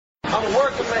I'm a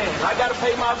working man. I gotta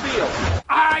pay my bills.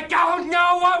 I don't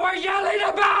know what we're yelling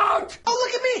about! Oh,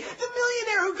 look at me, the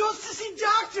millionaire who goes to see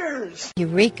doctors. You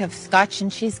reek of scotch and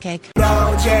cheesecake.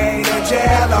 Go Jane and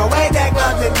Jello, ain't that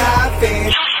nothing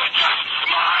nothing?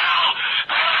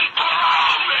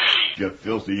 You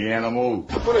filthy animal.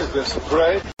 What is this, a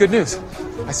parade? Good news.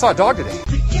 I saw a dog today.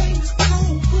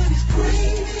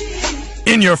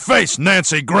 In your face,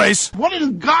 Nancy Grace. What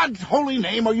in God's holy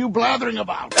name are you blathering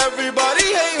about? Everybody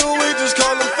hate who we just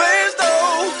call them fans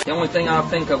though. The only thing I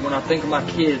think of when I think of my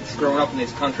kids growing up in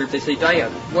this country, if they say,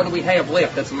 Dad, what do we have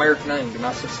left that's American owned? And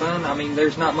I say, son, I mean,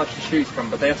 there's not much to choose from,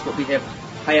 but that's what we have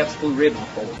Pabst Blue Ribbon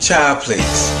for. Child,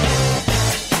 please.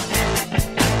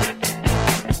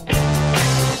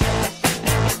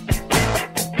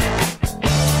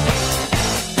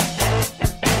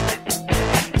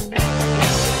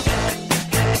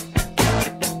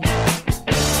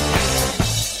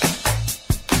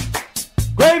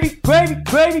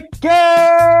 Gravy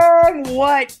gang!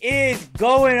 What is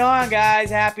going on, guys?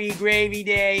 Happy Gravy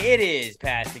Day. It is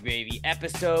Pass the Gravy,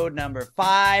 episode number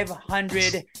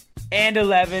 511. And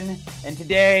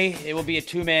today, it will be a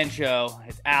two-man show.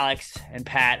 It's Alex and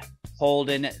Pat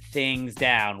holding things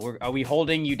down. Are we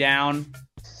holding you down,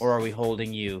 or are we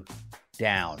holding you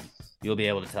down? You'll be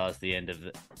able to tell us at the end of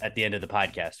the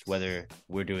podcast whether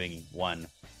we're doing one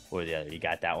or the other. You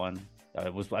got that one?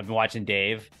 I've been watching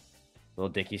Dave, Little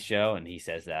Dickie's show, and he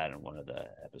says that in one of the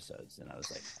episodes, and I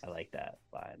was like, I like that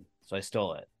line, so I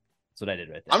stole it. That's what I did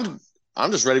right there.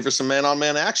 I'm just ready for some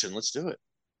man-on-man action. Let's do it.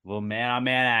 Well,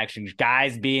 man-on-man action,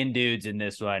 guys being dudes in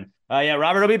this one. Yeah,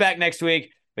 Robert will be back next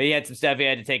week, but he had some stuff he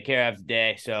had to take care of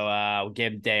today, so we'll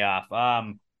give him a day off.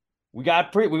 We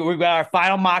got our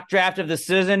final mock draft of the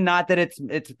season. Not that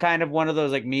it's kind of one of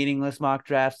those like meaningless mock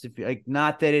drafts.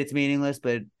 Not that it's meaningless,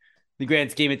 but the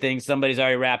grand scheme of things, somebody's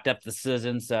already wrapped up the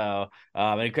season, so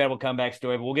an incredible comeback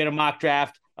story. But we'll get a mock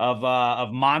draft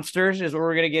of monsters is what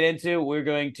we're going to get into. We're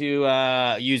going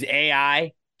to use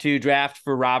AI to draft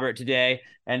for Robert today,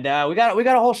 and we got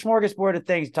a whole smorgasbord of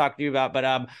things to talk to you about.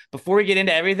 But before we get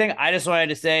into everything, I just wanted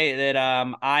to say that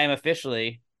I am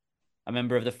officially a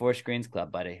member of the Four Screens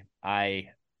Club, buddy. I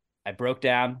broke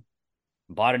down,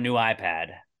 bought a new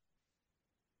iPad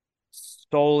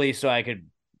solely so I could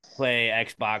play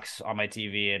Xbox on my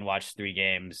TV and watch 3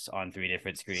 games on 3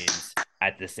 different screens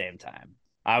at the same time.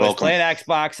 I was playing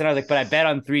Xbox and I was like, but I bet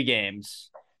on 3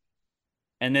 games.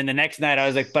 And then the next night I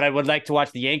was like, but I would like to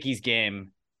watch the Yankees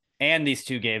game and these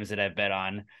 2 games that I've bet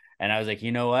on. And I was like,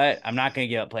 you know what? I'm not going to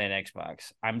give up playing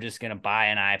Xbox. I'm just going to buy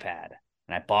an iPad.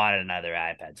 And I bought another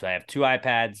iPad. So I have 2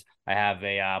 iPads. I have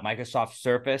a Microsoft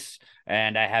Surface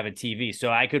and I have a TV.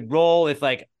 So I could roll if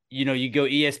you go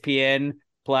ESPN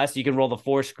Plus, you can roll the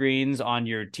 4 screens on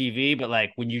your TV, but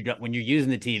like when you're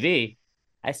using the TV,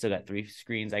 I still got 3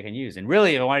 screens I can use. And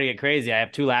really, if I wanted to get crazy, I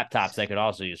have 2 laptops I could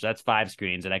also use. So that's 5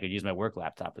 screens, and I could use my work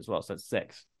laptop as well. So that's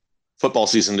 6. Football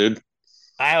season, dude.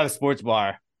 I have a sports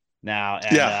bar now,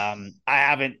 and I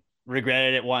haven't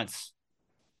regretted it once.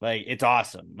 Like, it's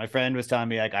awesome. My friend was telling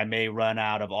me like I may run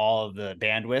out of all of the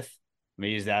bandwidth. I may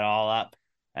use that all up,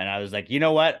 and I was like, you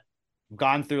know what?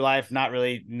 Gone through life not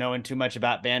really knowing too much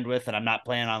about bandwidth, and I'm not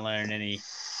planning on learning any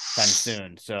time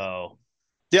soon. So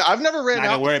yeah, I've never ran out.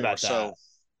 Not worry about that. So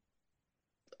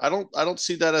I don't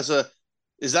see that as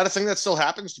is that a thing that still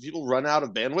happens? Do people run out of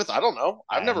bandwidth? I don't know.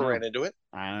 I've never ran into it.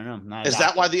 I don't know. Is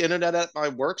that why the internet at my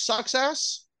work sucks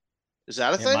ass? Is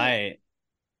that a thing?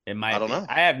 It might. I don't know.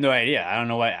 I have no idea. I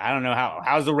don't know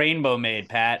how's the rainbow made,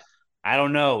 Pat? I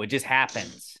don't know. It just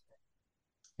happens.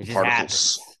 It just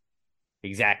happens.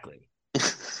 Exactly.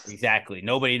 Exactly.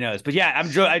 Nobody knows. But yeah,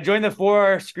 I joined the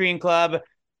 4 Screen Club,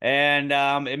 and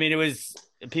I mean, it was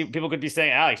people could be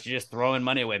saying, Alex, you're just throwing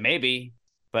money away. Maybe,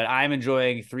 but I'm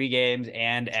enjoying 3 games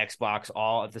and Xbox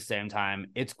all at the same time.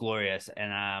 It's glorious,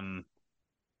 and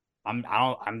I'm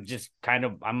just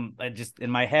in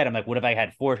my head. I'm like, what if I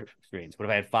had 4 screens? What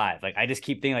if I had 5? Like, I just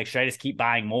keep thinking, like, should I just keep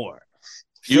buying more?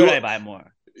 Should I buy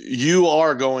more? You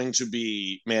are going to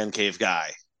be man cave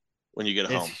guy when you get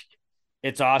home.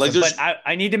 It's awesome, but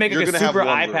I need to make like a super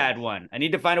iPad one. I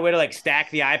need to find a way to like stack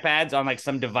the iPads on like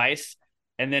some device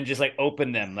and then just like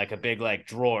open them like a big like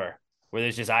drawer where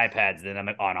there's just iPads. Then I'm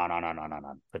like,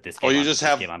 on. Put this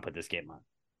game on. Put this game on.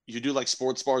 You do like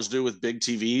sports bars do with big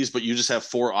TVs, but you just have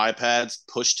 4 iPads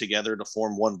pushed together to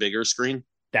form one bigger screen.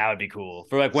 That would be cool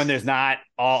for like when there's not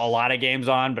a lot of games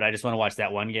on, but I just want to watch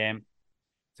that one game.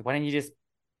 So why don't you just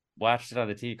watch it on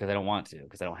the TV? Because I don't want to,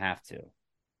 because I don't have to.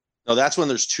 No, that's when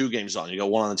there's 2 games on. You go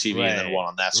one on the TV and then one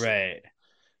on that screen. Right.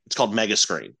 It's called mega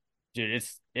screen. Dude,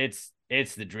 it's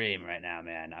it's the dream right now,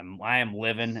 man. I am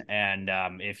living, and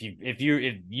if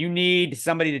you need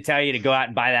somebody to tell you to go out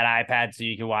and buy that iPad so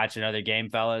you can watch another game,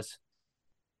 fellas,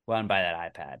 go out and buy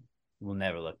that iPad. We'll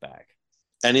never look back.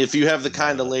 And if you have the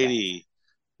kind of lady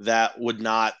that would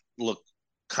not look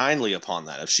kindly upon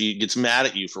that, if she gets mad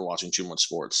at you for watching too much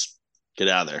sports, get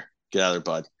out of there. Get out of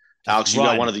there, bud. Alex, you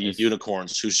got one of the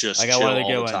unicorns who's just chill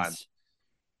all the time.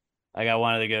 I got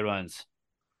one of the good ones.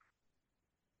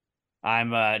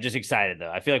 I'm just excited, though.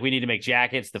 I feel like we need to make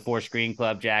jackets. The 4 Screen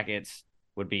Club jackets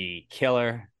would be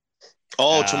killer.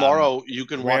 Oh, tomorrow you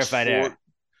can watch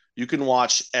you can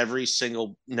watch every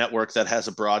single network that has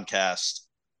a broadcast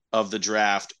of the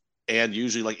draft, and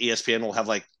usually like ESPN will have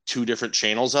like 2 different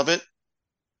channels of it.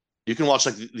 You can watch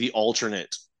like the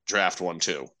alternate draft one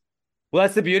too. Well,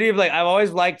 that's the beauty of I've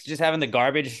always liked just having the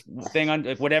garbage thing on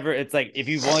whatever. It's like if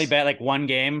you've only bet one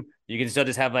game, you can still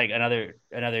just have another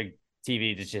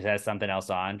TV that just has something else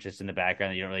on just in the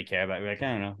background that you don't really care about. You're like,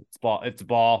 I don't know. It's a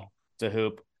ball. It's a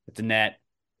hoop. It's a net.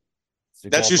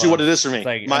 That's usually what it is for me.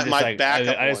 My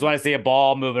backup. I just want to see a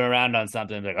ball moving around on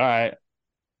something. I'm like, all right.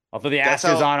 I'll put the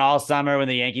Astros on all summer when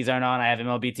the Yankees aren't on. I have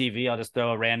MLB TV. I'll just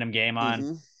throw a random game on.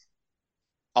 Mm-hmm.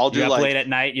 I'll do late at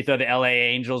night. You throw the LA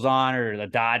Angels on or the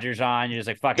Dodgers on. You're just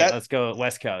like, fuck it. Let's go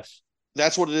West Coast.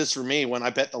 That's what it is for me when I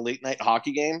bet the late night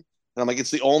hockey game. And I'm like,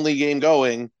 it's the only game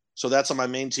going. So that's on my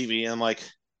main TV. And I'm like,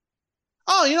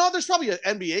 oh, there's probably an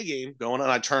NBA game going.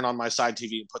 And I turn on my side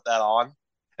TV and put that on.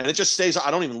 And it just stays. I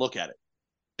don't even look at it.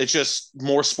 It's just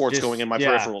more sports going in my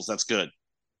peripherals. That's good.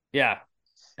 Yeah.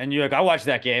 And you're like, I watched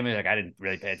that game. And I didn't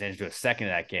really pay attention to a second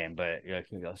of that game. But you're like,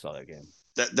 I saw that game.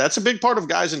 That's a big part of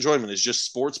guys' enjoyment is just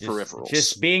sports peripherals.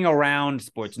 Just being around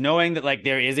sports, knowing that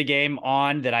there is a game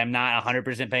on that I'm not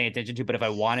 100% paying attention to, but if I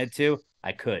wanted to,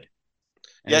 I could.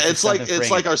 And it's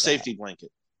like our safety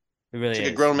blanket. It really is.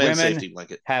 A grown man's safety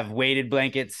blanket. Have weighted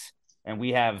blankets, and we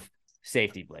have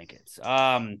safety blankets.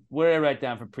 What did I write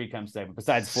down for pre-cum segment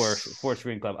besides 4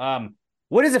 Screen Club?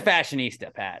 What is a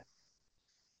fashionista, Pat?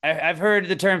 I've heard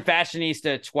the term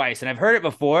fashionista twice, and I've heard it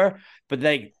before, but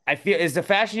I feel, is a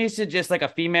fashionista just like a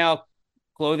female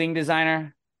clothing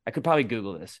designer? I could probably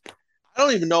Google this. I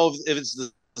don't even know if it's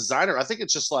the designer. I think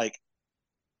it's just like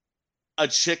a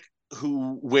chick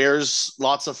who wears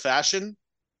lots of fashion.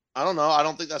 I don't know. I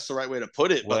don't think that's the right way to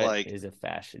put it, but is a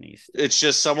fashionista? It's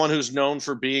just someone who's known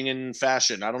for being in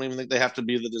fashion. I don't even think they have to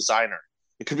be the designer.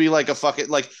 It could be like a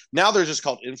now they're just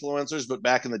called influencers, but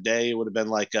back in the day it would have been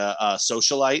like a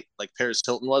socialite, like Paris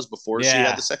Hilton was before she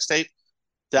had the sex tape.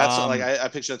 That's I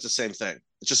picture that's the same thing.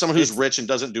 It's just someone who's rich and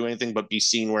doesn't do anything but be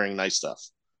seen wearing nice stuff.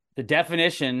 The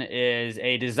definition is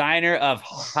a designer of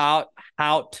haute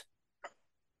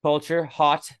culture,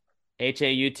 Haute,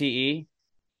 Haute,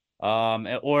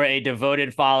 or a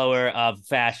devoted follower of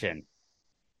fashion.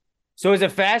 So is a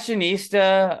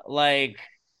fashionista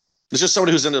it's just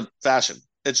somebody who's into fashion.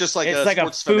 It's just like it's a like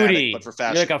a sports foodie, fanatic, but for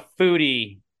fashion. You're like a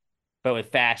foodie, but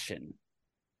with fashion.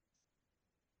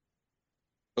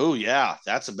 Oh yeah,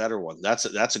 that's a better one. That's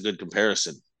a good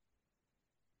comparison.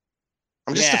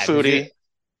 I'm just a foodie.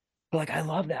 But I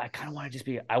love that. I kind of want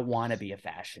to I want to be a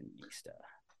fashionista.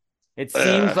 It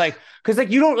seems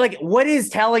because you don't what is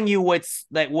telling you what's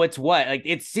what?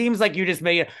 It seems like you just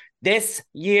made it this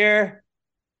year.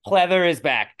 Pleather is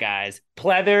back, guys.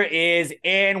 Pleather is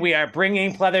in. We are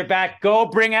bringing pleather back. Go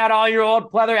bring out all your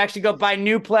old pleather. Actually, go buy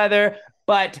new pleather.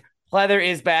 But pleather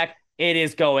is back. It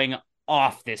is going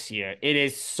off this year. It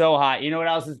is so hot. You know what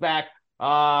else is back?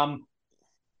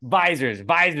 Visors.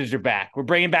 Visors are back. We're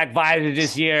bringing back visors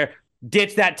this year.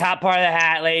 Ditch that top part of the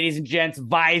hat, ladies and gents.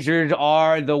 Visors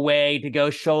are the way to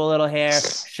go. Show a little hair.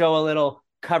 Show a little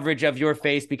coverage of your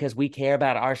face because we care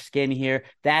about our skin here.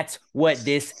 That's what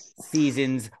this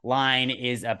season's line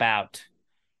is about.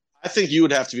 I think you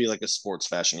would have to be like a sports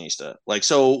fashionista.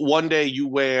 So one day you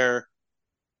wear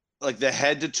the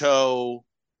head to toe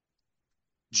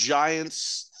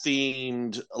Giants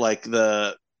themed, what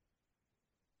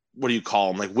do you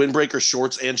call them? Windbreaker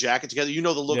shorts and jacket together. You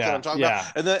know the look that I'm talking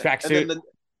about. And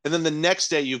then the next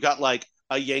day you've got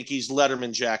a Yankees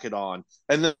Letterman jacket on.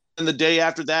 And then the day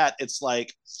after that, it's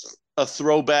a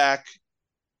throwback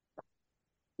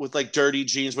with dirty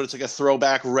jeans, but it's a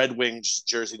throwback Red Wings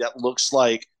jersey that looks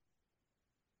it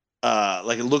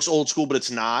looks old school, but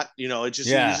it's not. It's just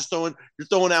you're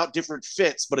throwing out different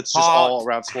fits, but it's just all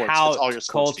around sports. It's all your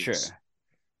sports culture. Teams.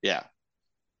 Yeah.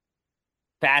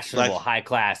 Fashionable, high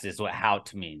class is what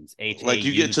Haute means. Haute.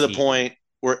 You get to the point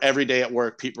where every day at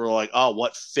work, people are like, oh,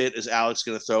 what fit is Alex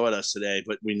going to throw at us today?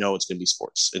 But we know it's going to be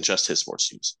sports and just his sports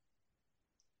teams.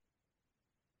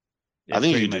 I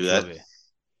think you could do that.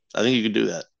 I think you could do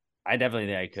that. I definitely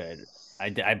think I could.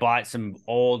 I bought some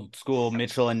old school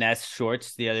Mitchell and Ness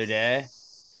shorts the other day.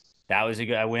 That was a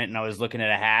good. I went and I was looking at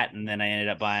a hat, and then I ended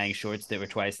up buying shorts that were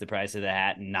twice the price of the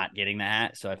hat and not getting the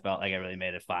hat. So I felt like I really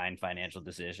made a fine financial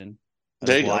decision.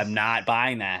 I'm not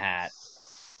buying that hat.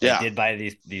 Yeah, I did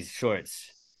buy these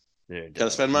shorts. Gotta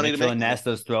spend money Mitchell to make and Ness,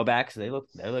 those throwbacks. They look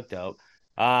dope.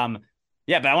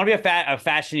 Yeah, but I want to be a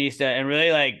fashionista, and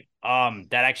really like that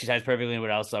actually ties perfectly into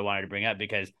what else I wanted to bring up,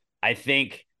 because I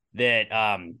think that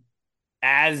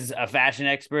as a fashion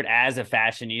expert, as a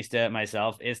fashionista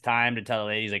myself, it's time to tell the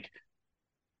ladies, like,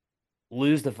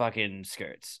 lose the fucking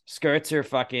skirts. Skirts are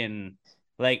fucking,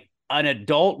 like, an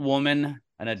adult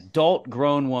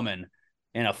grown woman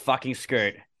in a fucking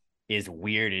skirt is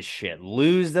weird as shit.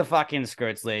 Lose the fucking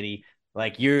skirts, lady.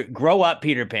 Like, grow up,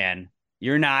 Peter Pan.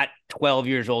 You're not 12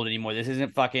 years old anymore. This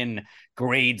isn't fucking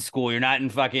grade school. You're not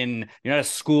a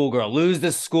schoolgirl. Lose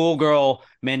the schoolgirl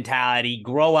mentality.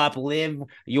 Grow up, live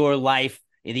your life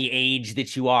in the age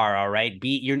that you are, all right?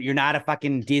 You're not a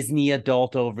fucking Disney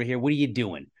adult over here. What are you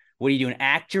doing?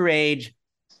 Act your age.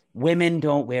 Women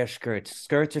don't wear skirts.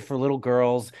 Skirts are for little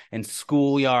girls and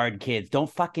schoolyard kids. Don't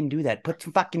fucking do that. Put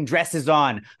some fucking dresses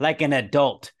on like an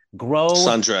adult. Grow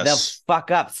Sundress. The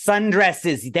fuck up.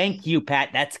 Sundresses. Thank you, Pat.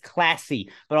 That's classy.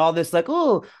 But all this like,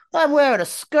 oh, I'm wearing a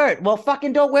skirt. Well,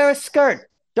 fucking don't wear a skirt.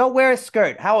 Don't wear a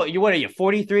skirt. What are you,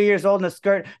 43 years old in a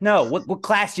skirt? No, what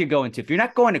class you're going to? If you're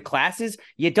not going to classes,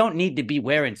 you don't need to be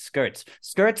wearing skirts.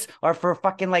 Skirts are for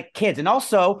fucking like kids. And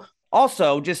also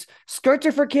just skirts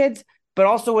are for kids. But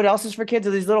also what else is for kids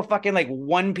are these little fucking like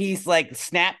one piece like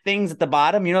snap things at the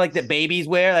bottom, like that babies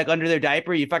wear like under their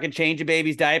diaper. You fucking change a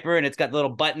baby's diaper and it's got the little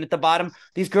button at the bottom.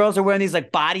 These girls are wearing these like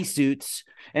bodysuits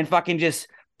and fucking just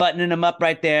buttoning them up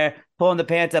right there, pulling the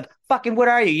pants up. Fucking what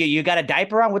are you? You got a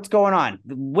diaper on? What's going on?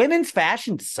 Women's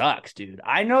fashion sucks, dude.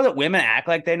 I know that women act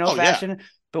like they know fashion,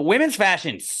 but women's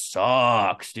fashion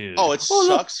sucks, dude. Oh, it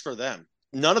sucks for them.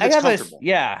 None of it's comfortable.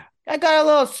 I got a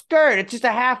little skirt. It's just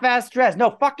a half-ass dress. No,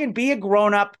 fucking be a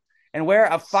grown-up and wear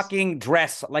a fucking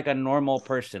dress like a normal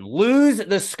person. Lose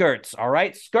the skirts, all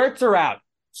right? Skirts are out.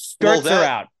 Skirts are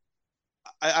out.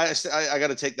 I got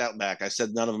to take that back. I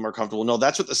said none of them are comfortable. No,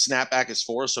 that's what the snapback is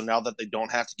for. So now that they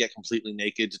don't have to get completely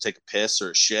naked to take a piss or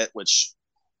a shit, which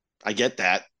I get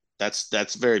that. That's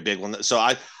a very big one. So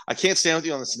I can't stand with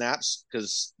you on the snaps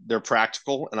because they're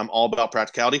practical and I'm all about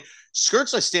practicality.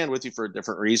 Skirts, I stand with you for a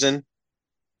different reason.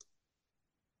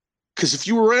 Because if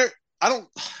you were, I don't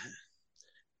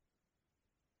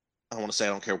want to say I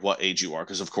don't care what age you are,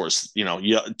 because of course,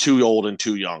 too old and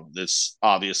too young. This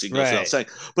obviously goes without saying.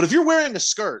 But if you're wearing a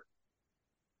skirt,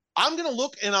 I'm going to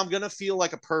look and I'm going to feel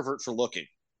like a pervert for looking.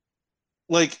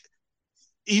 Like,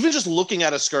 even just looking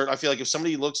at a skirt, I feel like if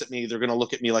somebody looks at me, they're going to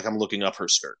look at me like I'm looking up her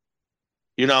skirt.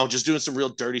 Just doing some real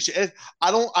dirty shit. I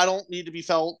don't need to be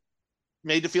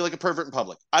made to feel like a pervert in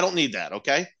public. I don't need that,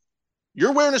 okay?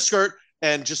 You're wearing a skirt.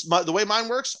 And just the way mine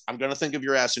works, I'm going to think of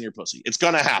your ass and your pussy. It's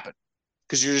going to happen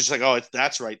because you're just like, oh,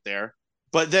 that's right there.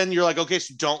 But then you're like, okay,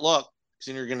 so don't look, because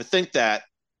then you're going to think that,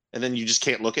 and then you just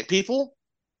can't look at people.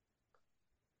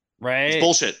 Right. It's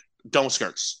bullshit. Don't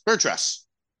skirts. Wear a dress.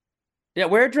 Yeah,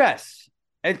 wear a dress.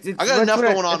 I got enough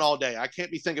going on all day. I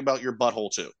can't be thinking about your butthole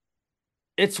too.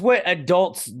 It's what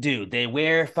adults do. They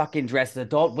wear fucking dresses.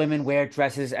 Adult women wear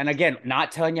dresses. And again,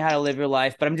 not telling you how to live your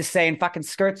life, but I'm just saying fucking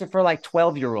skirts are for like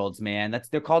 12-year-olds, man.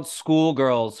 They're called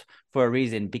schoolgirls for a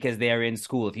reason, because they are in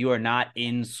school. If you are not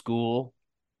in school,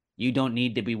 you don't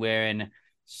need to be wearing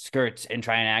skirts and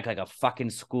try and act like a fucking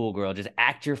schoolgirl. Just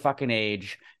act your fucking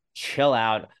age, chill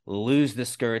out, lose the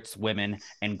skirts, women,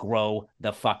 and grow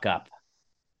the fuck up.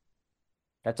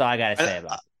 That's all I got to say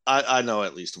about it. I know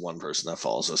at least one person that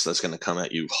follows us that's going to come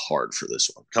at you hard for this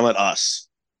one. Come at us.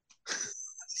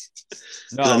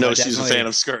 No, I know she's a fan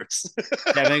of skirts.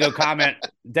 Definitely go comment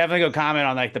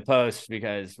on like the post,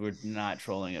 because we're not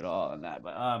trolling at all on that.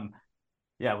 But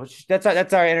yeah,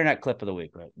 that's our internet clip of the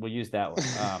week, right? We'll use that one.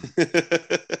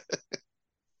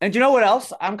 And you know what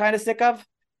else I'm kind of sick of?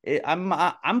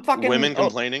 I'm fucking women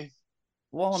complaining.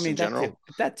 Well, I mean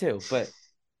that too. But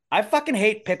I fucking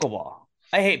hate pickleball.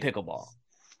 I hate pickleball.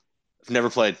 I've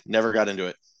never played, never got into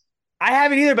it. I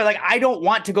haven't either, but like, I don't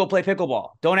want to go play pickleball.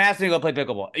 Don't ask me to go play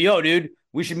pickleball. Yo, dude,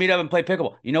 we should meet up and play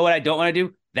pickleball. You know what I don't want to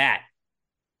do? That.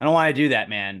 I don't want to do that,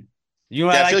 man. You know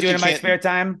what I like doing in my spare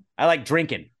time? I like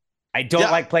drinking. I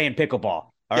don't like playing pickleball.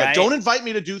 All right? Don't invite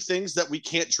me to do things that we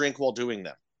can't drink while doing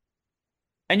them.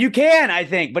 And you can, I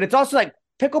think, but it's also like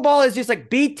pickleball is just like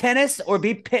be tennis or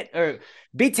be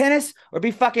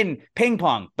fucking ping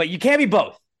pong, but you can't be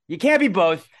both. You can't be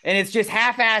both, and it's just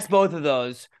half-ass both of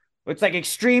those. It's like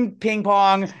extreme ping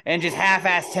pong and just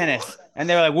half-ass tennis. And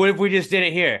they were like, what if we just did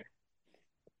it here?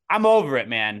 I'm over it,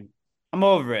 man. I'm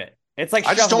over it. It's like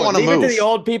I just don't want to move. Leave it to the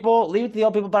old people. Leave it to the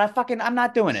old people. But I'm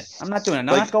not doing it. I'm not doing it. I'm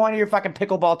not going to your fucking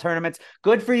pickleball tournaments.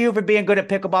 Good for you for being good at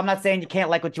pickleball. I'm not saying you can't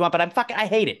like what you want, but I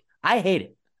hate it. I hate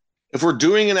it. If we're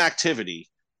doing an activity,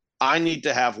 I need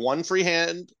to have one free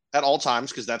hand at all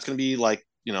times because that's going to be like,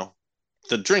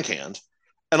 the drink hand.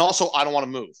 And also, I don't want to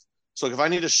move. So if I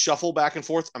need to shuffle back and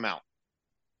forth, I'm out.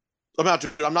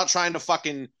 Dude. I'm not trying to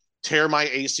fucking tear my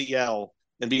ACL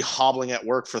and be hobbling at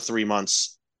work for 3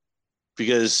 months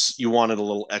because you wanted a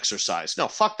little exercise. No,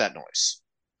 fuck that noise.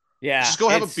 Yeah. Just go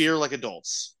have a beer like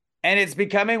adults. And it's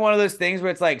becoming one of those things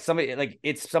where it's like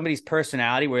it's somebody's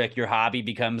personality where like your hobby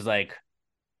becomes like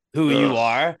who you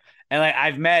are. And like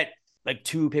I've met like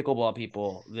 2 pickleball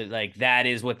people that like that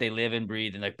is what they live and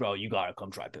breathe. And like, bro, you gotta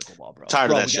come try pickleball, bro.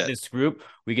 Tired of that we shit. Got this group,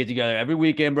 we get together every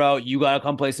weekend, bro. You gotta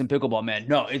come play some pickleball, man.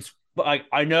 No, it's like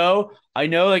I know,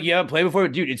 like you haven't played before,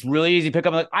 dude. It's really easy to pick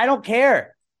up. I'm like, I don't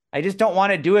care. I just don't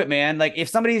want to do it, man. Like if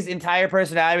somebody's entire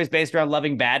personality was based around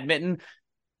loving badminton,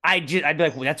 I'd be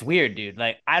like, well, that's weird, dude.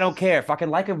 Like, I don't care. Fucking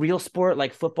like a real sport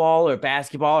like football or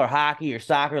basketball or hockey or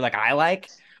soccer, like I like,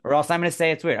 or else I'm going to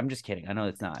say it's weird. I'm just kidding. I know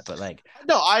it's not, but like,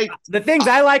 no, the things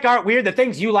I like aren't weird. The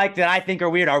things you like that I think are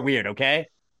weird, okay?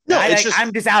 No,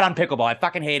 I'm just out on pickleball. I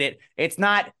fucking hate it. It's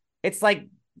not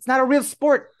a real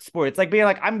sport. It's like being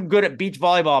like, I'm good at beach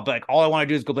volleyball, but like all I want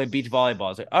to do is go play beach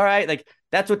volleyball. It's like, all right, like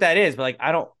that's what that is. But like,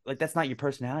 I don't like, that's not your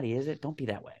personality, is it? Don't be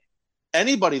that way.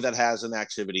 Anybody that has an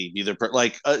activity, either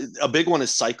like a big one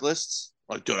is cyclists.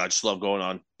 Like, dude, I just love going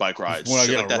on bike rides. Want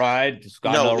to get a ride? Just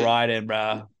got no ride in,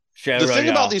 bro. The thing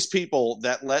about these people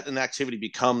that let an activity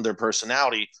become their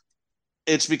personality,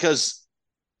 it's because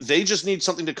they just need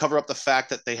something to cover up the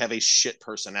fact that they have a shit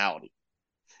personality.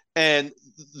 And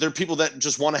they're people that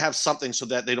just want to have something so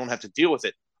that they don't have to deal with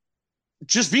it.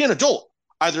 Just be an adult.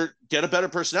 Either get a better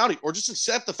personality or just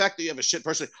accept the fact that you have a shit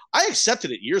personality. I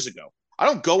accepted it years ago. I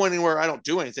don't go anywhere. I don't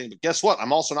do anything. But guess what?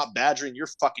 I'm also not badgering your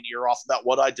fucking ear off about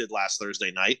what I did last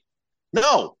Thursday night.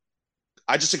 No.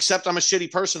 I just accept I'm a shitty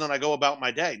person and I go about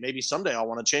my day. Maybe someday I'll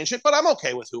want to change it, but I'm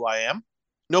okay with who I am.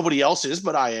 Nobody else is,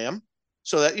 but I am.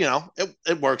 So that,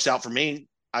 it works out for me.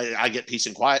 I get peace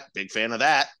and quiet. Big fan of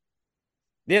that.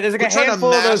 Yeah, there's like a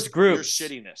handful of those groups. Your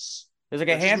shittiness. There's like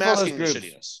a handful of those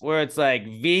groups where it's like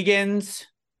vegans,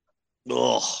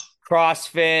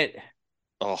 CrossFit.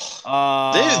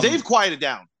 They've quieted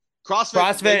down.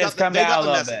 CrossFit has come down a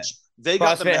little bit.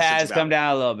 CrossFit has come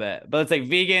down a little bit, but it's like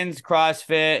vegans,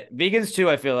 CrossFit, vegans too.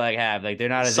 I feel like have like they're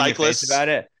not as cyclists about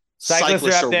it.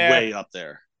 Cyclists are way up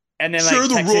there, and then like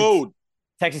the road.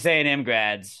 Texas A&M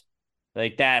grads,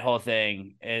 like that whole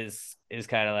thing is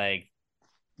kind of like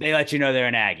they let you know they're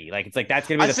an Aggie. Like it's like that's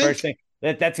gonna be the first thing.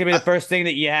 That's gonna be the first thing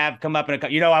that you have come up in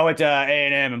I went to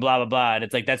A&M and blah blah blah. And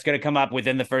it's like that's gonna come up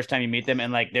within the first time you meet them.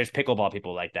 And like there's pickleball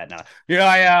people like that now.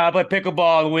 I play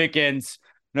pickleball on the weekends.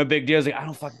 No big deal. It's like I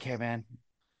don't fucking care, man.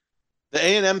 The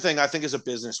A&M thing I think is a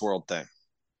business world thing.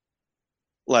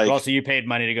 Like but also you paid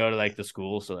money to go to like the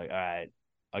school, so like all right,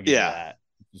 I'll give you that.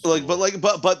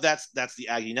 But that's the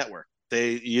Aggie network.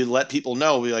 You let people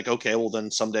know, be like, okay, well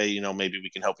then someday, maybe we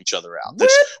can help each other out.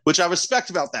 Which I respect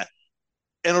about that.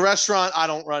 In a restaurant, I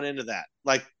don't run into that.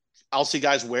 Like, I'll see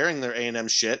guys wearing their A&M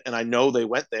shit, and I know they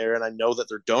went there, and I know that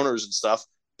they're donors and stuff,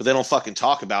 but they don't fucking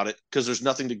talk about it because there's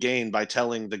nothing to gain by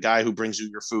telling the guy who brings you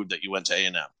your food that you went to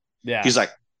A&M. Yeah. He's like,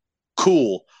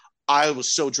 cool. I was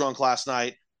so drunk last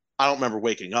night, I don't remember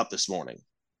waking up this morning.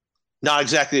 Not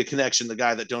exactly a connection the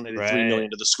guy that donated $3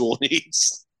 million to the school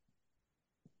needs.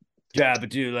 Yeah, but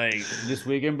dude, like this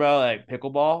weekend, bro, like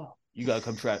pickleball. You gotta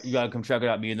come check it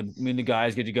out. Me and the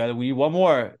guys get together. We need one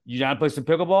more. You want to play some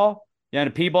pickleball? You want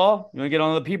a p-ball? You want to get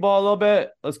on the p-ball a little bit?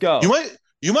 Let's go.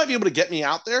 You might be able to get me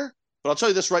out there, but I'll tell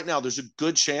you this right now. There's a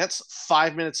good chance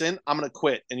 5 minutes in, I'm gonna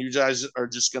quit, and you guys are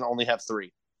just gonna only have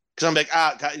 3. Because I'm like,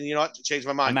 you know what? Change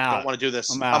my mind. I don't want to do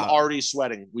this. I'm already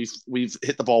sweating. We've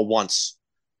hit the ball once.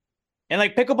 And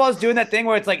like pickleball is doing that thing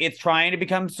where it's like it's trying to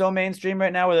become so mainstream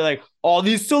right now where they're like, all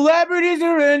these celebrities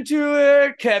are into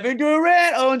it. Kevin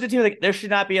Durant owns a team. Like there should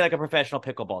not be like a professional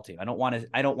pickleball team. I don't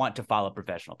want to follow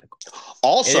professional pickleball.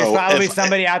 Also, there's probably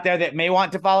somebody out there that may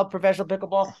want to follow professional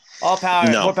pickleball. All power,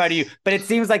 more power to you. But it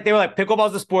seems like they were like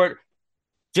pickleball's a sport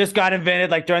just got invented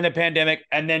like during the pandemic,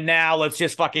 and then now let's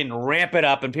just fucking ramp it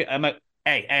up. And I'm like,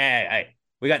 hey,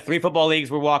 we got 3 football leagues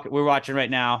we're watching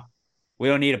right now. We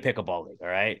don't need a pickleball league, all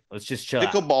right? Let's just chill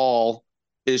Pickleball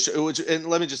is, and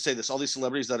let me just say this, all these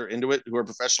celebrities that are into it who are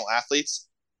professional athletes,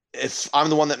 if I'm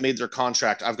the one that made their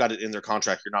contract, I've got it in their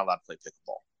contract, you're not allowed to play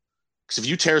pickleball. Because if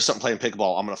you tear something playing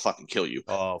pickleball, I'm going to fucking kill you.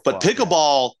 But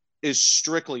pickleball is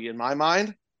strictly, in my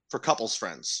mind, for couples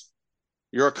friends.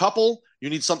 You're a couple, you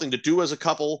need something to do as a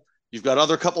couple, You've got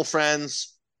other couple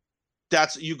friends.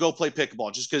 You go play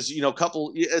pickleball just because,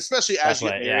 especially as you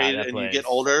get married and you get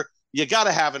older, you got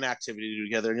to have an activity to do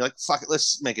together. And you're like, fuck it,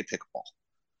 let's make it pickleball.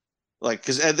 Like,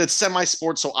 because it's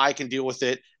semi-sport, so I can deal with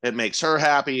it. It makes her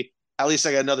happy. At least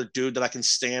I got another dude that I can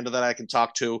stand that I can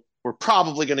talk to. We're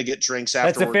probably going to get drinks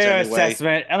afterwards. That's a fair anyway.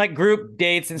 assessment. And like group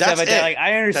dates and stuff like that. Like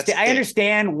I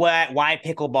understand why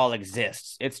pickleball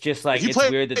exists. It's just like, it's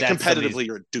weird that that's competitively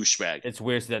you're a douchebag. It's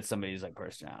weird that somebody's like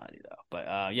personality though. But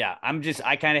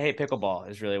I kind of hate pickleball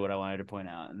is really what I wanted to point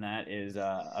out. And that is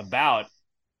about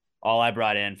all I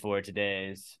brought in for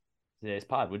today's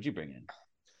pod. What'd you bring in?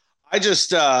 I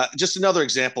just another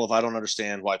example of I don't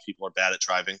understand why people are bad at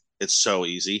driving. It's so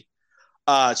easy.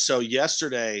 So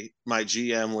yesterday, my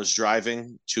GM was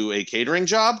driving to a catering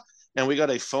job, and we got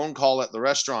a phone call at the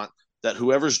restaurant that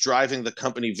whoever's driving the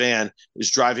company van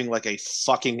is driving like a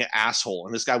fucking asshole.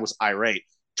 And this guy was irate.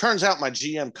 Turns out my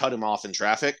GM cut him off in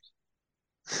traffic.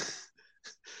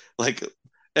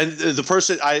 And the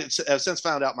person I have since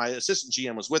found out my assistant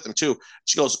GM was with him too.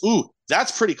 She goes, "Ooh,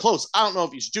 that's pretty close. I don't know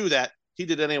if you should do that." He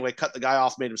did anyway, cut the guy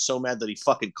off, made him so mad that he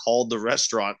fucking called the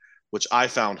restaurant, which I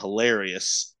found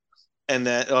hilarious. And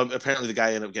then apparently the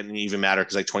guy ended up getting even madder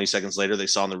because like 20 seconds later, they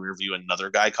saw in the rear view another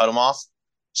guy cut him off.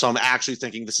 So I'm actually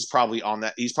thinking this is probably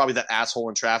he's probably that asshole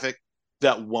in traffic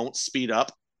that won't speed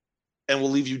up and will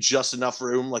leave you just enough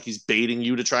room, like he's baiting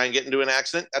you to try and get into an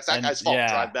accident. That's that guy's fault.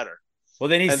 Drive better. Well,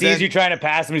 then he sees you trying to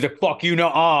pass him. He's like, fuck you, no.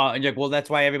 And you're like, well, that's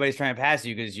why everybody's trying to pass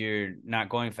you because you're not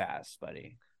going fast,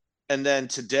 buddy. And then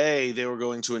today they were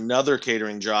going to another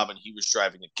catering job and he was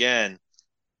driving again.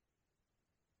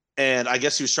 And I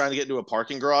guess he was trying to get into a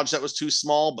parking garage that was too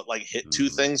small, but like hit two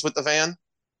things with the van.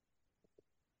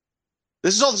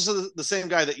 This is also the same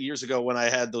guy that years ago when I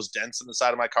had those dents in the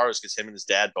side of my car was because him and his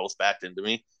dad both backed into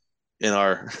me in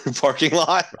our parking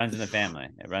lot. Runs in the family.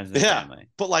 It runs in the family.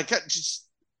 But like and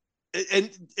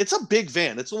it's a big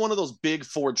van. It's one of those big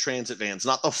Ford Transit vans,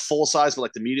 not the full size, but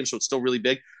like the medium, so it's still really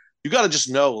big. You got to just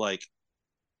know, like,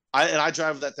 I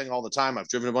drive that thing all the time. I've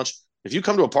driven a bunch. If you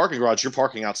come to a parking garage, you're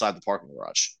parking outside the parking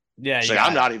garage. Yeah, like,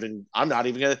 I'm not even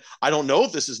gonna. I don't know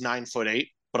if this is 9'8",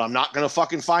 but I'm not gonna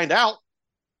fucking find out.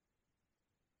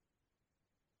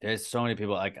 There's so many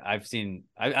people like I've seen.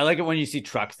 I like it when you see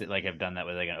trucks that like have done that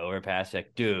with like an overpass.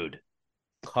 Like, dude,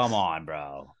 come on,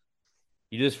 bro.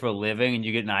 You do this for a living and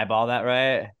you get an eyeball that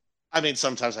right? I mean,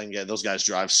 sometimes I can get those guys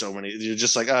drive so many. You're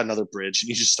just like, another bridge, and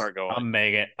you just start going. I'll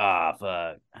make it. Oh,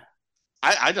 fuck.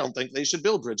 I don't think they should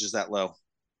build bridges that low.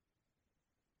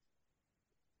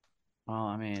 Well,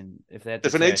 I mean, if an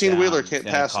 18-wheeler can't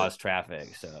pass, cause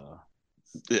traffic. So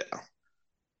yeah.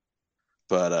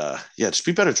 But just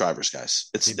be better drivers, guys.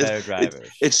 Be better drivers.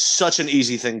 It's such an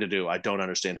easy thing to do. I don't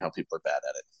understand how people are bad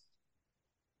at it.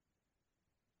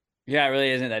 Yeah, it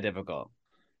really isn't that difficult.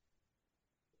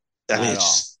 I mean,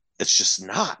 it's just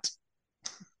not.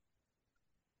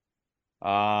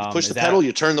 You push the pedal,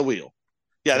 you turn the wheel.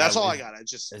 Yeah, that's all I got.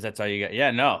 That's all you got.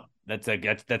 Yeah, no,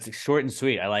 that's short and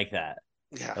sweet. I like that.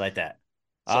 Yeah, I like that.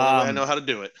 So I know how to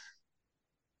do it.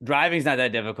 Driving's not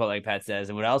that difficult, like Pat says,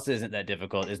 and what else isn't that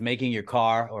difficult is making your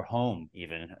car or home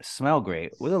even smell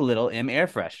great with a Little M air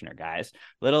freshener, guys.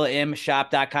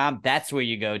 LittleMShop.com. That's where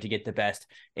you go to get the best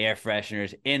air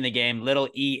fresheners in the game.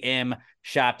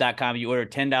 LittleEMShop.com. You order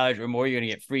 $10 or more, you're going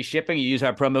to get free shipping. You use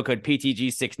our promo code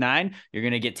PTG69. You're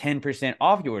going to get 10%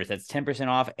 off your orders. That's 10%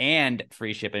 off and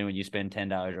free shipping when you spend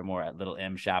 $10 or more at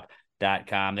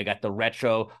LittleMShop.com. They got the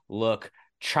retro look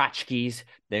tchotchkes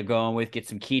they're going with. Get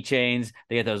some keychains.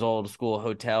 They got those old school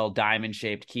hotel diamond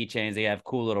shaped keychains. They have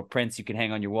cool little prints you can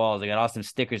hang on your walls. They got awesome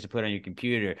stickers to put on your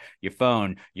computer, your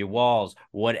phone, your walls,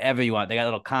 whatever you want. They got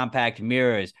little compact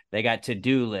mirrors. They got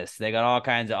to-do lists. They got all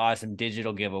kinds of awesome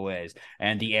digital giveaways.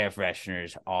 And the air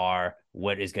fresheners are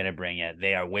what is going to bring it.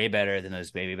 They are way better than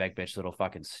those baby back bitch little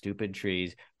fucking stupid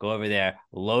trees. Go over there,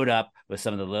 load up with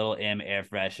some of the Little M air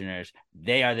fresheners.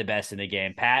 They are the best in the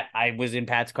game. Pat, I was in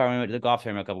Pat's car when we went to the golf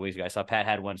tournament a couple weeks ago. I saw Pat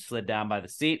had one slid down by the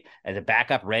seat as a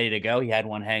backup, ready to go. He had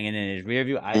one hanging in his rear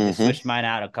view. I just switched mine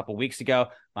out a couple weeks ago.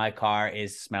 My car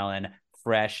is smelling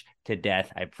fresh to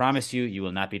death. I promise you, you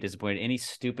will not be disappointed. Any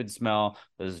stupid smell,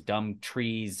 those dumb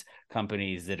trees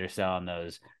companies that are selling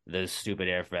those stupid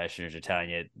air fresheners are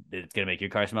telling you it's going to make your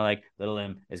car smell like Little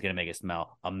M is going to make it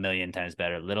smell a million times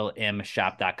better.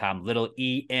 LittleMShop.com.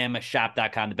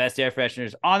 LittleEMShop.com. The best air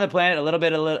fresheners on the planet. A little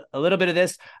bit of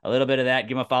this, a little bit of that.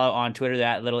 Give them a follow on Twitter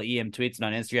at LittleEM Tweets and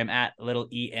on Instagram at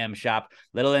LittleEMShop.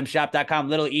 LittleMShop.com.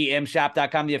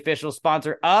 LittleEMShop.com. The official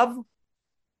sponsor of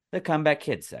the Comeback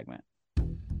Kids segment.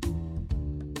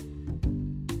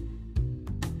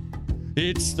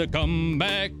 It's the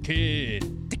Comeback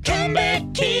Kid. comeback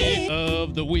kid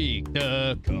of the week.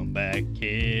 The comeback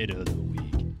kid of the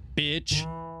week, bitch.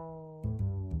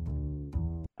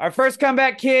 Our first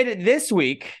comeback kid this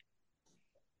week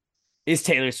is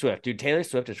Taylor Swift. Dude, Taylor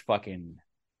Swift is fucking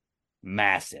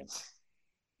massive.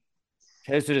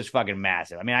 Taylor Swift is fucking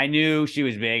massive. I mean, I knew she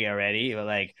was big already, but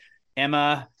like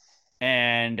Emma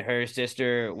and her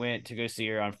sister went to go see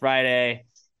her on Friday,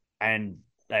 and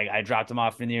like I dropped them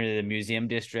off near the museum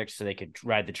district so they could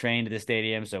ride the train to the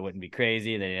stadium so it wouldn't be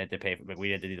crazy. They didn't have to pay for, but we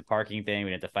had to do the parking thing.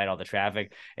 We had to fight all the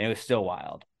traffic, and it was still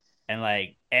wild. And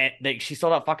like she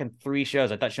sold out fucking 3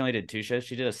 shows. I thought she only did 2 shows.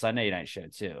 She did a Sunday night show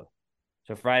too.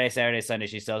 So Friday, Saturday, Sunday,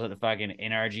 she sells at the fucking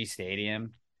NRG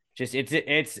Stadium. Just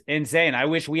it's insane. I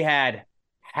wish we had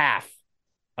half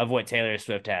of what Taylor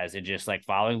Swift has and just like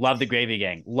following. Love the Gravy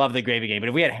Gang. Love the Gravy Gang. But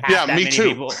if we had half that many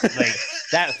people like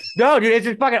that, no, dude, it's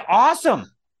just fucking awesome.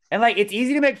 And like it's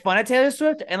easy to make fun of Taylor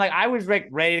Swift. And like I was like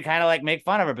ready to kind of like make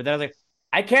fun of her, but then I was like,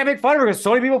 I can't make fun of her because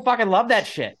so many people fucking love that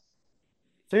shit.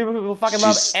 So many people fucking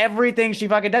love everything she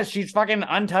fucking does. She's fucking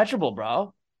untouchable,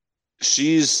 bro.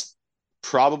 She's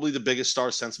probably the biggest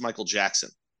star since Michael Jackson.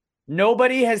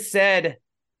 Nobody has said,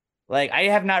 like, I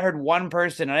have not heard one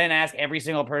person. I didn't ask every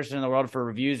single person in the world for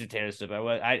reviews of Taylor Swift.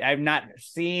 I've not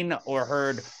seen or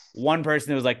heard one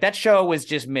person who was like, that show was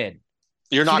just mid.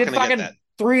 You're not going to get that.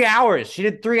 3 hours. She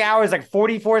did 3 hours, like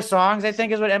 44 songs, I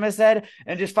think is what Emma said,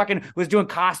 and just fucking was doing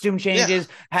costume changes,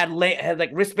 had like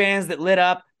wristbands that lit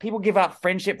up. People give out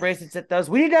friendship bracelets at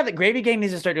those. We need to have the Gravy Gang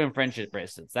needs to start doing friendship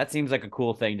bracelets. That seems like a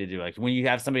cool thing to do. Like when you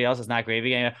have somebody else that's not Gravy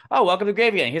Gang, oh, welcome to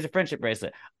Gravy Gang. Here's a friendship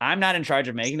bracelet. I'm not in charge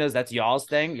of making those. That's y'all's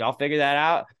thing. Y'all figure that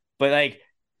out. But like,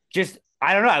 just,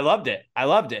 I don't know. I loved it. I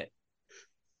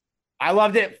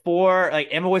loved it for like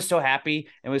Emma was so happy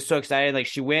and was so excited. Like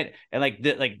she went and like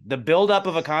the buildup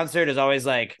of a concert is always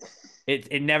like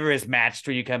it never is matched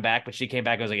when you come back. But she came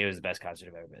back. I was like, it was the best concert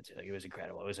I've ever been to. Like it was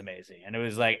incredible. It was amazing. And it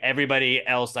was like everybody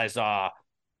else I saw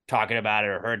talking about it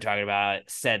or heard talking about it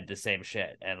said the same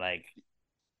shit. And like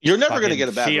you're never gonna get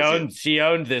a bad review. She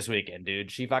owned this weekend, dude.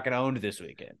 She fucking owned this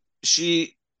weekend.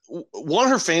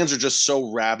 Her fans are just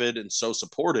so rabid and so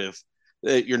supportive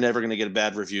that you're never going to get a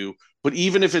bad review. But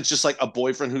even if it's just like a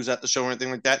boyfriend who's at the show or anything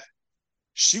like that,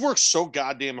 she works so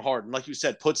goddamn hard. And like you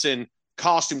said, puts in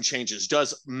costume changes,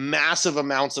 does massive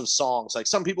amounts of songs. Like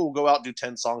some people will go out and do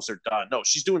 10 songs, they're done. No,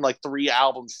 she's doing like 3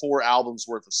 albums, 4 albums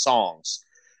worth of songs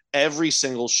every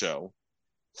single show,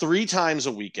 3 times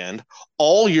a weekend,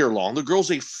 all year long. The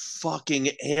girl's a fucking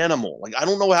animal. Like, I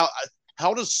don't know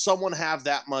how does someone have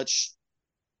that much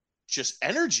just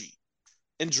energy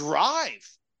and drive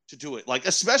to do it, like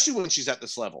especially when she's at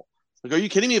this level. Like, are you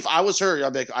kidding me? If I was her,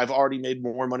 I'd be like, I've already made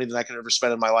more money than I could ever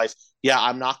spend in my life. Yeah,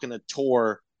 I'm not going to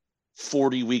tour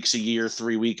 40 weeks a year,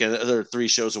 3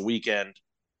 shows a weekend,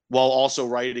 while also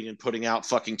writing and putting out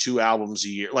fucking 2 albums a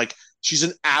year. Like, she's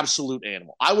an absolute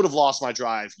animal. I would have lost my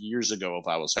drive years ago if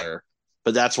I was her,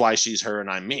 but that's why she's her and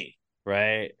I'm me.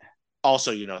 Right.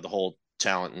 Also, you know, the whole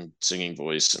talent and singing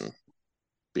voice and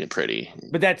being pretty.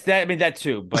 But that's that. I mean, that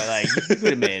too. But like, you could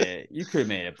have made it. You could have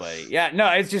made it, buddy. Yeah. No,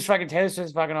 it's just fucking Taylor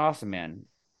Swift's fucking awesome, man.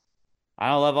 I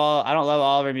don't love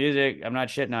all of her music. I'm not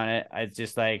shitting on it. It's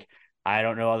just like I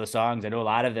don't know all the songs. I know a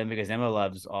lot of them because Emma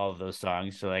loves all of those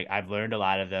songs. So like I've learned a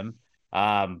lot of them.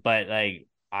 But like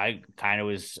I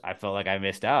felt like I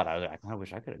missed out. I was like, I kind of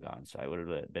wish I could have gone. So I would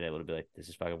have been able to be like, this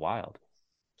is fucking wild.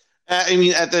 I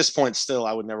mean, at this point, still,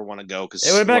 I would never want to go because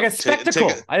it would have been like a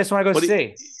spectacle. I just want to go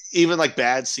see. Even like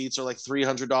bad seats are like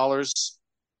 $300.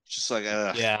 Just like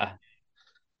yeah.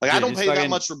 Like, dude, I don't pay that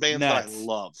much for bands nuts. That I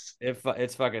love.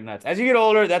 It's fucking nuts. As you get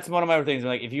older, that's one of my things.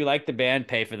 Like, if you like the band,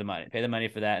 pay for the money. Pay the money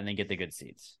for that, and then get the good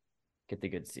seats.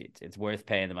 It's worth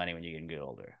paying the money when you get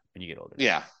older.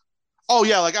 Yeah. Oh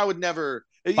yeah. Like I would never.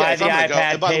 Buy the iPad.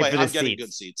 And by the way, I'm getting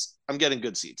good seats. I'm getting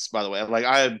good seats. By the way,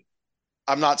 like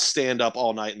I'm not stand up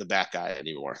all night in the back guy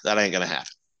anymore. That ain't gonna happen.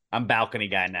 I'm balcony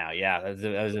guy now. Yeah,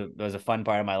 that was a fun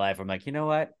part of my life. I'm like, you know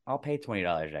what? I'll pay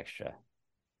 $20 extra.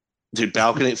 Dude,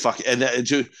 balcony,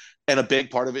 and a big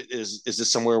part of it is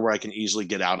this somewhere where I can easily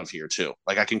get out of here too?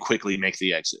 Like I can quickly make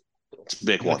the exit. It's a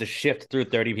big one. To shift through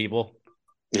 30 people.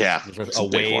 Yeah, just a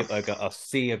wave, like a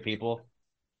sea of people.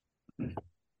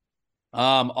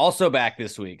 Also back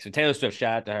this week. So Taylor Swift,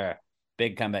 shout out to her,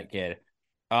 big comeback kid.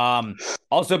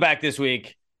 Also back this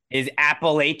week is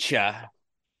Appalachia.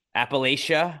 I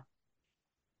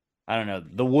don't know.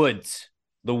 The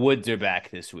Woods are back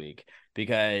this week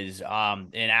because in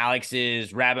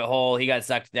Alex's rabbit hole, he got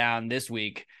sucked down this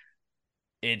week.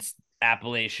 It's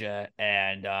Appalachia.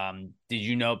 And did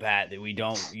you know, Pat, that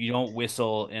you don't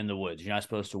whistle in the woods. You're not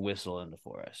supposed to whistle in the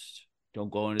forest.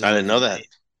 Don't go into I didn't know that.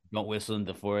 Don't whistle in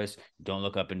the forest. Don't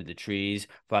look up into the trees.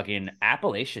 Fucking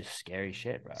Appalachia's scary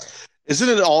shit, bro. Isn't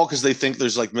it all because they think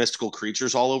there's like mystical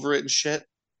creatures all over it and shit?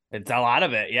 It's a lot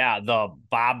of it, yeah. The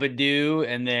Babadoo,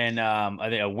 and then I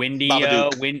think a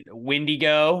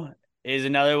Wendigo is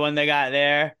another one they got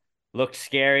there. Looked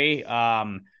scary.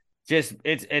 Just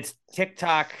it's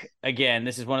TikTok again.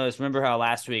 This is one of those. Remember how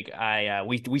last week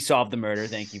we solved the murder.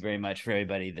 Thank you very much for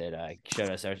everybody that showed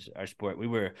us our sport.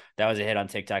 That was a hit on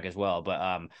TikTok as well.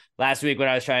 But last week when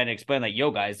I was trying to explain, like,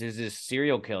 yo guys, there's this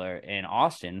serial killer in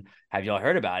Austin. Have y'all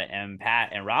heard about it? And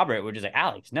Pat and Robert were just like,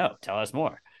 Alex, no, tell us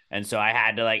more. And so I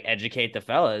had to like educate the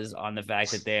fellas on the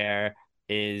fact that there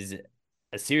is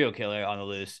a serial killer on the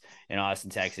loose in Austin,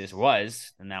 Texas.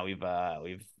 And now we've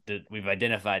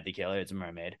identified the killer. It's a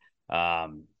mermaid.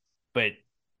 But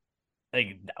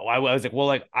like I was like, well,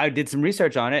 like I did some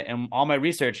research on it, and all my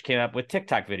research came up with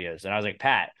TikTok videos. And I was like,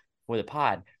 Pat, for the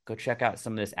pod, go check out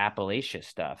some of this Appalachia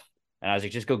stuff. And I was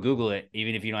like, just go Google it,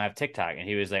 even if you don't have TikTok. And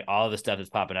he was like, all of the stuff that's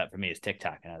popping up for me is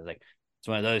TikTok. And I was like, it's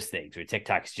one of those things where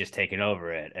TikTok's just taking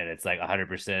over it, and it's like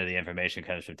 100% of the information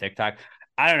comes from TikTok.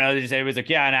 I don't know. They just everybody's like,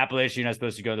 yeah, in Appalachia, you're not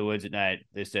supposed to go in the woods at night.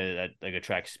 They say that like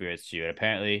attracts spirits to you, and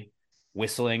apparently,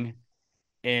 whistling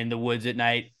in the woods at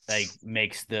night like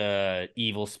makes the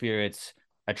evil spirits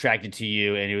attracted to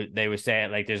you. And they were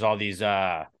saying like there's all these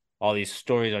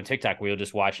stories on TikTok where you'll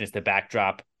just watch, and it's the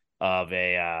backdrop of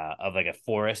a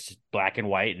forest, black and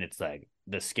white, and it's like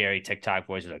the scary TikTok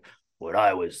voice is like, when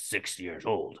I was 6 years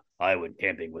old, I went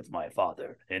camping with my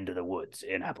father into the woods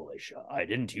in Appalachia. I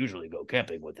didn't usually go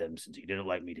camping with him since he didn't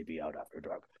like me to be out after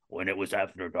dark. When it was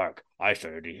after dark, I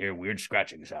started to hear weird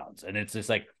scratching sounds. And it's just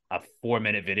like a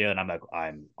 4-minute video, and I'm like,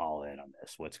 I'm all in on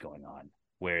this. What's going on?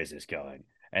 Where is this going?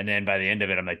 And then by the end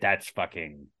of it, I'm like, that's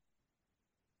fucking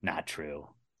not true.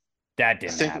 That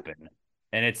didn't happen.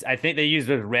 And I think they use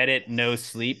the Reddit no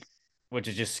sleep, which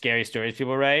is just scary stories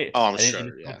people write. Oh, I'm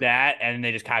sure. Yeah. That, and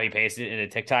they just copy paste it into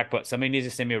TikTok. But somebody needs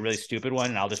to send me a really stupid one,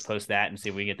 and I'll just post that and see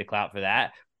if we can get the clout for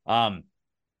that.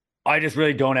 I just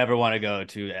really don't ever want to go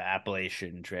to the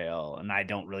Appalachian Trail, and I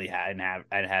don't really have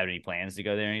any plans to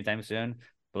go there anytime soon.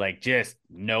 But like, just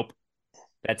nope.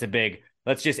 That's a big.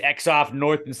 Let's just X off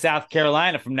North and South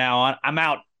Carolina from now on. I'm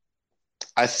out.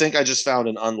 I think I just found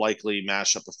an unlikely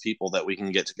mashup of people that we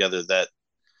can get together that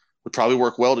would probably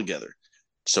work well together.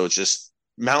 So it's just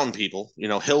mountain people,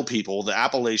 hill people, the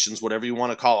Appalachians, whatever you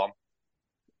want to call them.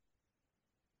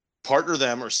 Partner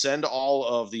them, or send all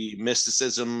of the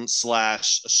mysticism /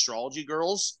 astrology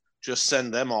girls, just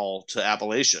send them all to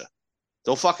Appalachia.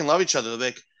 They'll fucking love each other. They're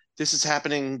like, this is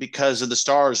happening because of the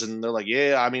stars. And they're like,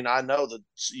 yeah, I mean, I know that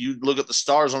you look at the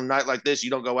stars on a night like this, you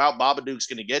don't go out, Babadook's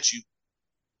going to get you.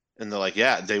 And they're like,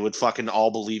 yeah, they would fucking all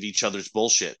believe each other's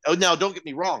bullshit. Oh, now don't get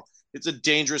me wrong. It's a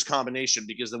dangerous combination,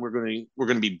 because then we're going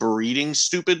to be breeding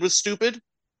stupid with stupid.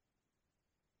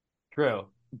 True.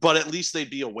 But at least they'd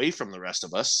be away from the rest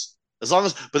of us.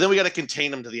 But then we got to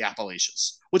contain them to the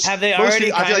Appalachians. Which have they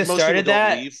already kind of started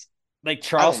that? Leave. Like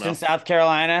Charleston, South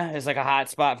Carolina is like a hot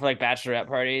spot for like bachelorette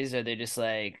parties. Or they just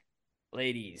like,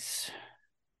 ladies,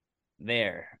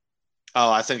 there.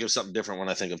 Oh, I think of something different when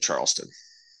I think of Charleston.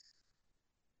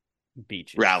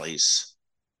 Beaches. Rallies.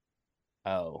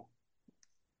 Oh.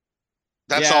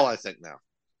 That's all I think now.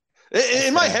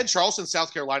 In my head, Charleston,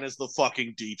 South Carolina is the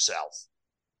fucking deep South.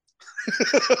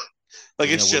 Like,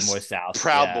 it's just more South.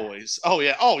 Proud Boys. Oh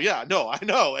yeah. No, I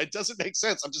know. It doesn't make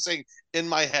sense. I'm just saying, in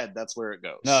my head, that's where it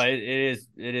goes. No, it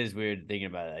is weird thinking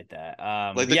about it like that.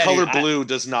 Like, the color blue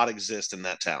does not exist in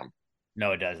that town.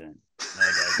 No, it doesn't.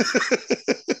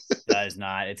 It does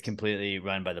not. It's completely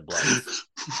run by the Bloods.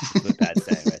 That's what Pat's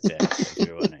saying right there. If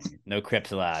you're wondering. No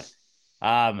Crips allowed.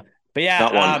 But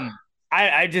yeah,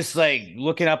 I just like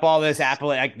looking up all this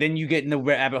like, then you get in the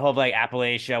rabbit hole of like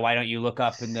Appalachia. Why don't you look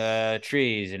up in the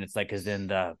trees? And it's like, because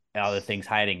then all the things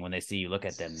hiding, when they see you look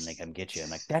at them, and they come get you. I'm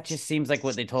like, that just seems like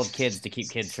what they told kids to keep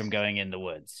kids from going in the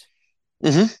woods.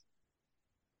 Mm-hmm.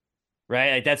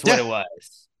 Right? Like, that's what it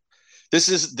was. This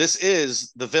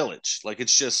is The Village. Like,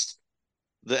 it's just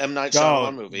the M. Night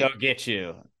Shyamalan movie. They'll get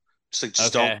you. Just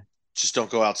like, don't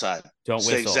go outside. Don't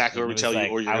whistle. Say exactly what we tell you,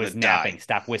 or you're going to napping. die.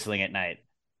 Stop whistling at night.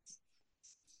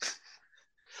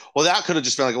 Well, that could have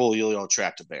just been like, well, you'll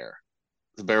attract a bear.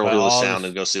 The bear will hear the sound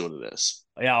and go see what it is.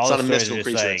 Yeah, it's not a mystical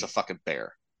creature. Like, it's a fucking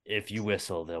bear. If you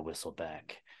whistle, they'll whistle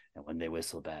back. And when they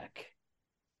whistle back,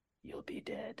 you'll be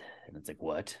dead. And it's like,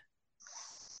 what?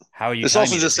 How are you? This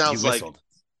also just sounds like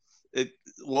it.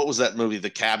 What was that movie, The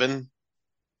Cabin?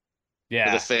 Yeah.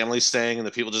 Where the family's staying and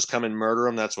the people just come and murder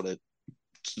them. That's what it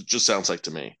just sounds like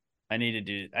to me. I need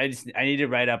to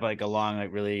write up like a long,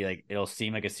 like really like, it'll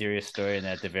seem like a serious story, and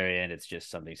then at the very end it's just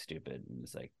something stupid, and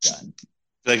it's like done.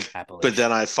 Like, but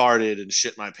then I farted and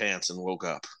shit my pants and woke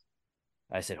up.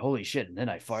 I said, "Holy shit!" And then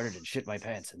I farted and shit my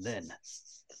pants, and then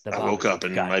I woke up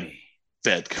and my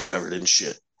bed covered in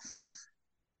shit.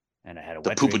 And I had a the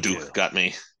wet dream too. Got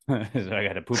me. So I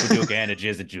got a poopadook and a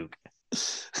jizzajuke.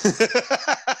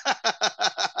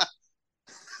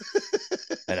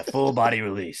 And a full body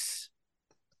release.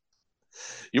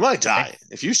 You might die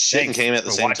if you shit and came at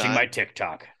the same time. Watching my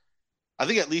TikTok. I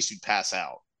think at least you'd pass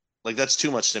out. Like, that's too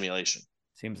much stimulation.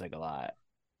 Seems like a lot.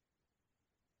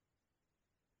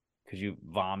 Could you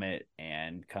vomit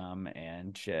and cum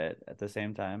and shit at the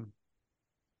same time?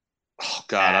 Oh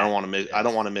God, I don't want to mix. I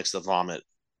don't want to mix the vomit.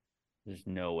 There's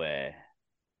no way.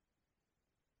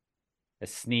 A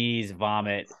sneeze,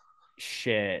 vomit,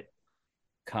 shit,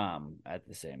 cum at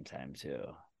the same time too.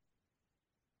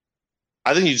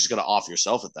 I think you just got to off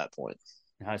yourself at that point.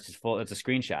 No, it's just full. It's a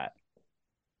screenshot.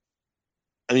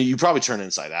 I mean, you probably turn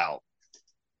inside out,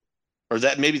 or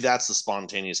that maybe that's the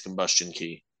spontaneous combustion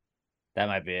key. That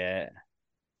might be it.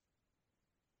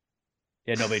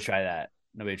 Yeah, nobody try that.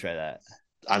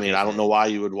 I mean, I don't know why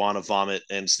you would want to vomit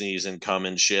and sneeze and cum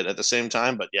and shit at the same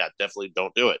time, but yeah, definitely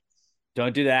don't do it.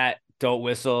 Don't do that. Don't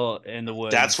whistle in the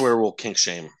woods. That's where we'll kink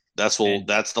shame. That's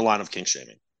the line of kink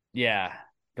shaming. Yeah.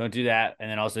 Don't do that. And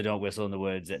then also don't whistle in the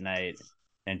woods at night.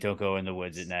 And don't go in the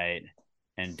woods at night.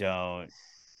 And don't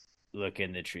look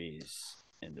in the trees.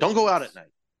 Don't go out at night.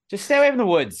 Just stay away from the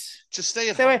woods. Just stay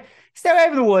at home. Stay away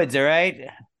from the woods, all right?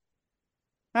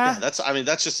 Huh? Yeah,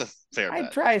 that's just a fair bet. I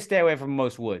try to stay away from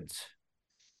most woods.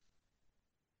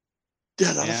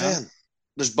 Yeah, not a fan.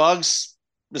 There's bugs,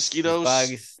 mosquitoes,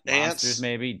 ants, monsters,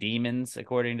 maybe demons,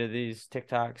 according to these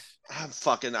TikToks.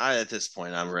 At this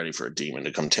point, I'm ready for a demon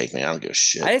to come take me. I don't give a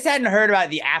shit. I just hadn't heard about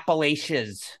the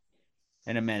Appalachians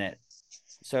in a minute.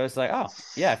 So it's like, oh,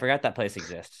 yeah, I forgot that place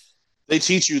exists. They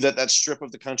teach you that strip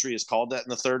of the country is called that in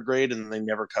the 3rd grade, and they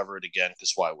never cover it again,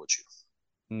 because why would you?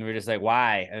 And we're just like,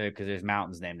 why? Because there's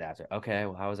mountains named after. Okay,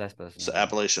 well, how was I supposed to know? It's the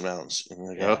Appalachian Mountains.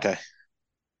 Like, yeah. Okay.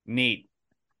 Neat.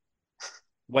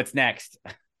 What's next?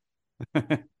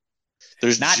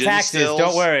 There's not taxes. Stills.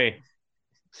 Don't worry.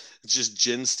 It's just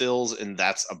gin stills, and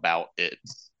that's about it.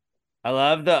 I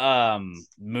love the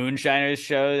Moonshiners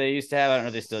show they used to have. I don't know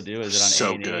if they still do. Is it on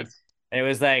so A&E? Good? It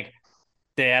was like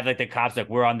they have like the cops like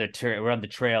we're on the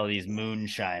trail of these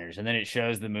moonshiners, and then it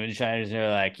shows the moonshiners, and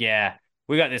they're like, yeah,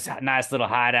 we got this nice little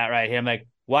hideout right here. I'm like,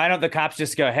 why don't the cops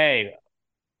just go, hey,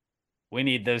 we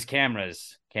need those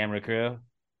cameras, camera crew.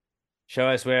 Show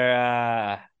us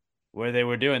where they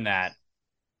were doing that.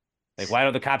 Like, why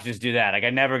don't the cops just do that? Like, I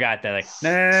never got that. Like,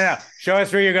 no. Show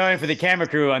us where you're going for the camera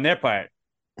crew on their part.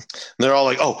 They're all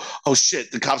like, oh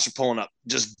shit, the cops are pulling up.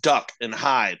 Just duck and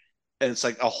hide. And it's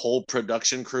like a whole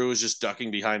production crew is just ducking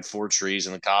behind 4 trees,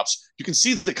 and the cops, you can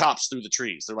see the cops through the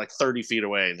trees. They're like 30 feet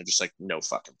away, and they're just like, no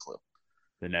fucking clue.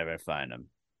 They never find them.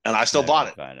 And I still bought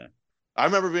it. I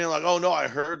remember being like, oh no, I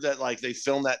heard that like they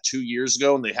filmed that 2 years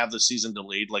ago and they have the season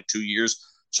delayed like 2 years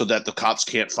so that the cops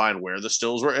can't find where the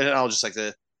stills were. And I was just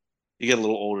like, you get a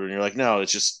little older and you're like, no,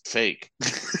 it's just fake.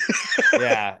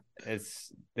 Yeah, they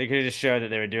could have just showed that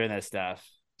they were doing that stuff.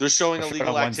 They're showing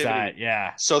illegal activity. Side,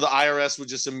 yeah. So the IRS would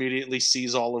just immediately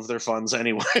seize all of their funds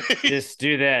anyway. Just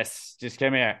do this. Just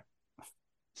come here.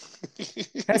 Can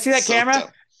I see that camera? Dumb.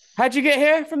 How'd you get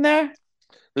here from there?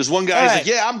 There's one guy who's like,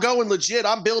 yeah, I'm going legit.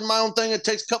 I'm building my own thing. It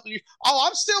takes a couple of years. Oh,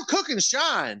 I'm still cooking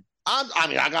shine.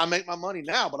 I got to make my money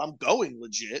now, but I'm going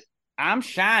legit. I'm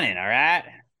shining, all right?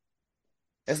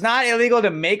 It's not illegal to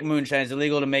make moonshine. It's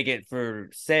illegal to make it for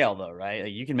sale, though, right?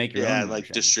 Like, you can make your own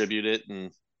moonshine. Distribute it.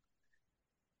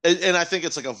 And I think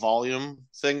it's like a volume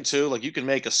thing, too. Like, you can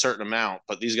make a certain amount,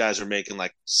 but these guys are making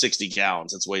like 60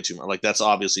 gallons. It's way too much. Like, that's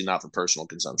obviously not for personal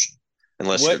consumption.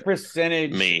 Unless what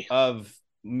percentage of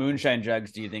moonshine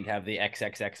jugs do you think have the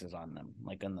XXXs on them?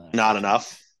 Like on the not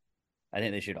enough. I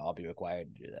think they should all be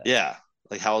required to do that. Yeah.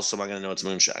 Like, how else am I going to know it's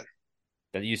moonshine?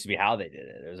 That used to be how they did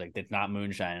it. It was like, it's not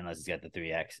moonshine unless it's got the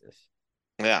 3 X's.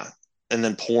 Yeah. And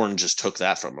then porn just took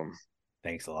that from them.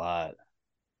 Thanks a lot.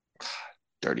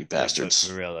 Dirty bastards.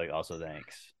 For real, like, also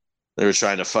thanks. They were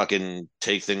trying to fucking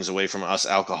take things away from us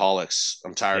alcoholics.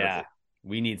 I'm tired of it.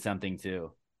 We need something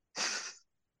too.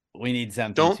 We need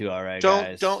something too. All right,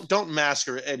 guys. Don't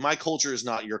masquerade. Hey, my culture is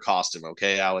not your costume,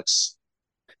 okay, Alex?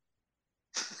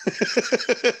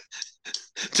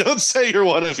 Don't say you're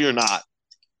one if you're not.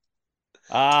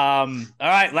 All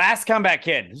right, last comeback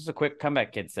kid. This is a quick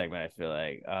comeback kid segment. I feel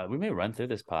like we may run through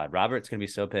this pod. Robert's gonna be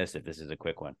so pissed if this is a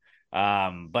quick one.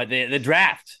 But the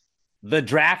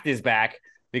draft is back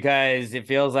because it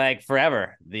feels like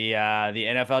forever. The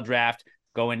NFL draft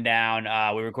going down.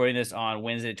 We're recording this on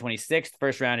Wednesday, the 26th.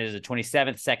 First round is the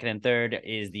 27th. Second and third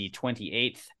is the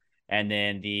 28th. And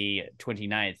then the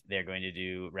 29th, they're going to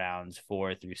do rounds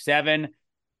 4 through 7.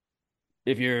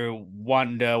 If you're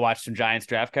wanting to watch some Giants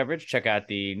draft coverage, check out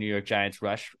the New York Giants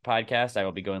Rush podcast. I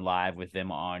will be going live with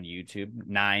them on YouTube,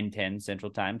 9-10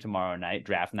 Central Time tomorrow night,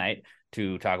 draft night,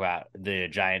 to talk about the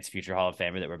Giants' future Hall of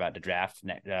Famer that we're about to draft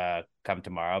come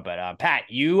tomorrow. But Pat,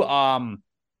 you're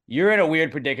in a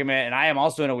weird predicament, and I am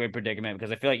also in a weird predicament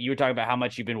because I feel like you were talking about how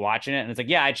much you've been watching it, and it's like,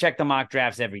 yeah, I check the mock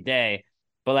drafts every day,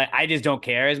 but like I just don't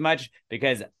care as much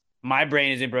because my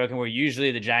brain isn't broken where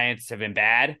usually the Giants have been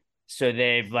bad. So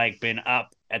they've like been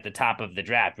up at the top of the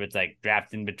draft. Where it's like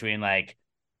drafting between like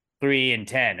 3 and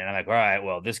 10. And I'm like, all right,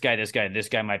 well, this guy, and this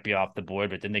guy might be off the board,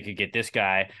 but then they could get this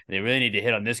guy. They really need to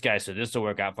hit on this guy. So this will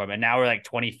work out for them. And now we're like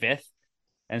 25th.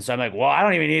 And so I'm like, well, I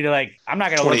don't even need to I'm not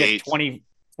going to look at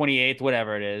 28th,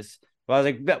 whatever it is. But I was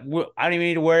like, I don't even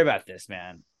need to worry about this,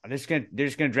 man. They're just going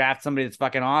to draft somebody that's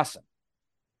fucking awesome.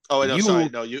 Oh, no, sorry.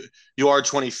 No, you are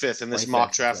 25th. In this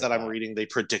mock draft that I'm reading, they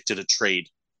predicted a trade.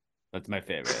 That's my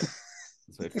favorite.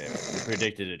 They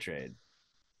predicted a trade,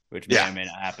 which may or may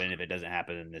not happen. If it doesn't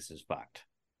happen, then this is fucked.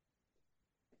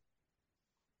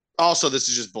 Also, this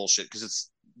is just bullshit because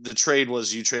the trade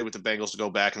was you trade with the Bengals to go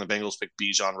back, and the Bengals picked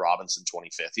Bijan Robinson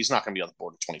 25th. He's not going to be on the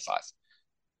board at 25.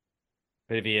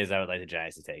 But if he is, I would like the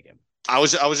Giants to take him. I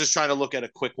was just trying to look at a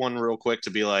quick one real quick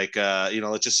to be like,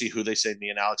 let's just see who they say me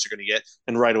and Alex are going to get.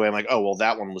 And right away, I'm like, oh, well,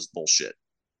 that one was bullshit.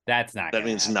 That's not. That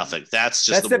means happen. Nothing. That's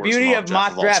just the beauty of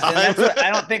mock drafts. And that's what I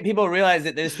don't think people realize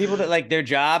that there's people that like their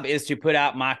job is to put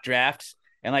out mock drafts,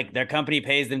 and like their company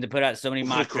pays them to put out so many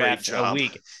mock drafts a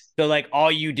week. So like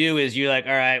all you do is you're like,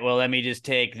 all right, well, let me just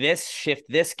take this, shift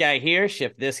this guy here,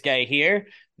 shift this guy here,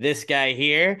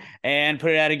 and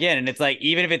put it out again. And it's like,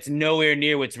 even if it's nowhere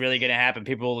near what's really going to happen,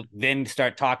 people then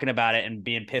start talking about it and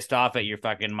being pissed off at your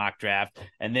fucking mock draft.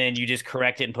 And then you just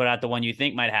correct it and put out the one you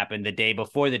think might happen the day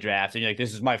before the draft. And you're like,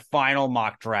 this is my final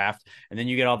mock draft. And then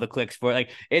you get all the clicks for it. Like,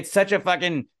 it's such a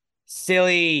fucking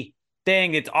silly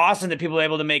thing. It's awesome that people are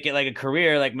able to make it like a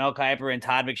career, like Mel Kiper and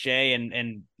Todd McShay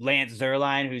and Lance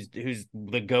Zierlein, who's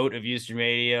the GOAT of Houston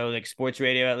radio, like sports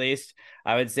radio, at least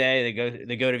I would say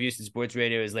the GOAT of Houston sports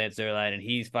radio is Lance Zierlein, and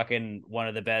he's fucking one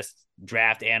of the best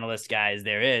draft analyst guys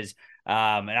there is.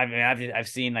 And I've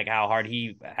seen like how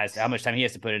much time he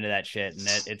has to put into that shit, and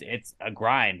it's a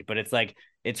grind. But it's like,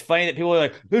 it's funny that people are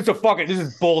like, this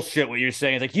is bullshit what you're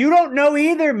saying. It's like, you don't know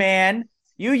either, man.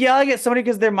 You yelling at somebody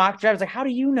because their mock draft is like, how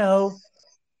do you know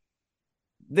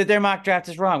that their mock draft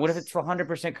is wrong? What if it's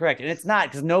 100% correct? And it's not,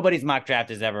 because nobody's mock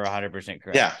draft is ever 100%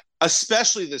 correct. Yeah,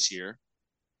 especially this year.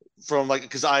 From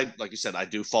because like you said, I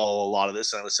do follow a lot of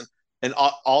this and I listen. And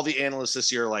all the analysts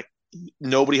this year, like,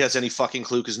 nobody has any fucking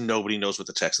clue because nobody knows what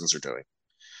the Texans are doing.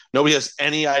 Nobody has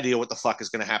any idea what the fuck is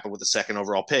going to happen with the second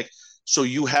overall pick. So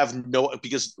you have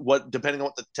because depending on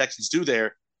what the Texans do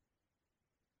there,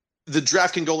 the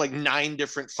draft can go like 9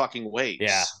 different fucking ways.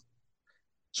 Yeah.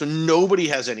 So nobody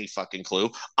has any fucking clue.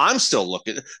 I'm still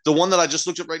looking. The one that I just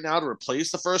looked at right now to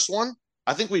replace the first one,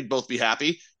 I think we'd both be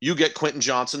happy. You get Quentin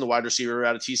Johnson, the wide receiver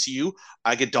out of TCU.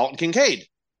 I get Dalton Kincaid,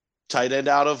 tight end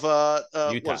out of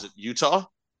Utah. What is it? Utah?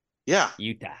 Yeah.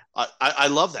 Utah. I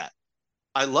love that.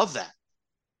 I love that.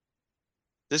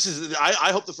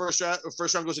 I hope the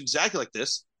first round goes exactly like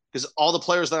this, because all the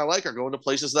players that I like are going to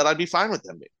places that I'd be fine with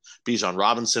them being. Bijan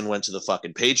Robinson went to the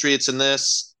fucking Patriots in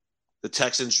this. The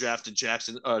Texans drafted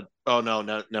Jackson. No,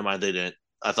 never mind. They didn't.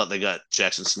 I thought they got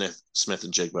Jackson Smith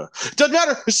and Jigba. Doesn't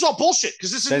matter. This is all bullshit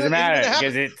because this doesn't matter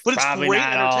because it's probably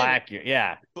not all accurate.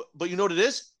 Yeah. But you know what it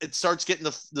is? It starts getting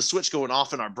the switch going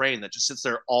off in our brain that just sits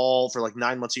there all for like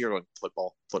 9 months a year going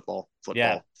football.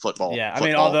 Yeah. I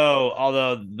mean,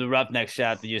 although the Roughnecks,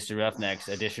 shout out the Houston Roughnecks,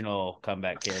 additional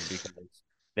comeback kid, because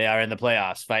they are in the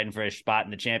playoffs fighting for a spot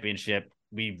in the championship.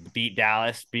 We beat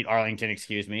Arlington,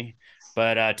 excuse me.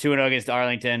 But 2-0 against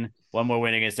Arlington, one more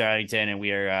win against Arlington, and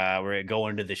we're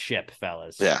going to the ship,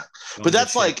 fellas. Yeah, but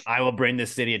that's like, I will bring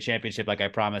this city a championship like I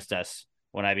promised us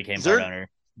when I became part owner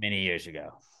many years ago.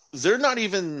 They're not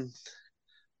even,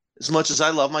 as much as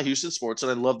I love my Houston sports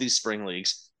and I love these spring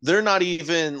leagues, they're not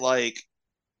even like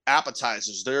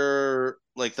appetizers. They're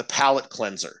like the palate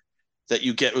cleanser that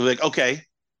you get. Like, okay,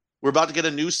 we're about to get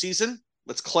a new season.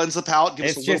 Let's cleanse the palate, give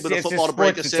us a little bit of football to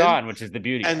break us in, which is the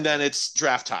beauty. And then it's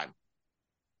draft time.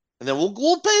 And then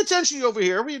we'll pay attention to you over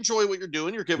here. We enjoy what you're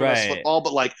doing. You're giving us football,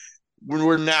 but like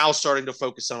we're now starting to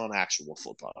focus on actual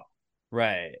football.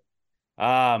 Right.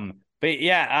 But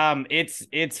yeah,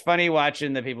 it's funny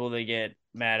watching the people that get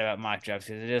mad about mock drafts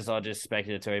because it is all just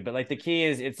speculatory. But like the key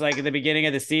is, it's like at the beginning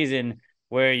of the season,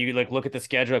 where you like look at the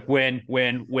schedule, like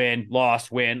win, loss,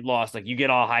 win, loss. Like you get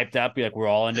all hyped up. You're like, we're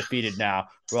all undefeated now.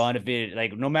 We're all undefeated.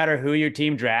 Like no matter who your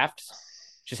team drafts,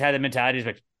 just have the mentality is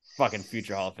like fucking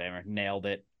future Hall of Famer. Nailed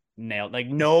it. Like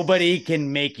nobody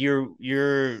can make your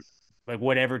like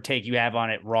whatever take you have on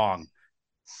it wrong.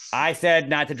 I said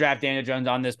not to draft Daniel Jones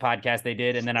on this podcast. They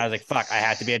did. And then I was like, fuck, I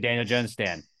have to be a Daniel Jones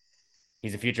stan.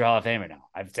 He's a future Hall of Famer now.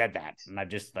 I've said that. And I'm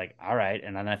just like, all right.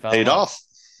 And then I fell in love. Off.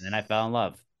 And then I fell in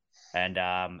love. And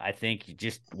I think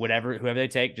just whoever they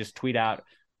take, just tweet out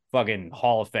fucking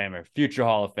Hall of Famer, future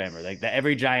Hall of Famer. Like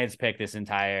every Giants pick this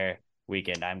entire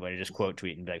weekend, I'm going to just quote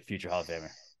tweet and be like, future Hall of Famer.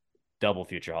 Double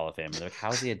future Hall of Famer. They're like,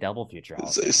 how is he a double future Hall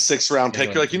of Famer? 6th round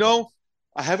pick. You're like,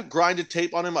 I haven't grinded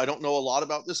tape on him. I don't know a lot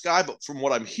about this guy, but from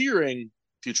what I'm hearing,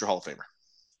 future Hall of Famer.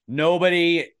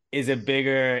 Nobody is a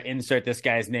bigger insert this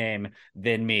guy's name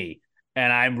than me.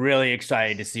 And I'm really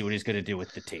excited to see what he's going to do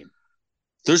with the team.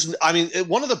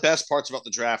 One of the best parts about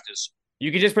the draft is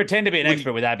you can just pretend to be an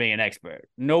expert without being an expert.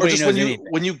 Nobody knows anything.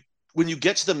 When you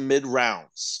get to the mid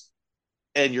rounds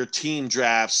and your team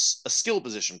drafts a skill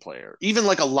position player, even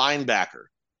like a linebacker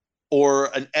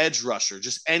or an edge rusher,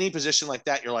 just any position like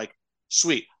that, you're like,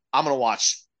 sweet, I'm going to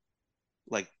watch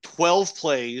like 12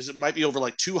 plays. It might be over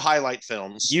like 2 highlight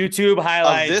films. YouTube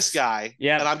highlights. Of this guy.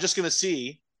 Yeah. And I'm just going to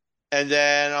see. And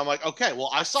then I'm like, okay, well,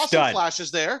 I saw some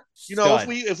flashes there.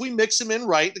 If we mix him in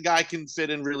right, the guy can fit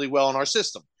in really well in our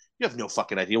system. You have no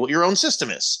fucking idea what your own system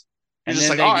is. You're just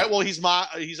like, all right, well, he's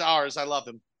ours. I love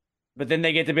him. But then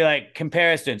they get to be like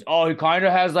comparisons. Oh, he kind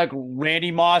of has like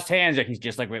Randy Moss hands. Like he's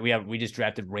just like we just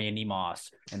drafted Randy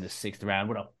Moss in the 6th round.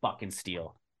 What a fucking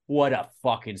steal. What a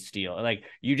fucking steal. Like,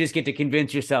 you just get to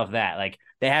convince yourself that. Like,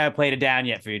 they haven't played it down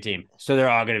yet for your team, so they're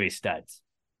all going to be studs.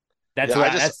 That's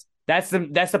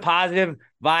the positive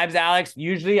vibes, Alex.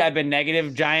 Usually, I've been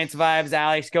negative Giants vibes,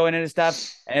 Alex, going into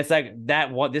stuff. And it's like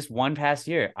this one past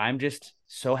year, I'm just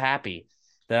so happy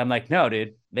that I'm like, no,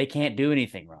 dude, they can't do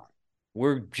anything wrong.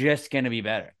 We're just going to be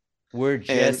better.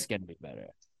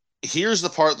 Here's the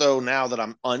part, though, now that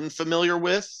I'm unfamiliar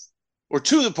with. Or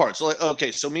 2 of the parts. Like,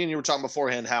 okay, so me and you were talking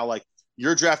beforehand how like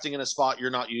you're drafting in a spot you're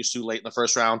not used to late in the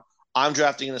 1st round. I'm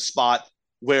drafting in a spot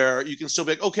where you can still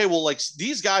be like, okay, well, like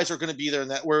these guys are going to be there in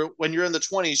that. Where when you're in the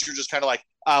 20s, you're just kind of like,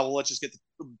 well, let's just get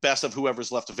the best of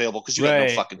whoever's left available because you have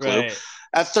no fucking clue. Right.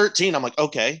 At 13, I'm like,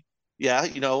 okay, yeah,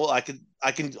 I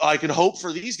can hope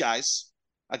for these guys.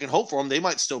 I can hope for them. They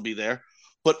might still be there.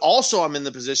 But also, I'm in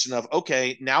the position of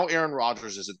okay, now Aaron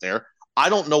Rodgers isn't there. I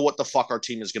don't know what the fuck our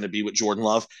team is going to be with Jordan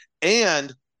Love.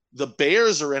 And the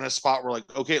Bears are in a spot where, like,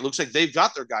 okay, it looks like they've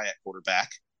got their guy at quarterback.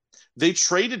 They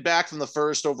traded back from the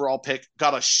 1st overall pick,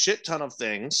 got a shit ton of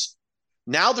things.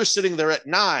 Now they're sitting there at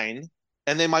 9,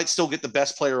 and they might still get the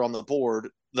best player on the board,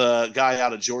 the guy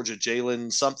out of Georgia,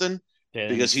 Jalen something,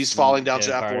 because he's falling down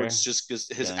draft boards just because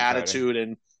his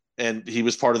attitude and he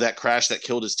was part of that crash that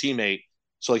killed his teammate.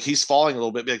 So like he's falling a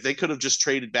little bit. Like they could have just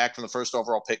traded back from the 1st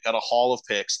overall pick, got a haul of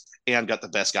picks, and got the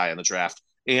best guy in the draft.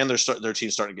 And their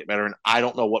team's starting to get better. And I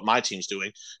don't know what my team's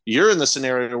doing. You're in the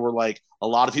scenario where like a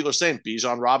lot of people are saying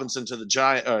Bijan Robinson to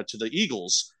the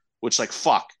Eagles, which like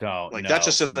fuck, that's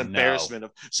just an embarrassment.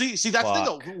 See that's the thing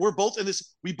though. We're both in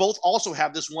this. We both also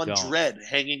have this one dread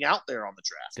hanging out there on the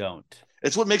draft.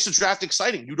 It's what makes the draft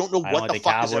exciting. You don't know what the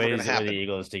fuck is ever going to happen. The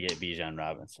Eagles to get Bijan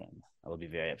Robinson. I will be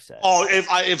very upset. Oh,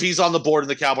 if he's on the board and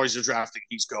the Cowboys are drafting,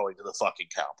 he's going to the fucking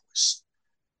Cowboys.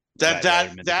 That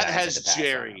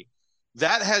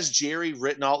has Jerry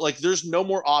written out. Like, there's no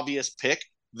more obvious pick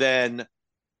than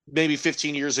maybe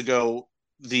 15 years ago.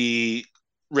 The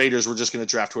Raiders were just going to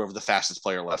draft whoever the fastest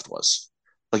player left was.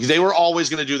 Like, they were always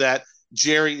going to do that.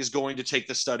 Jerry is going to take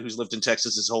the stud who's lived in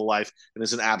Texas his whole life and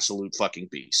is an absolute fucking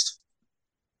beast.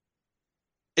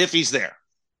 If he's there.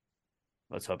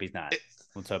 Let's hope he's not.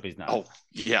 Oh,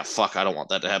 yeah, fuck. I don't want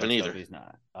that to happen either. Hope he's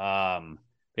not.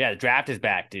 Yeah, the draft is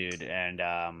back, dude. And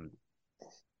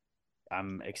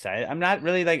I'm excited. I'm not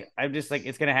really like, I'm just like,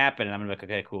 it's going to happen. And I'm going to be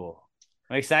like, okay, cool.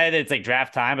 I'm excited that it's like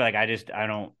draft time, but like,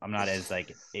 I'm not as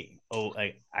like,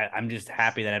 I'm just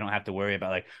happy that I don't have to worry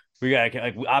about like,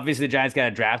 obviously the Giants got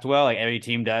to draft well, like every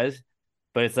team does,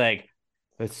 but it's like,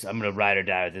 I'm going to ride or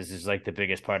die. This is like the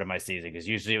biggest part of my season. Cause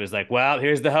usually it was like, well,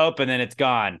 here's the hope. And then it's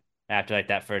gone after like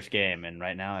that first game. And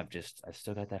right now I've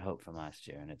still got that hope from last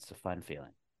year and it's a fun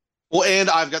feeling. Well, and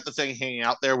I've got the thing hanging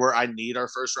out there where I need our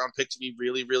first round pick to be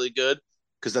really, really good.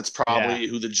 Cause that's probably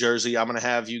who the jersey I'm going to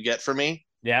have you get for me.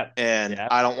 Yeah. And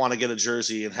I don't want to get a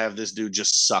jersey and have this dude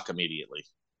just suck immediately.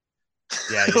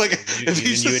 Yeah. Like if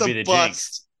he's just a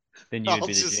bust. Then you would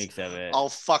be the jinx of it. I'll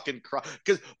fucking cry.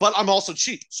 But I'm also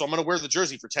cheap, so I'm going to wear the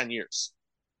jersey for 10 years.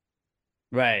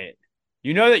 Right.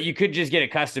 You know that you could just get a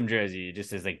custom jersey. It just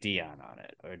says like Dion on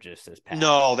it, or just says Pat.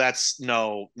 No,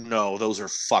 no. Those are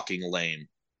fucking lame.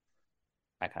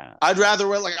 I'd rather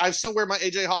wear I still wear my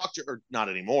AJ Hawk, or not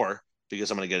anymore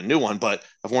because I'm going to get a new one. But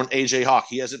I've worn AJ Hawk.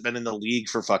 He hasn't been in the league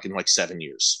for fucking 7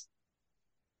 years.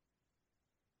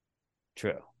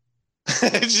 True.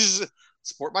 It's just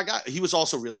support my guy. He was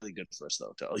also really good for us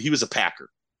though. He was a Packer.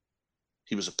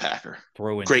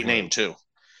 Great name too.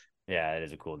 Yeah, it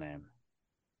is a cool name.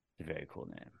 It's a very cool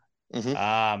name. Mm-hmm.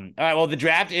 All right. Well, the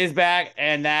draft is back,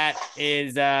 and that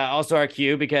is also our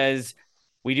cue because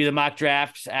we do the mock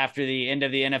drafts after the end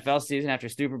of the NFL season, after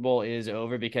Super Bowl is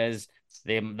over, because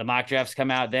the mock drafts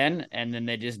come out then, and then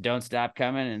they just don't stop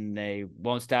coming, and they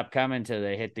won't stop coming until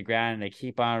they hit the ground, and they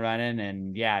keep on running.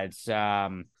 And yeah, it's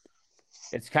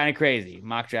kind of crazy.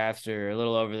 Mock drafts are a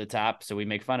little over the top, so we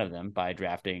make fun of them by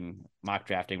mock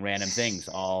drafting random things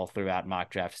all throughout mock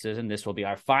draft season. This will be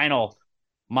our final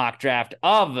mock draft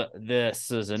of the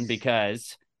season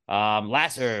because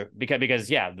the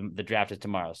draft is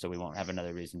tomorrow, so we won't have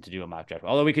another reason to do a mock draft.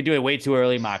 Although we could do a way too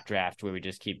early mock draft where we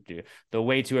just keep the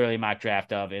way too early mock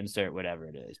draft of insert whatever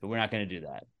it is, but we're not going to do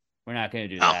that.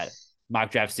 That.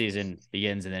 Mock draft season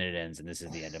begins and then it ends, and this is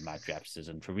the end of mock draft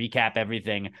season. To recap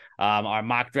everything, our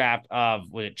mock draft of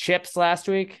was it Chips last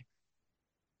week?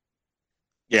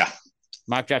 Yeah,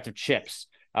 mock draft of Chips.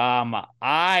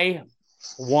 I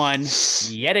won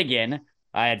yet again.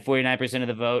 I had 49% of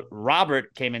the vote.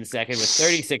 Robert came in second with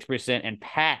 36%, and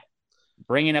Pat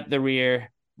bringing up the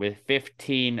rear with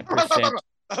 15%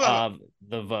 of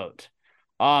the vote.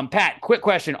 Pat, quick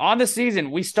question. On the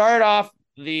season, we started off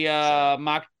the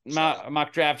mock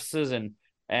draft season,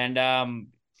 and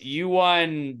you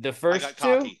won the first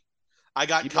two. I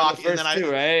got cocky, and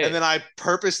then I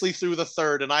purposely threw the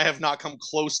third, and I have not come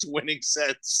close to winning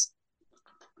since.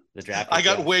 The draft. I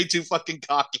got way too fucking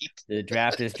cocky. The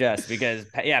draft is just because,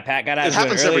 Pat got out. It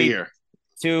happens every year.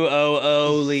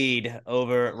 2-0 lead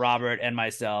over Robert and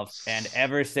myself, and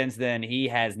ever since then he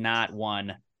has not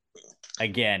won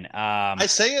again. I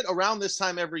say it around this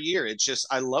time every year. It's just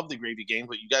I love the gravy game,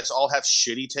 but you guys all have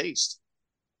shitty taste.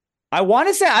 I want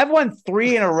to say I've won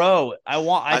 3 in a row.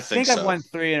 I think I've won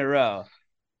 3 in a row.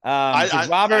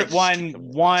 Robert won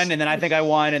one, and then I think I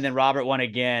won, and then Robert won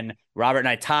again. Robert and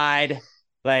I tied.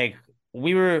 Like,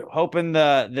 we were hoping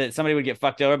that somebody would get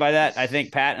fucked over by that. I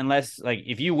think, Pat, unless,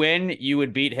 if you win, you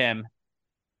would beat him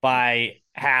by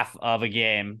half of a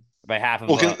game, by half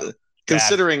of a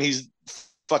considering he's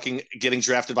fucking getting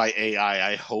drafted by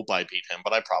AI, I hope I beat him,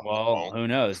 but I probably won't. Who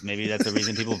knows? Maybe that's the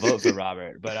reason people vote for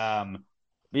Robert. But,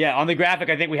 yeah, on the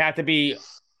graphic, I think we have to be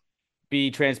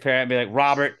transparent and be like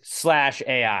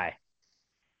Robert/AI.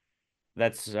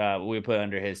 That's what we put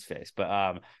under his face.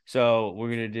 But so we're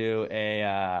gonna do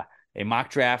a mock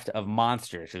draft of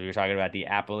monsters. So we were talking about the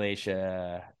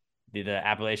Appalachia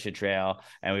Trail,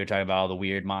 and we were talking about all the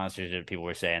weird monsters that people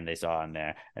were saying they saw on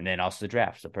there, and then also the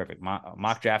draft. So perfect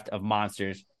mock draft of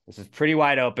monsters. This is pretty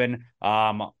wide open.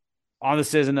 On the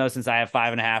season though, since I have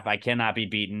 5.5, I cannot be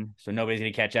beaten, so nobody's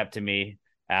gonna catch up to me.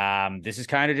 This is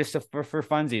kind of just for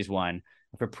funsies one,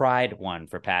 for pride one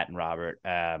for Pat and Robert,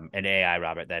 and AI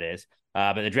Robert, that is.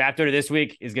 But the draft order this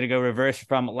week is going to go reverse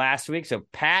from last week. So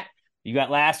Pat, you got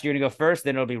last, you're going to go first,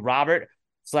 then it'll be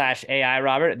Robert/AI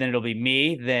Robert, then it'll be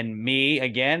me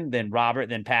again, then Robert,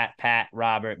 then Pat,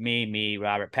 Robert, me,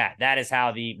 Robert, Pat. That is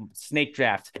how the snake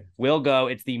draft will go.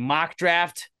 It's the mock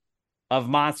draft of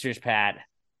monsters, Pat.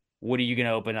 What are you going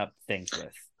to open up things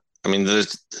with? I mean,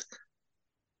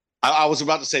 I was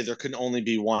about to say there can only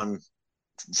be one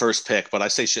first pick, but I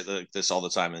say shit like this all the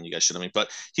time, and you guys shouldn't. But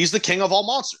he's the king of all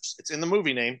monsters. It's in the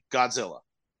movie name, Godzilla.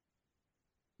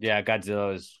 Yeah,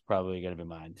 Godzilla is probably going to be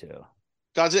mine too.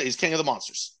 Godzilla, he's king of the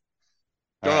monsters.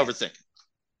 Don't overthink.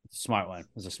 Smart one.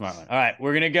 It's a smart one. All right,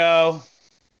 we're going to go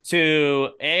to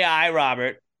AI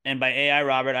Robert, and by AI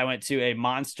Robert, I went to a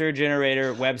monster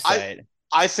generator website.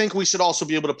 I think we should also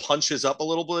be able to punch his up a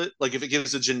little bit. Like if it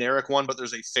gives a generic one, but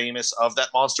there's a famous of that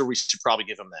monster, we should probably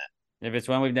give him that. If it's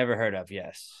one we've never heard of,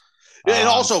 yes. And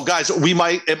also, guys,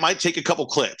 it might take a couple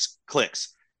clicks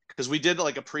because we did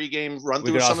like a pregame run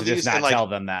through some of these. Not tell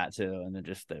them that too, and then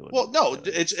they would. Well, no,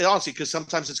 it's honestly because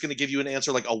sometimes it's going to give you an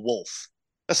answer like a wolf.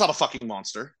 That's not a fucking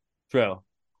monster. True.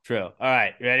 All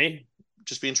right, you ready?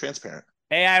 Just being transparent.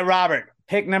 AI Robert,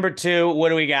 pick number 2. What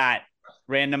do we got?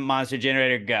 Random monster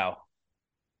generator, go.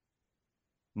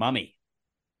 Mummy.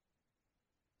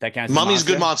 That counts. Mummy's a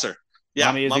good monster. Yeah,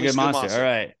 Mummy is a good monster. All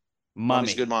right.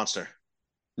 Mummy's a good monster.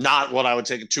 Not what I would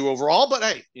take it 2 overall, but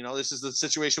hey, this is the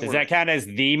situation. Does that count as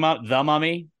the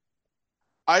mummy?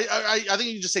 I think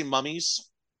you can just say mummies.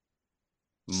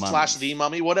 / the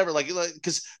mummy, whatever. Like,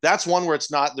 because that's one where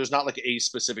there's not like a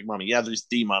specific mummy. Yeah, there's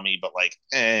the mummy, but like,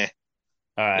 All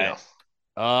right. You know.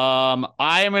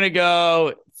 I am gonna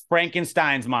go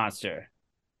Frankenstein's monster.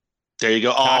 There you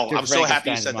go. Oh, I'm so happy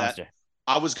you said monster. That.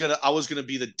 I was gonna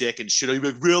be the dick and shit. You'd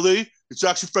be like, really? It's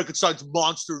actually Frankenstein's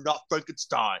monster, not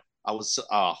Frankenstein. I was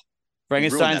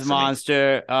Frankenstein's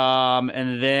monster.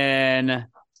 And then I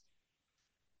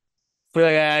feel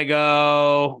like I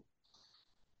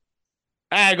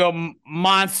gotta go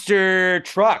monster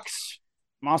trucks.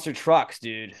 Monster trucks,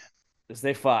 dude. Because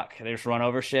they fuck. They just run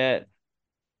over shit.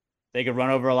 They could run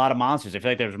over a lot of monsters. I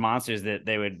feel like there's monsters that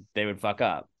they would fuck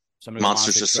up.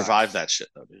 Monsters just survive that shit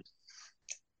though, dude.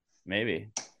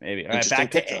 Maybe. All right,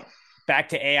 back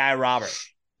to AI Robert.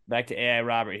 Back to AI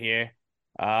Robert here.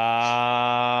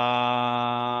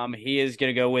 He is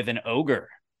gonna go with an ogre.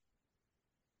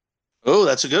 Oh,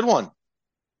 that's a good one.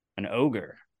 An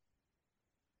ogre.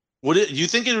 You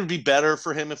think it would be better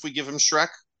for him if we give him Shrek?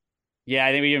 Yeah,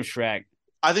 I think we give him Shrek.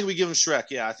 I think we give him Shrek.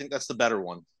 Yeah, I think that's the better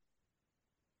one.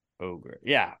 Ogre.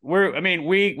 Yeah,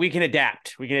 we can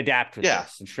adapt. We can adapt with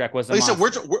this. And Shrek was. Like I said,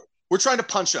 we're trying to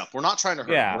punch up. We're not trying to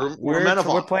hurt. Yeah,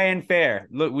 we're playing fair.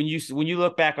 Look, when you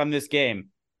look back on this game,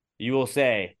 you will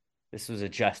say this was a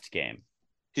just game.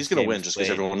 He's going to win just because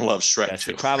everyone loves Shrek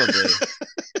too. Probably.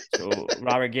 So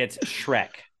Robert gets Shrek.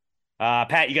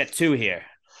 Pat, you got 2 here.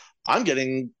 I'm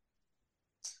going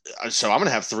to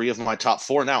have 3 of my top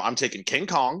 4 now. I'm taking King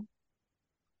Kong,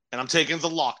 and I'm taking the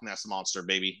Loch Ness Monster,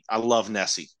 baby. I love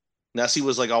Nessie. Nessie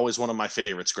was like always one of my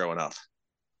favorites growing up.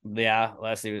 Yeah,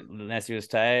 Nessie was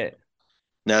tight.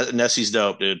 Nessie's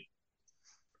dope, dude.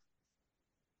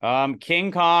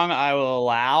 King Kong, I will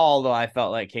allow, although I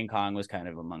felt like King Kong was kind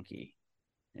of a monkey.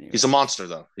 Anyway. He's a monster,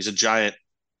 though. He's a giant.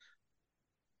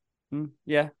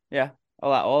 Yeah.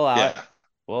 We'll allow it.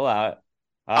 We'll allow it.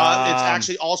 It's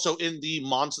actually also in the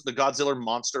Godzilla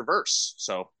monster verse.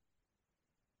 So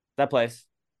that place.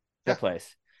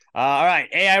 All right,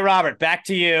 AI Robert, back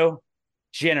to you.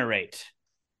 Generate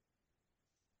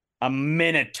a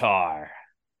Minotaur.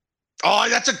 Oh,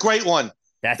 that's a great one.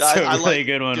 That's a really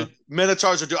good one. Dude,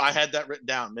 Minotaurs are dope. I had that written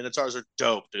down. Minotaurs are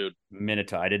dope, dude.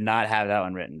 Minotaur. I did not have that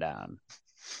one written down.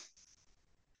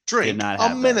 Drink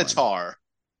a Minotaur.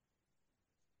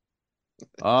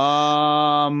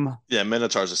 Yeah,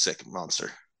 Minotaur's a sick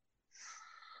monster.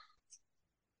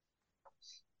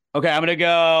 Okay, I'm gonna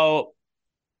go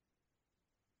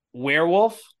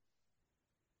werewolf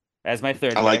as my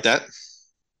third. I like that.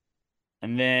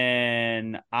 And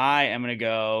then I am going to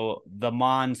go the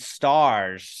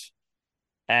Monstars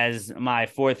as my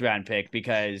 4th round pick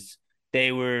because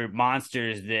they were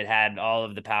monsters that had all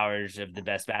of the powers of the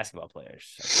best basketball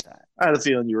players. I had a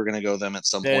feeling you were going to go them at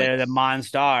some point. They're the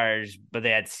Monstars, but they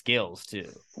had skills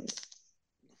too.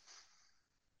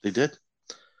 They did.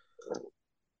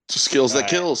 Skills that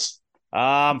kills.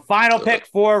 Final pick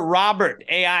for Robert,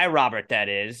 AI Robert, that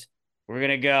is. We're going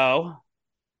to go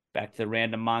back to the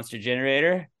random monster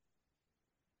generator.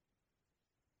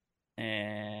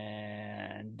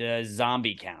 And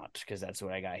zombie count, because that's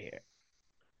what I got here.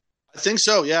 I think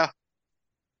so, yeah.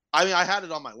 I mean, I had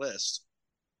it on my list.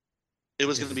 It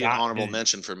was going to be an honorable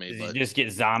mention for me. But you just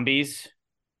get zombies?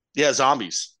 Yeah,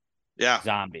 zombies. Yeah.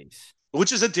 Zombies.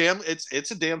 Which is a damn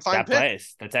fine pick.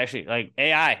 Place. That's actually like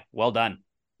AI. Well done.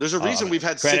 There's a reason we've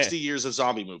had 60 years of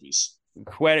zombie movies.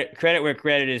 Credit where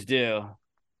credit is due.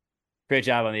 Great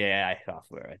job on the AI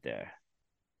software right there.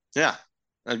 Yeah.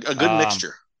 A good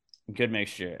mixture. Good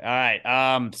mixture. All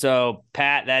right. So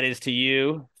Pat, that is to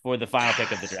you for the final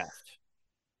pick of the draft.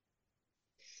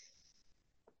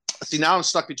 See, now I'm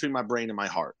stuck between my brain and my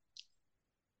heart.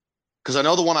 Because I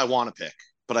know the one I want to pick,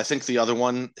 but I think the other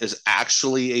one is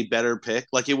actually a better pick.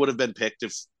 Like it would have been picked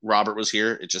if Robert was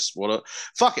here. It just would have.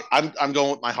 Fuck it. I'm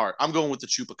going with my heart. I'm going with the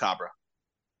Chupacabra.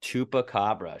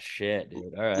 Chupacabra, shit,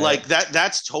 dude. All right, like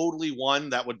that's totally one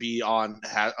that would be on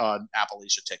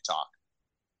Appalachia TikTok.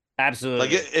 Absolutely.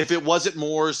 Like if it wasn't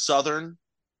more southern,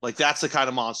 like that's the kind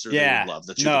of monster they would love.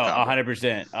 The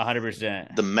Chupacabra.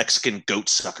 100%. The Mexican goat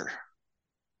sucker.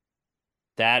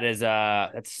 That's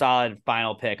a solid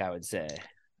final pick, I would say.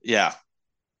 Yeah.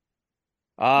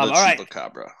 All right.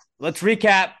 Chupacabra. Let's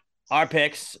recap our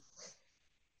picks.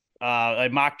 A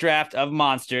mock draft of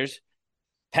monsters.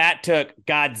 Pat took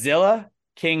Godzilla,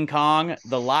 King Kong,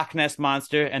 the Loch Ness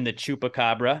Monster, and the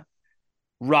Chupacabra.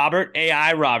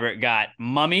 AI Robert got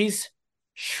mummies,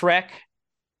 Shrek,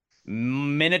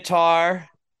 Minotaurs,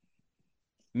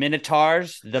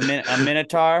 a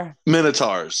Minotaur.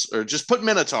 Minotaurs, or just put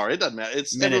Minotaur. It doesn't matter.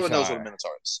 Everyone knows what a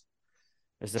Minotaur is.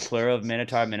 There's the plural of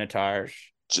Minotaurs.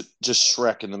 Just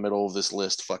Shrek in the middle of this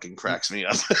list fucking cracks me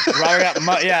up. Robert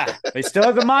got he still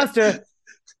has a monster.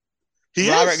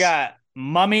 Robert is? got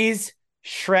mummies,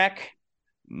 Shrek,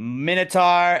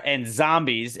 Minotaur, and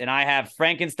zombies, and I have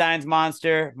Frankenstein's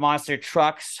monster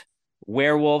trucks,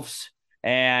 werewolves,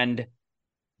 and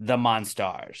the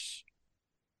Monstars.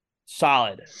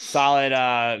 Solid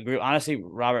group. Honestly,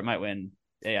 Robert might win.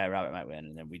 Yeah, Robert might win,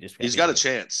 and then he's got a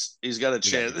chance. He's got a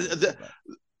chance.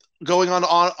 Going on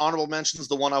honorable mentions,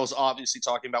 the one I was obviously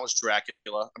talking about was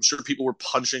Dracula. I'm sure people were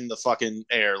punching the fucking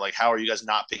air. Like, how are you guys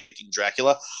not picking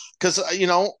Dracula? Because, fucking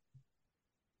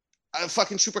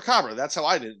Chupacabra. That's how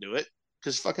I didn't do it.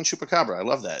 Because fucking Chupacabra. I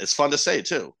love that. It's fun to say,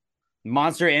 too.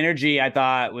 Monster Energy, I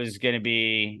thought, was going to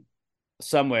be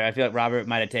somewhere. I feel like Robert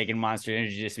might have taken Monster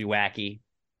Energy just to be wacky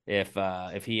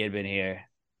if he had been here.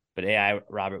 But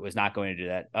Robert was not going to do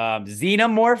that.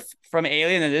 Xenomorph from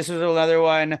Alien, and this was another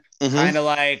one, kind of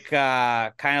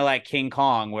like King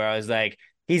Kong, where I was like,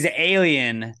 he's an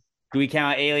alien. Do we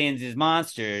count aliens as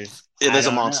monsters? It is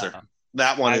a monster. Know.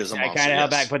 That one is a monster. I kind of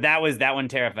held back, but that one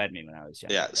terrified me when I was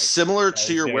young. Yeah, like, similar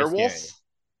to your werewolf. Scary.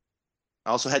 I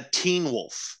also had Teen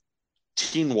Wolf.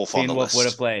 Teen Wolf on the list. Would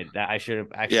have played that. I should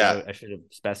have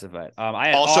specified. I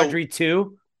had also,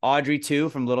 Audrey 2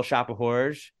 from Little Shop of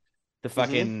Horrors. The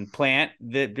fucking plant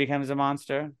that becomes a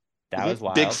monster. That was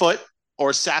wild. Bigfoot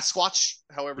or Sasquatch,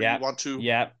 however you want to.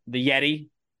 Yeah. The Yeti,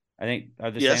 I think,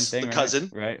 are the same thing. The cousin.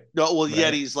 Right. No, well,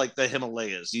 Yeti's like the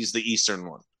Himalayas. He's the eastern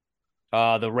one.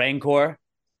 The Rancor,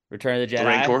 Return of the Jedi. The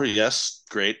Rancor, yes.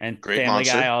 Great. And great Family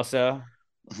monster. Guy also.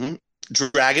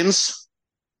 Dragons.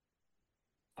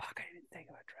 Fuck, I didn't think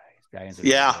about dragons.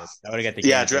 I would have got the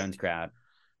Game of Thrones crowd.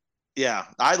 Yeah.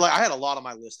 I had a lot on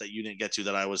my list that you didn't get to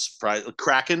that I was surprised.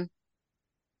 Kraken.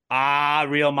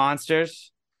 Real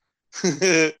monsters.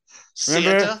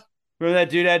 Santa. Remember that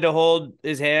dude had to hold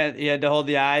his hand? He had to hold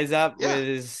the eyes up with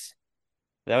his.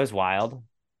 That was wild. That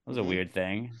was a weird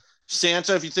thing.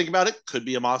 Santa, if you think about it, could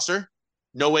be a monster.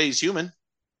 No way he's human.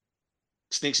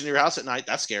 Sneaks into your house at night.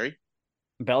 That's scary.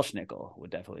 Belschnickel would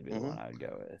definitely be the one I would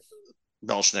go with.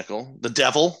 Belschnickel. The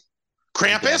devil.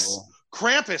 Krampus.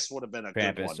 Krampus would have been a good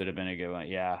one. Krampus would have been a good one.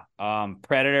 Yeah.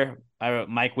 Predator. I wrote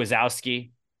Mike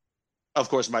Wazowski. Of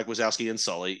course, Mike Wazowski and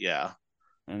Sully, yeah.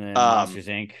 And then Monsters,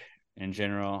 Inc. in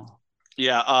general.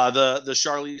 Yeah, the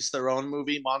Charlize Theron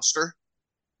movie, Monster.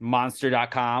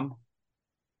 Monster.com.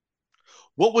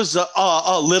 What was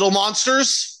Little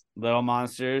Monsters? Little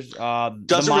Monsters.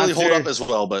 Doesn't really hold up as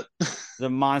well, but... The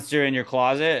Monster in Your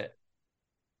Closet.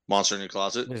 Monster in Your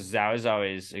Closet. That was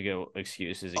always a good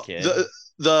excuse as a kid.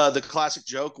 The classic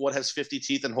joke, what has 50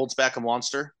 teeth and holds back a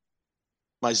monster?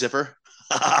 My zipper.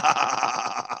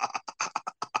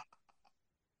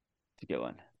 Good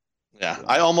one. Yeah,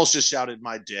 I almost just shouted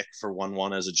my dick for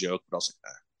 1-1 as a joke, but I was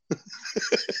like,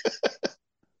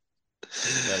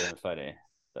 That funny.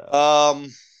 So.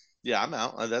 Yeah, I'm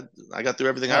out. I got through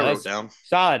everything I wrote down.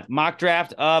 Solid mock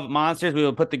draft of monsters. We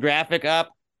will put the graphic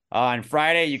up on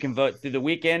Friday. You can vote through the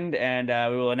weekend, and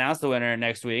we will announce the winner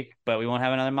next week. But we won't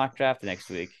have another mock draft next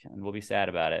week, and we'll be sad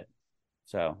about it.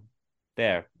 So,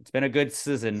 there. It's been a good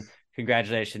season.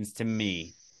 Congratulations to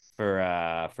me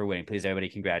for winning. Please, everybody,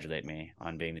 congratulate me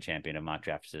on being the champion of mock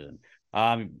draft season.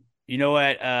 You know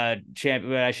what,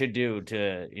 what I should do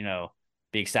to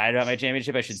be excited about my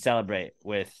championship? I should celebrate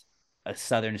with a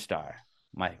Southern Star.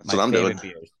 My favorite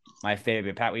beers. My favorite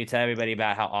beer. Pat, will you tell everybody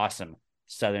about how awesome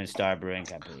Southern Star Brewing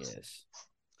Company is?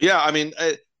 Yeah, I mean,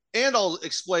 and I'll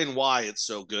explain why it's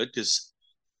so good, because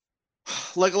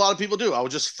like a lot of people do, I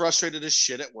was just frustrated as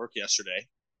shit at work yesterday.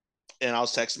 And I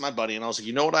was texting my buddy, and I was like,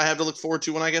 you know what I have to look forward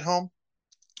to when I get home?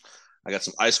 I got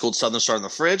some ice cold Southern Star in the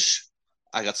fridge.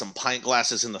 I got some pint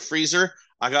glasses in the freezer.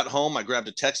 I got home. I grabbed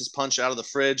a Texas Punch out of the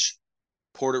fridge,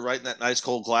 poured it right in that nice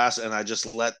cold glass, and I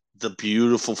just let the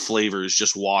beautiful flavors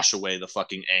just wash away the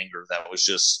fucking anger that was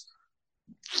just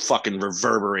fucking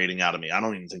reverberating out of me. I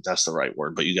don't even think that's the right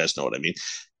word, but you guys know what I mean.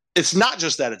 It's not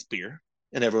just that it's beer,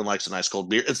 and everyone likes a nice cold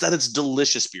beer. It's that it's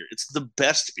delicious beer. It's the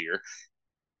best beer.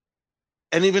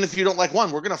 And even if you don't like one,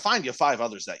 we're going to find you 5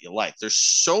 others that you like. There's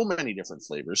so many different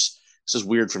flavors. This is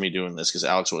weird for me doing this because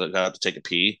Alex would have to take a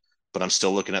pee, but I'm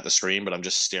still looking at the screen, but I'm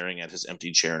just staring at his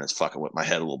empty chair, and it's fucking with my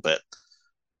head a little bit.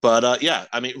 But yeah,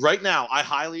 I mean, right now, I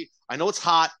know it's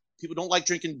hot. People don't like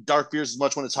drinking dark beers as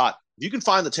much when it's hot. If you can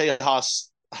find the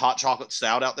Tejas hot chocolate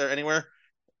stout out there anywhere,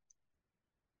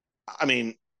 I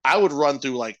mean, I would run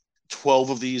through like 12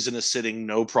 of these in a sitting,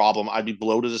 no problem. I'd be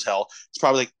bloated as hell. It's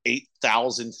probably like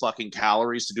 8,000 fucking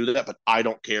calories to do that, but I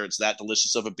don't care. It's that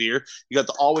delicious of a beer. You got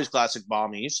the always classic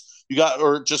bombies. You got,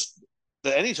 or just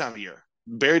the any time of year,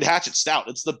 Buried Hatchet Stout.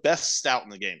 It's the best stout in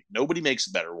the game. Nobody makes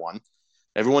a better one.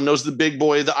 Everyone knows the big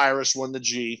boy, the Irish one, the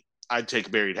G. I'd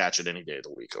take Buried Hatchet any day of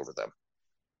the week over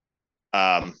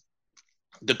them.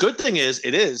 The good thing is,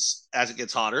 as it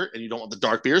gets hotter and you don't want the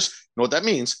dark beers, you know what that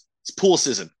means? It's pool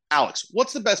season. Alex,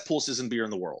 what's the best pool season beer in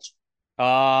the world?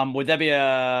 Would that be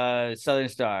a Southern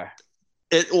Star?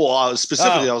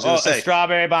 Specifically, I was going to say a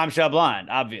Strawberry Bombshell Blonde,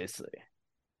 obviously.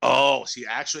 Oh, see,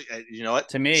 actually, you know what?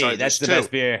 To me, that's the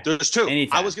best beer. There's two.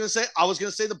 Anytime. I was gonna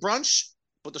say the brunch,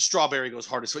 but the strawberry goes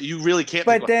hardest. So you really can't.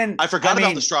 But then I forgot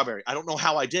about the strawberry. I don't know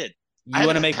how I did. You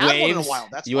want to make waves?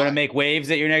 You want to make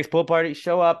waves at your next pool party?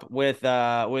 Show up with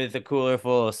a cooler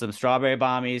full of some strawberry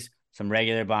bombies, some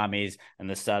regular bombies, and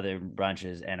the Southern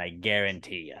brunches, and I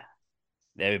guarantee you,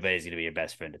 everybody's gonna be your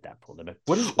best friend at that pool. They're like,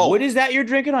 what is that you're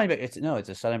drinking on? Like, it's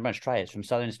a Southern brunch. Try it. It's from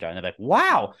Southern Star. And they're like,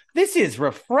 wow, this is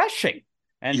refreshing.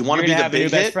 And you want to be the big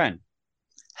best friend.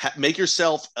 Make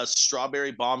yourself a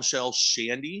Strawberry Bombshell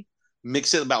Shandy.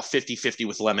 Mix it about 50-50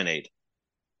 with lemonade.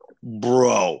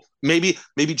 Bro, maybe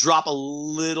drop a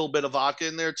little bit of vodka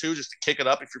in there too, just to kick it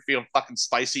up if you're feeling fucking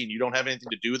spicy and you don't have anything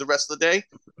to do the rest of the day.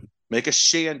 Make a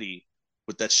shandy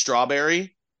with that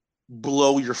strawberry.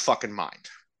 Blow your fucking mind.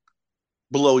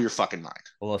 A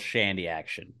little shandy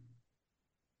action.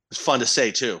 It's fun to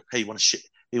say too. Hey, you want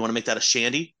to make that a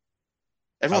shandy?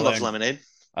 Everyone loves lemonade.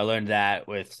 I learned that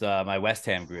with my West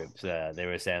Ham groups. They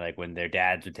were saying like when their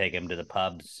dads would take them to the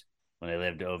pubs when they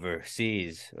lived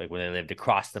overseas, like when they lived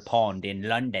across the pond in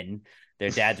London, their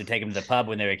dads would take them to the pub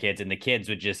when they were kids, and the kids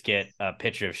would just get a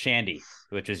pitcher of shandy,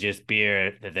 which was just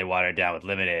beer that they watered down with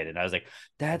lemonade. And I was like,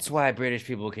 that's why British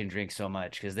people can drink so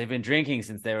much, because they've been drinking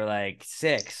since they were like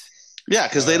 6. Yeah,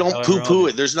 because they don't poo-poo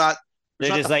it. They're just like,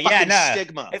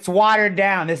 stigma. It's watered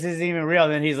down. This isn't even real.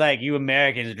 And then he's like, you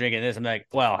Americans are drinking this. I'm like,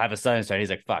 well, have a Southern Star.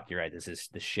 He's like, fuck, you're right. This is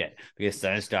the shit. Because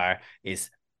Southern Star is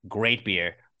great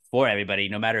beer for everybody,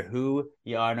 no matter who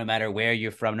you are, no matter where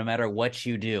you're from, no matter what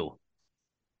you do.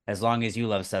 As long as you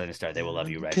love Southern Star, they will love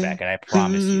you right back. And I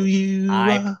promise you, you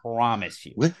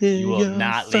will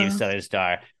not leave Southern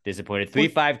Star disappointed.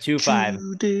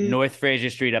 3525 North Fraser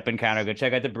Street up in Counter. Go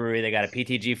check out the brewery. They got a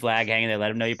PTG flag hanging there. Let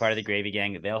them know you're part of the Gravy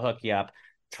Gang. They'll hook you up.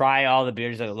 Try all the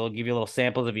beers. They'll give you little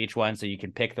samples of each one so you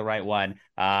can pick the right one.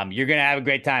 You're going to have a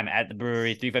great time at the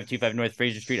brewery, 3525 North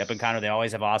Fraser Street up in Counter. They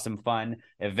always have awesome fun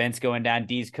events going down.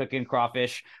 D's Cooking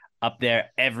Crawfish up there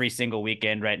every single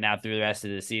weekend right now through the rest of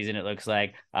the season, it looks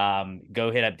like.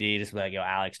 Go hit up D. Just be like, yo,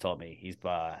 Alex told me he's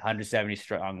 170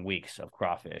 strong weeks of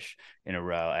crawfish in a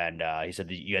row. And he said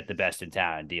that you get the best in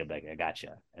town. And D will be like, I got you.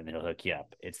 And then he'll hook you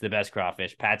up. It's the best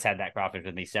crawfish. Pat's had that crawfish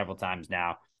with me several times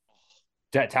now.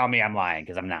 Tell me I'm lying,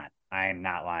 because I'm not. I am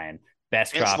not lying.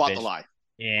 Best crawfish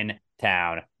in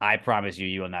town. I promise you,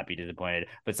 you will not be disappointed.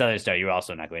 But Southern Star, you're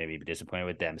also not going to be disappointed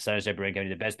with them. Southern Star Brewing Company,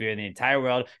 the best beer in the entire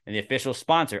world, and the official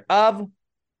sponsor of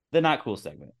the Not Cool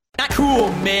segment. Not cool,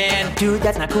 man. Dude,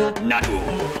 that's not cool. Not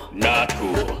cool. Not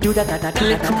cool. Dude, that's not cool.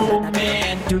 Not cool,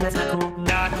 man. Dude, that's not cool.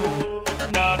 Not cool.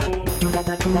 Not cool. Dude, that's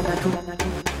not cool. Not cool. Not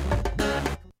cool.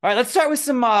 All right, let's start with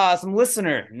some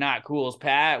listener not cools,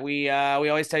 Pat. We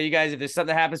always tell you guys if there's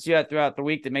something that happens to you throughout the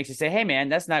week that makes you say, hey, man,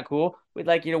 that's not cool, we'd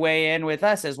like you to weigh in with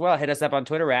us as well. Hit us up on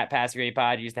Twitter at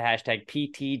PassGrayPod. Use the hashtag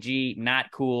PTG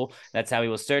Not Cool. That's how we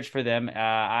will search for them.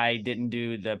 I didn't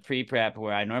do the pre-prep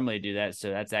where I normally do that, so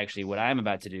that's actually what I'm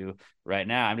about to do right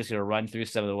now. I'm just going to run through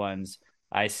some of the ones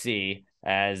I see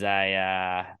as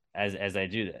I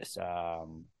do this.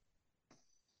 Hold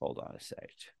on a sec.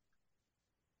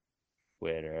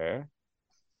 Twitter.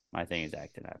 My thing is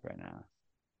acting up right now.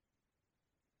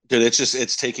 Dude,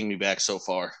 it's taking me back so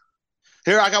far.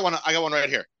 Here, I got one right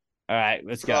here. All right,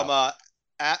 let's go. From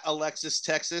at Alexis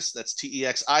Texas, that's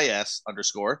TEXIS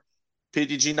 _.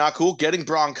 PTG Not Cool, getting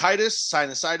bronchitis,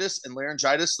 sinusitis, and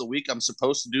laryngitis the week I'm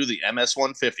supposed to do the MS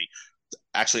 150.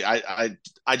 Actually, I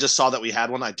just saw that we had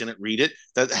one. I didn't read it.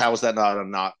 How is that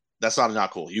not that's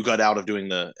not cool. You got out of doing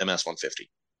the MS 150.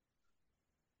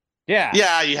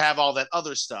 Yeah, you have all that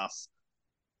other stuff,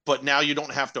 but now you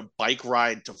don't have to bike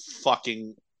ride to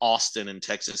fucking Austin in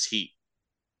Texas heat.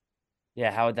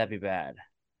 Yeah, how would that be bad?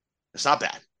 It's not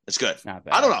bad. It's good. It's not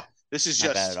bad. I don't know. This is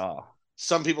not just bad at all.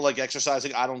 Some people like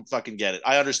exercising. I don't fucking get it.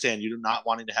 I understand you not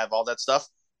wanting to have all that stuff.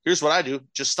 Here's what I do.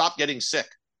 Just stop getting sick.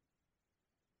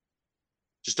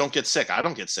 Just don't get sick. I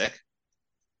don't get sick.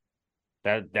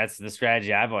 That's the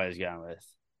strategy I've always gone with.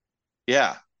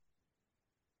 Yeah.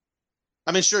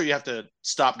 I mean, sure, you have to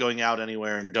stop going out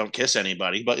anywhere and don't kiss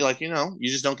anybody, but you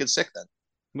just don't get sick then.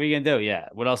 What are you going to do? Yeah.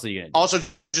 What else are you going to do? Also,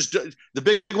 just the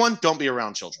big one, don't be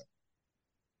around children.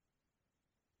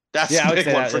 That's the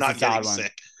big one for not getting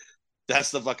sick. That's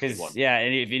the fucking one. Yeah,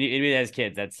 and if anybody has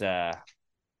kids, that's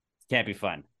can't be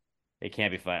fun. It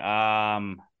can't be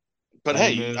fun. But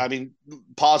hey, I mean,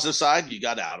 positive side, you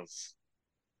got out of.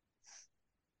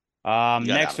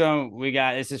 Next one we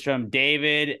got, this is from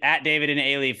David at David and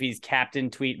Alief. He's Captain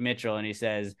Tweet Mitchell, and he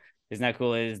says, "Isn't that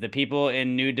cool? Is the people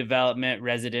in new development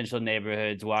residential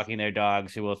neighborhoods walking their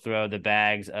dogs who will throw the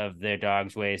bags of their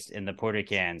dog's waste in the porta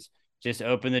cans. Just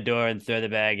open the door and throw the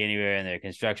bag anywhere, and their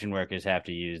construction workers have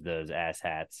to use those ass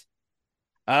hats."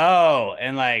 Oh,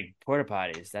 and like porta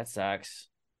potties. That sucks.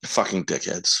 Fucking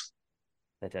dickheads.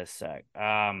 That does suck.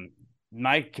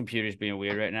 My computer's being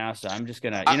weird right now, so I'm just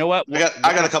gonna. You know what?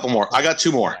 I got a couple more. I got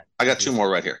two more. I got two more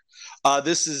right here.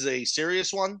 This is a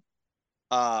serious one.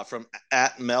 From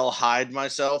at Mel Hyde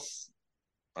myself,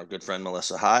 our good friend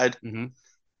Melissa Hyde. Mm-hmm.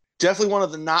 Definitely one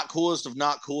of the not coolest of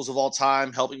not cools of all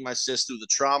time. Helping my sis through the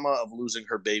trauma of losing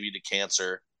her baby to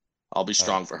cancer. I'll be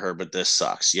strong for her, but this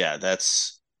sucks. Yeah,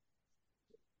 that's.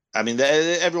 I mean,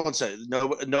 everyone said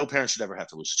no parent should ever have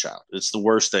to lose a child. It's the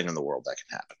worst thing in the world that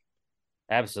can happen.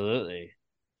 Absolutely.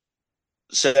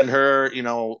 Send her,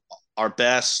 our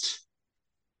best.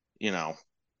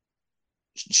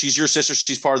 She's your sister.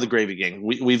 She's part of the gravy gang.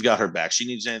 We've got her back. She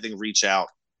needs anything, reach out.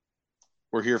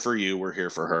 We're here for you. We're here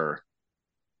for her.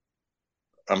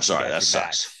 I'm sorry, that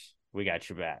sucks. We got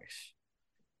your backs.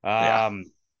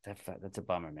 That's a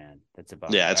bummer, man. That's a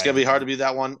bummer. Yeah, it's gonna be hard to be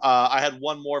that one. I had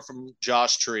one more from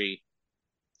Josh Tree.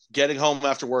 Getting home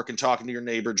after work and talking to your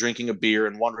neighbor, drinking a beer,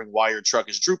 and wondering why your truck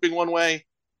is drooping one way.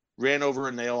 Ran over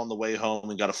a nail on the way home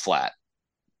and got a flat.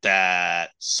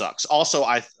 That sucks. Also,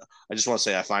 I just want to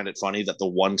say I find it funny that the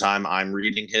one time I'm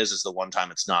reading his is the one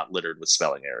time it's not littered with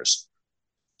spelling errors.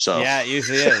 So yeah, it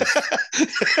usually is.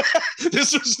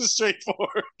 This was just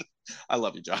straightforward. I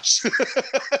love you, Josh.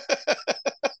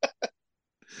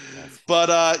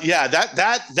 But yeah,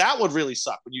 that would really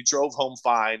suck when you drove home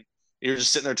fine. You're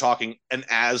just sitting there talking, and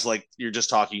as like you're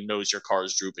just talking, you notice your car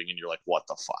is drooping, and you're like, "What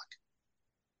the fuck?"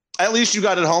 At least you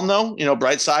got it home, though.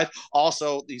 Bright side.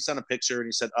 Also, he sent a picture and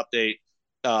he said, "Update: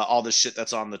 all the shit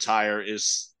that's on the tire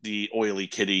is the oily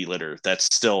kitty litter that's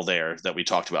still there that we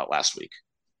talked about last week."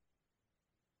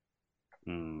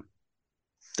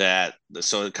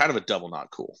 So kind of a double not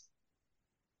cool.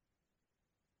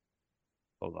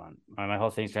 Hold on, my whole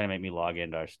thing's trying to make me log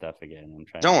into our stuff again. I'm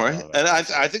trying. Don't worry, and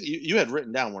I think you had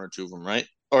written down one or two of them, right?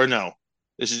 Or no?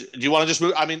 Do you want to just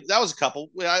move? I mean, that was a couple.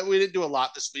 We didn't do a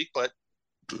lot this week, but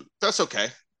that's okay.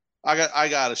 I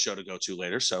got a show to go to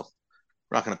later, so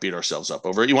we're not going to beat ourselves up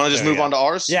over it. You want to just move on to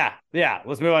ours? Yeah.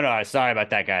 Let's move on to ours. Sorry about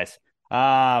that, guys.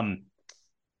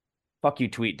 Fuck you,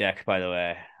 TweetDeck. By the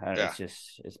way,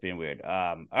 it's being weird.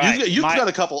 All right, you've got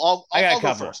a couple. I'll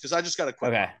go first because I just got a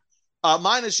quick. Okay.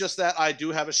 Mine is just that I do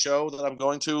have a show that I'm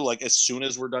going to. Like as soon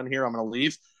as we're done here, I'm going to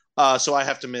leave. So I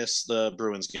have to miss the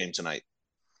Bruins game tonight.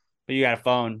 But you got a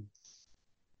phone.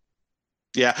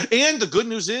 Yeah, and the good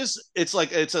news is it's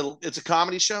a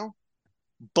comedy show,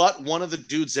 but one of the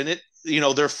dudes in it,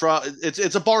 they're from it's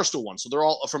a Barstool one, so they're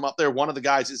all from up there. One of the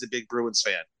guys is a big Bruins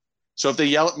fan, so if they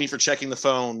yell at me for checking the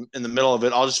phone in the middle of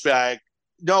it, I'll just be like,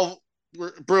 "No,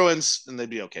 we're Bruins," and they'd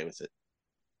be okay with it.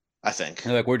 I think.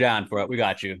 They're like, we're down for it. We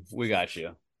got you.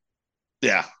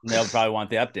 Yeah. And they'll probably want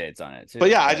the updates on it too.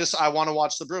 But yeah, I want to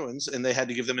watch the Bruins, and they had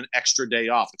to give them an extra day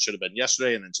off. It should have been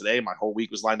yesterday, and then today. My whole week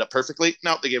was lined up perfectly.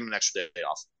 No, they gave them an extra day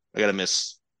off. I gotta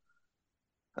miss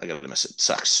it.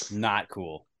 Sucks. Not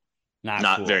cool.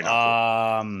 Not cool. Very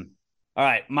not cool. All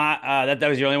right. That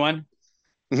was your only one?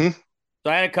 Mm-hmm.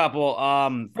 So I had a couple.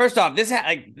 First off, this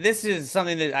is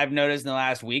something that I've noticed in the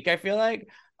last week, I feel like.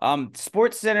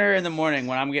 Sports Center in the morning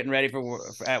when I'm getting ready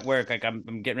at work, like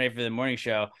I'm getting ready for the morning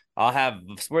show, I'll have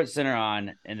Sports Center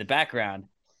on in the background,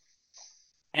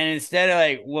 and instead of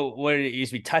like what it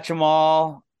used to be, Touch 'Em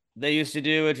All, they used to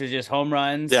do, which was just home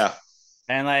runs. Yeah,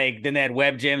 and like then they had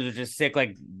web jams, which is sick,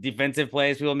 like defensive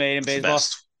plays people made in baseball.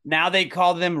 Now they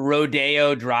call them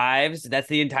rodeo drives. That's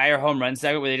the entire home run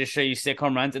segment where they just show you sick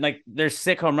home runs. And like there's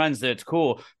sick home runs, so it's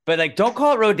cool. But like don't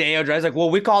call it rodeo drives. Like,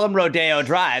 well, we call them rodeo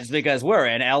drives because we're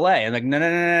in LA. And like,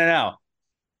 no.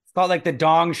 It's called like the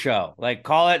Dong Show. Like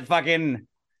call it just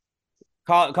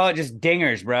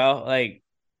dingers, bro. Like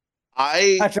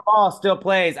Touch 'Em All still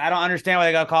plays. I don't understand why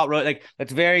they gotta call it like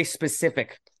that's very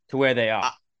specific to where they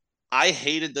are. I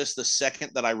hated this the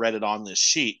second that I read it on this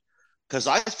sheet. Because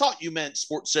I thought you meant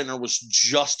Sports Center was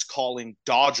just calling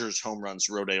Dodgers home runs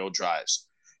rodeo drives.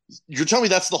 You're telling me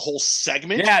that's the whole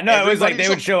segment? Yeah, no, it was like they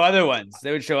would show other ones.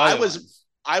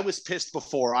 I was pissed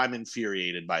before. I'm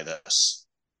infuriated by this.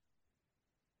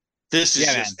 This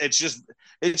is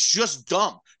it's just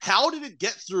dumb. How did it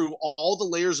get through all the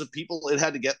layers of people it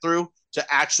had to get through to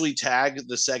actually tag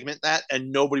the segment that,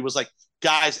 and nobody was like,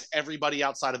 guys, everybody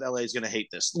outside of LA is going to hate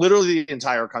this. Literally the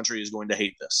entire country is going to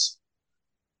hate this.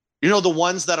 You know, the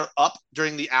ones that are up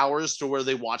during the hours to where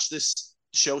they watch this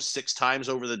show 6 times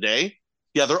over the day.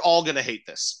 Yeah, they're all going to hate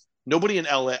this. Nobody in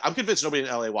LA, I'm convinced nobody in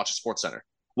LA watches SportsCenter.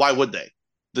 Why would they?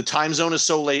 The time zone is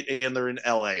so late and they're in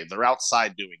LA. They're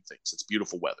outside doing things. It's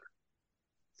beautiful weather.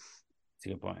 That's a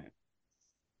good point.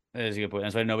 That is a good point.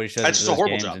 That's why nobody shows That's just those a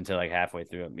horrible games job until like halfway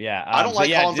through them. Yeah. I don't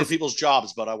like calling for people's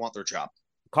jobs, but I want their job.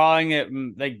 Calling it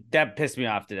like that pissed me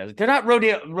off today. They're not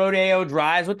rodeo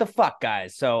drives. What the fuck,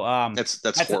 guys? So that's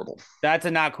horrible. That's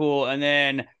a not cool. And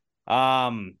then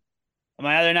my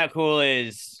other not cool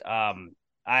is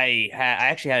I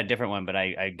actually had a different one, but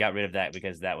I got rid of that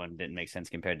because that one didn't make sense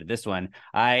compared to this one.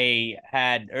 I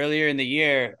had earlier in the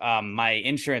year my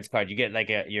insurance card. You get like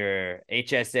your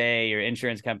HSA, your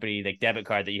insurance company, like debit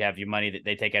card that you have your money that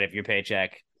they take out of your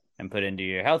paycheck and put into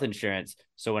your health insurance.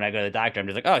 So when I go to the doctor, I'm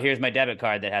just like, oh, here's my debit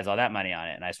card that has all that money on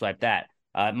it, and I swipe that.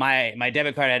 My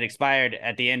debit card had expired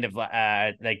at the end of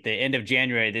like the end of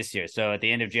January this year. So at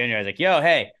the end of January, I was like, yo,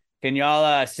 hey, can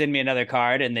y'all send me another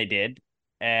card? And they did.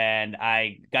 And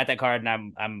I got that card,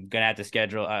 and I'm gonna have to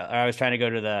schedule. I was trying to go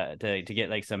to to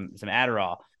get like some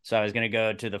Adderall, so I was gonna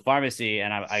go to the pharmacy,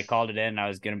 and I called it in. And I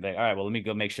was gonna be like, all right, well, let me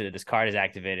go make sure that this card is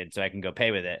activated so I can go pay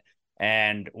with it.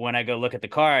 And when I go look at the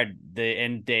card, the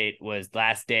end date was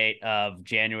last date of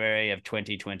January of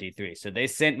 2023. So they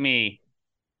sent me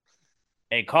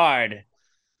a card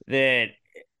that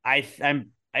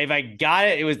I'm if I got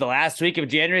it, it was the last week of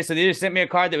January. So they just sent me a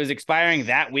card that was expiring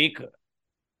that week.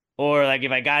 Or like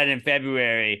if I got it in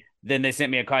February, then they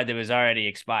sent me a card that was already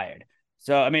expired.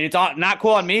 So, I mean, it's all not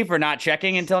cool on me for not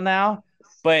checking until now.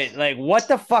 But like, what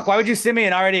the fuck? Why would you send me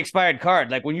an already expired card?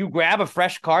 Like when you grab a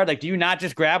fresh card, like, do you not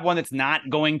just grab one that's not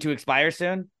going to expire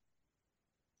soon?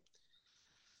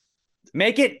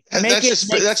 That's just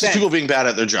people being bad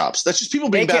at their jobs. That's just people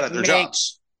being bad at their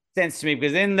jobs. Sense to me,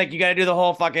 because then like you got to do the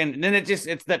whole fucking, then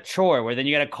it's that chore where then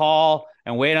you got to call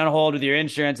and wait on hold with your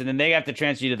insurance, and then they have to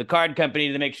transfer you to the card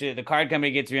company to make sure that the card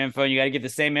company gets your info, and you got to get the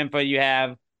same info you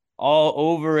have all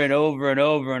over and over and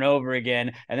over and over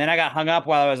again. And then I got hung up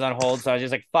while I was on hold, so I was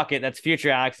just like, fuck it, that's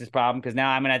future Alex's problem, because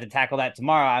now I'm gonna have to tackle that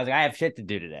tomorrow. I was like, I have shit to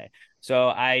do today, so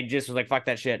I just was like, fuck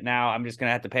that shit. Now I'm just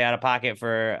gonna have to pay out of pocket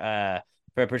for a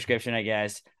prescription, I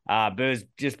guess. But it was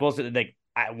just bullshit. Like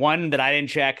one that I didn't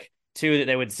check. 2 that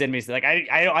they would send me. So like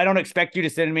I don't expect you to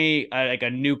send me like a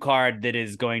new card that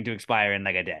is going to expire in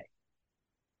like a day.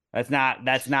 That's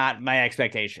not my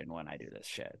expectation when I do this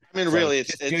shit. I mean, so really,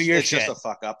 it's just a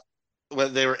fuck up.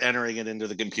 When they were entering it into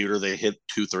the computer, they hit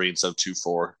 2-3 instead of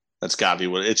 2-4. That's gotta be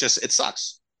what it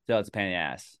sucks. So it's a pain in the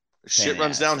ass. Shit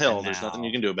runs downhill. There's nothing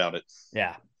you can do about it.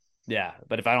 Yeah,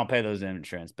 but if I don't pay those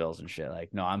insurance bills and shit,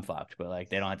 like, no, I'm fucked. But like,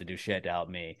 they don't have to do shit to help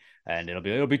me, and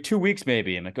it'll be 2 weeks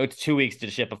maybe. I'm like, it's 2 weeks to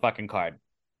ship a fucking card.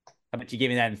 How about you give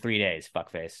me that in 3 days,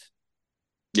 fuckface?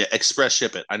 Yeah, express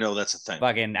ship it. I know that's a thing.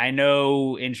 Fucking, I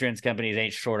know insurance companies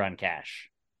ain't short on cash.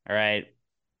 All right,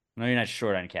 no, you're not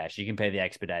short on cash. You can pay the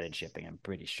expedited shipping. I'm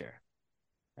pretty sure.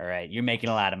 All right, you're making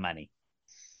a lot of money.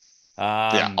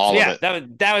 Of it.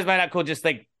 That was my not cool. Just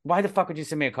like, why the fuck would you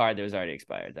send me a card that was already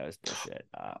expired? That was bullshit.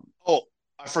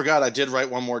 I forgot. I did write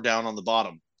one more down on the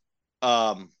bottom.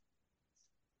 I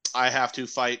have to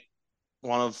fight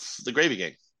one of the Gravy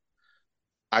Gang.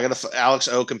 Alex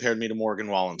O compared me to Morgan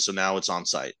Wallen, so now it's on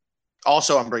site.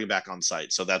 Also, I'm bringing back on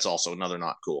site, so that's also another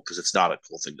not cool because it's not a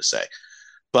cool thing to say.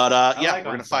 But we're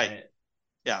gonna fight.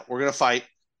 Yeah, we're gonna fight.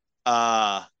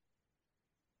 How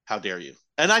dare you?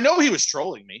 And I know he was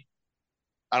trolling me.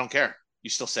 I don't care. You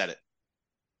still said it.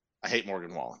 I hate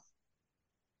Morgan Wallen.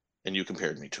 And you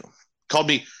compared me to him. Called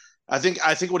me, I think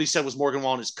what he said was Morgan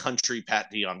Wallen is country Pat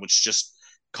Dion, which just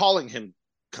calling him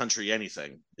country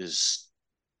anything is,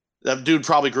 that dude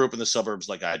probably grew up in the suburbs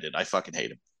like I did. I fucking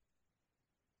hate him.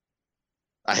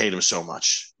 I hate him so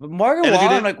much. But Morgan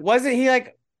Wallen, like, wasn't he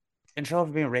like in trouble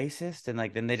for being racist? And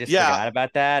like, then they just forgot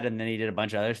about that. And then he did a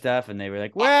bunch of other stuff. And they were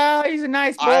like, well, he's a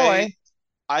nice boy.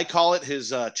 I call it his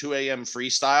 2 a.m.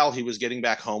 freestyle. He was getting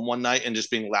back home one night and just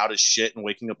being loud as shit and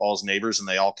waking up all his neighbors, and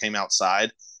they all came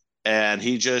outside. And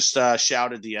he just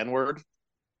shouted the N-word.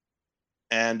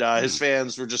 And his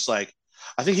fans were just like,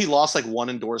 I think he lost like one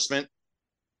endorsement,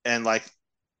 and like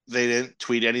they didn't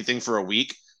tweet anything for a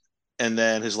week. And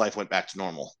then his life went back to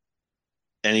normal.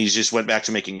 And he just went back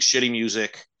to making shitty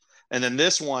music. And then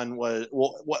this one was,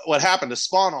 what happened to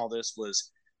spawn all this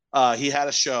was, he had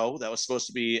a show that was supposed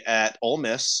to be at Ole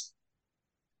Miss,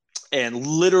 and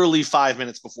literally 5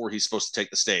 minutes before he's supposed to take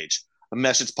the stage, a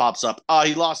message pops up.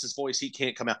 He lost his voice. He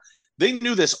can't come out. They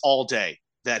knew this all day,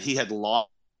 that he had lost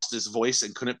his voice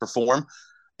and couldn't perform.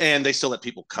 And they still let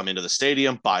people come into the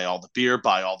stadium, buy all the beer,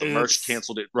 buy all the merch,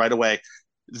 canceled it right away.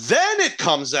 Then it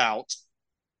comes out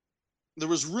there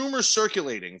was rumors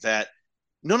circulating that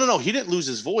no, he didn't lose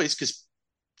his voice because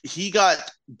he got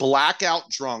blackout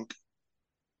drunk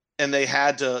and they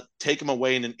had to take him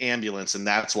away in an ambulance, and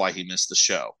that's why he missed the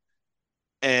show.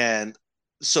 And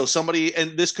so somebody,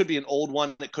 and this could be an old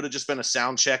one, it could have just been a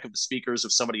sound check of the speakers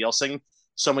of somebody else singing.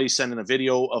 Somebody sending a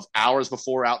video of hours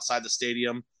before outside the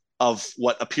stadium of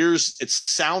what appears, it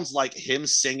sounds like him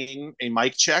singing a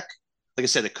mic check. Like I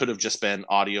said, it could have just been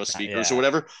audio speakers or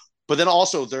whatever. But then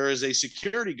also there is a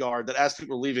security guard that as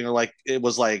people were leaving, are like, it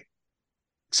was like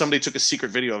somebody took a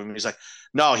secret video of him. He's like,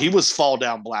 no, he was fall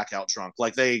down blackout drunk.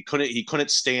 Like he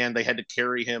couldn't stand. They had to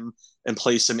carry him and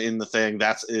place him in the thing.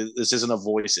 This isn't a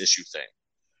voice issue thing.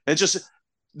 And just,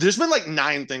 there's been like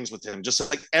 9 things with him. Just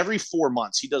like every 4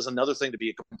 months, he does another thing to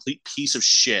be a complete piece of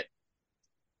shit.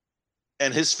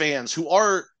 And his fans,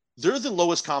 they're the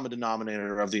lowest common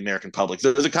denominator of the American public.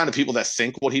 They're the kind of people that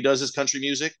think what he does is country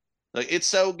music. Like, it's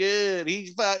so good.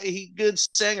 He good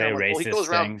singer. Like,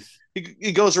 well,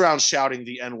 he goes around shouting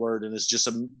the N-word and is just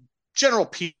a general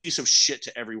piece of shit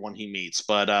to everyone he meets.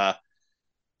 But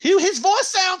his voice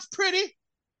sounds pretty.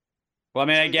 Well, I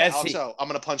mean, I guess also, I'm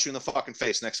gonna punch you in the fucking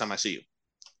face next time I see you.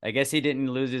 I guess he didn't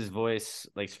lose his voice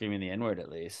like screaming the N-word, at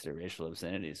least, or racial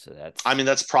obscenities. So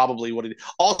that's probably what it.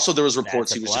 Also, there was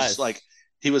reports he was just like,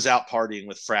 he was out partying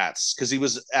with frats because he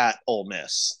was at Ole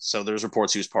Miss. So there's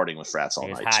reports he was partying with frats all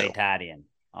night. Hottie-toddying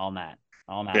all night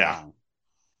long.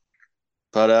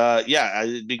 But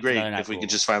it'd be great if we could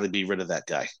just finally be rid of that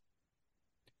guy.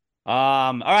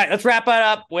 All right, let's wrap it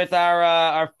up with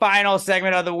our final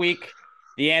segment of the week,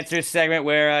 the answers segment,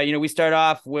 where we start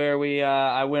off where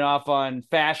I went off on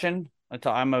fashion.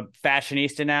 I'm a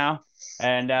fashionista now.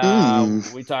 And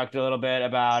we talked a little bit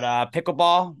about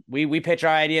pickleball. We pitch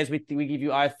our ideas. We give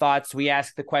you our thoughts. We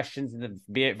ask the questions in the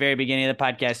very beginning of the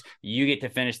podcast. You get to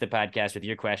finish the podcast with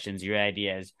your questions, your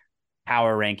ideas,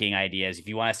 power ranking ideas. If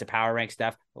you want us to power rank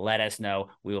stuff, let us know.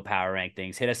 We will power rank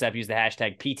things. Hit us up. Use the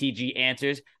hashtag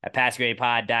PTGAnswers at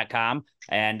passgradepod.com.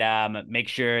 And make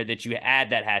sure that you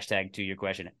add that hashtag to your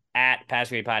question at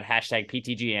passgradepod, hashtag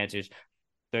PTGAnswers.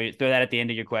 Throw that at the end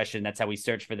of your question. That's how we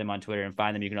search for them on Twitter and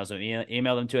find them. You can also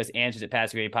email them to us,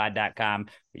 answers@passagradepod.com.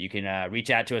 You can reach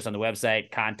out to us on the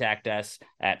website, contact us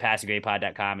at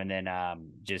passagradepod.com, and then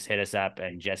just hit us up,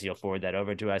 and Jesse will forward that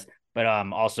over to us. But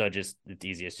also, just it's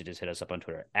easiest to just hit us up on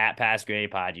Twitter at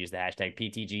passgradepod. Use the hashtag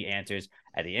PTGAnswers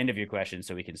at the end of your question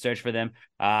so we can search for them.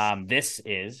 This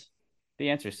is the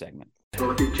answer segment.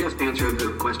 Well, if you just answered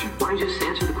the question, why don't you just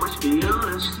answer the question? Be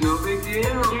honest, no big deal.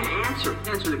 Yeah, answer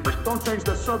the question. Don't change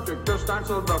the subject, just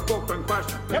answer the fucking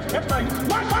question.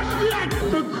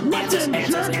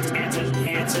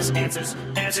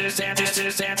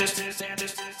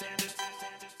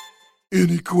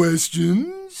 Any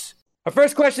questions? Our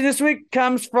first question this week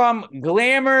comes from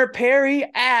Glamour Perry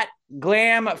at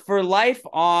Glam for Life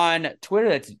on Twitter.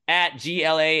 That's at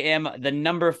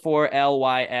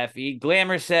GLAM4LYFE.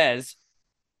 Glamour says,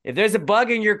 if there's a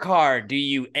bug in your car, do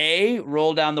you A,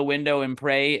 roll down the window and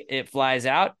pray it flies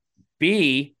out,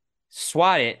 B,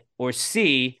 swat it, or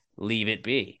C, leave it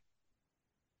be?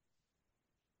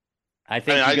 I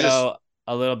think you go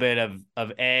a little bit of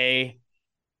A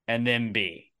and then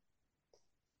B.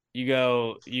 You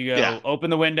go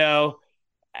open the window,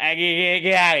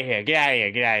 get out of here.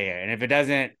 And if it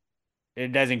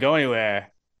doesn't go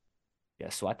anywhere,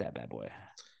 swat that bad boy.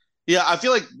 Yeah, I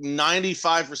feel like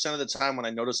 95% of the time when I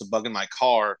notice a bug in my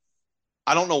car,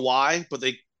 I don't know why, but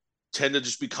they tend to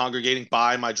just be congregating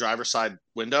by my driver's side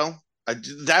window.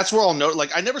 That's where I'll know.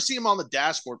 Like, I never see them on the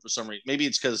dashboard for some reason. Maybe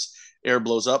it's because air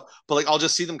blows up, but like I'll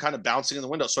just see them kind of bouncing in the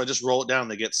window. So I just roll it down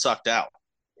and they get sucked out.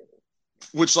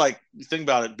 Which, like, you think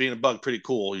about it, being a bug, pretty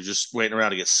cool. You're just waiting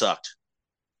around to get sucked.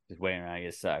 Just waiting around to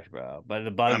get sucked, bro. But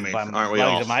the bugs,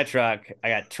 bugs in my truck, I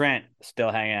got Trent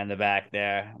still hanging on the back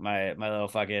there. My little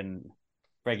fucking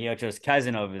Frankie Ocho's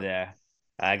cousin over there.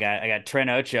 I got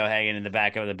Trent Ocho hanging in the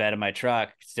back of the bed of my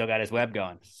truck. Still got his web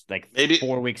going. It's like maybe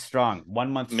 4 weeks strong,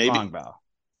 1 month strong, bro.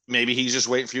 Maybe he's just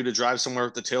waiting for you to drive somewhere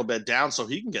with the tailbed down so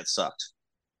he can get sucked.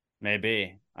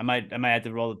 Maybe I might have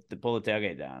to pull the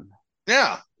tailgate down.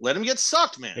 Yeah, let him get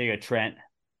sucked, man. Here you go, Trent.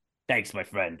 Thanks, my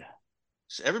friend.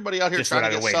 Everybody out here just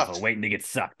trying to get sucked. Waiting to get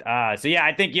sucked. So yeah,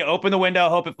 I think you open the window,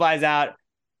 hope it flies out,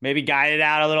 maybe guide it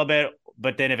out a little bit,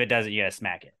 but then if it doesn't, you gotta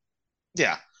smack it.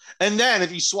 Yeah, and then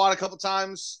if you swat a couple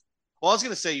times, well, I was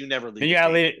gonna say you never leave. You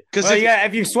gotta leave it because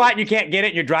if you swat and you can't get it,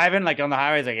 and you're driving like on the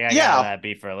highway, it's like I gotta let that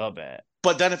be for a little bit.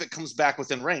 But then if it comes back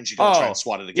within range, you gotta try and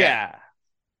swat it again. Yeah,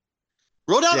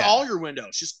 roll down all your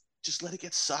windows. Just let it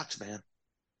get sucked, man.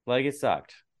 Let it get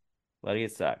sucked.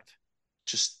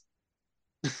 Just.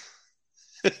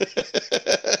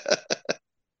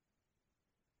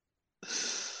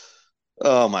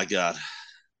 Oh my god,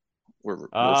 we're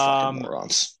fucking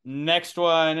morons. Next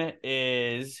one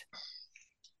is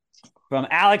from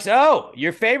Alex O,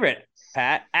 your favorite,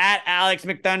 Pat, at Alex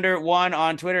McThunder1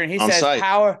 on Twitter, and he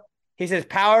says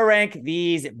power rank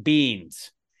these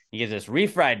beans. He gives us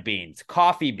refried beans,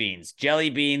 coffee beans, jelly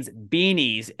beans,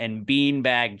 beanies, and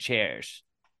beanbag chairs.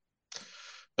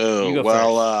 Oh,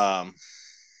 well,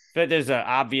 but there's an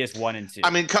obvious 1 and 2. I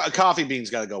mean, coffee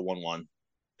beans got to go 1-1,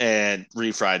 and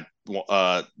refried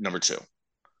number 2.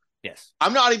 Yes,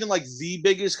 I'm not even like the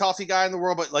biggest coffee guy in the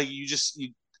world, but like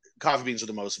coffee beans are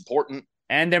the most important,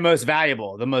 and they're most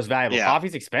valuable. The most valuable. Yeah.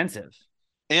 Coffee's expensive,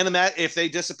 and if they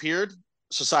disappeared,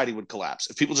 society would collapse.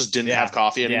 If people just didn't have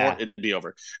coffee anymore, it'd be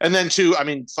over. And then 2, I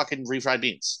mean, fucking refried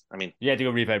beans. I mean, you have to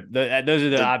go refried. Those are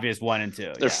the obvious 1 and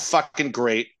 2. They're fucking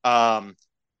great.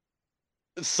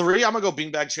 3, I'm gonna go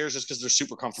beanbag chairs just because they're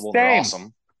super comfortable. And they're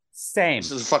awesome. Same.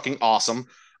 This is fucking awesome.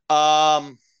 You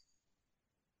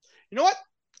know what?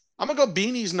 I'm gonna go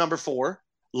beanies number 4.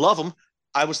 Love them.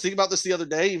 I was thinking about this the other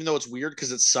day, even though it's weird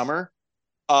because it's summer.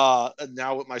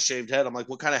 Now with my shaved head, I'm like,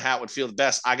 what kind of hat would feel the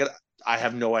best? I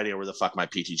have no idea where the fuck my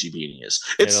PTG beanie is.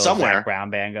 It's somewhere. Zach Brown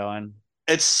band going.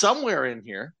 It's somewhere in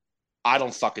here. I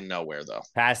don't fucking know where though.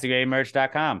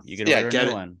 PassTheGradeMerch.com. You can order a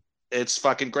new one. It's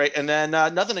fucking great. And then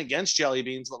nothing against jelly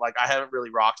beans, but like I haven't really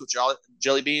rocked with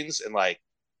jelly beans in like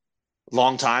a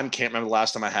long time. Can't remember the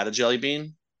last time I had a jelly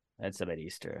bean. That's about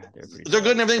Easter. They're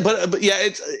good and everything, but yeah,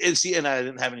 it's and I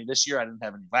didn't have any this year. I didn't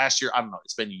have any last year. I don't know.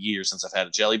 It's been years since I've had a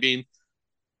jelly bean.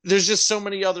 There's just so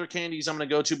many other candies I'm going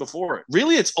to go to before it.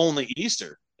 Really, it's only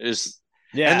Easter and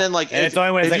then like it's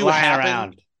only when it's like lying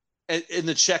around in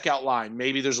the checkout line.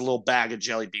 Maybe there's a little bag of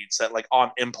jelly beans that like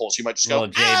on impulse you might just go.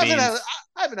 I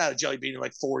haven't had a jelly bean in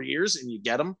like 4 years, and you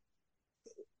get them.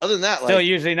 Other than that, still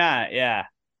usually not. Yeah,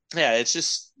 it's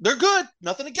just they're good.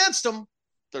 Nothing against them.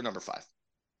 They're number 5.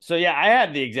 So yeah, I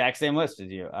had the exact same list as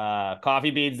you.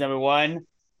 Coffee beans number 1,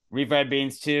 refried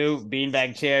beans 2,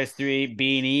 beanbag chairs 3,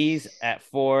 beanies at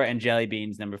 4, and jelly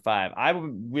beans number 5. I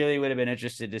really would have been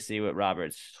interested to see what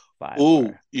Robert's 5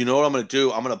 were. You know what I'm going to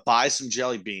do? I'm going to buy some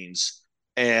jelly beans,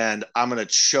 and I'm going to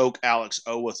choke Alex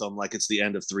O with them like it's the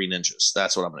end of 3 Ninjas.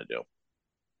 That's what I'm going to do.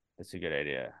 That's a good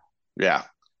idea. Yeah.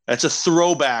 That's a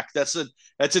throwback. That's a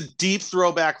deep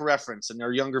throwback reference, and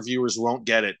our younger viewers won't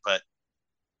get it, but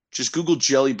just Google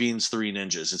Jelly Beans 3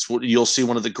 Ninjas. It's what you'll see,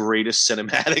 one of the greatest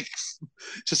cinematic,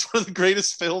 just one of the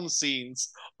greatest film scenes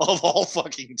of all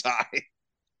fucking time.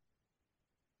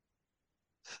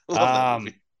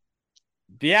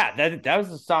 Yeah, that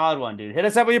was a solid one, dude. Hit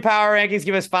us up with your power rankings.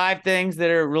 Give us 5 things that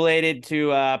are related to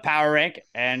power rank,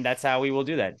 and that's how we will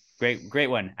do that. Great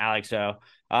one, Alex. So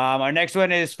our next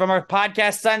one is from our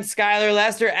podcast son, Skylar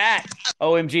Lester at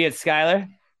OMG at Skylar.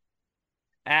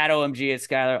 At OMG at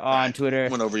Skylar on Twitter.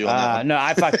 Went over you on that one. No,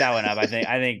 I fucked that one up. I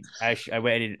think I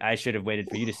waited. I should have waited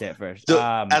for you to say it first.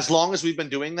 As long as we've been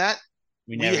doing that,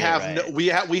 we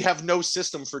have no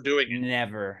system for doing it. You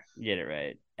never get it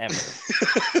right ever.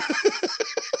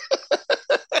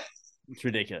 It's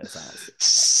ridiculous, honestly.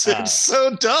 It's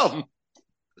so dumb.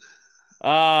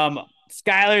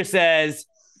 Skylar says,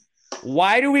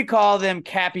 "Why do we call them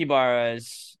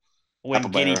capybaras when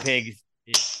guinea pigs?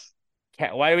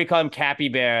 Why do we call them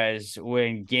capybaras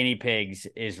when guinea pigs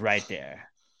is right there?"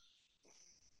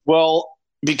 Well,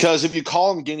 because if you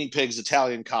call them guinea pigs,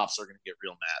 Italian cops are going to get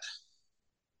real mad.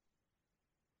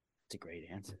 That's a great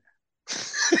answer.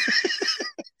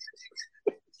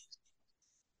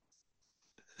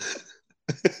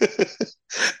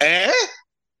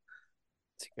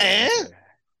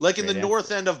 Like in the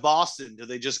north end of Boston, do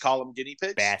they just call them guinea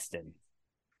pigs? Boston.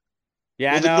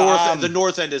 Yeah, the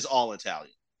north end is all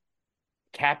Italian.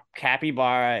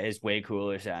 Capybara is way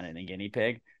cooler sounding than guinea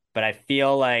pig, but I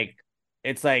feel like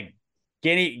it's like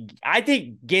I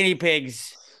think guinea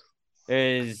pigs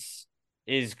is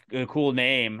a cool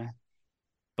name,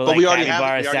 but like we already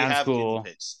capybara sounds cool.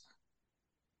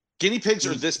 Guinea pigs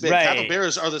are this big. Right.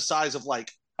 Capybaras are the size of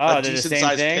like a decent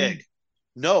sized pig.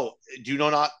 No, you know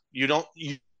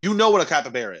what a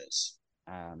capybara is.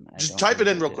 Just type it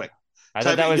in real quick. I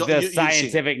thought that was the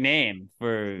scientific name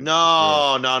for.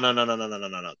 No.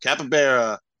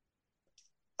 Capybara.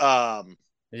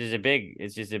 It's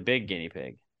just a big guinea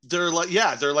pig. They're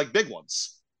like big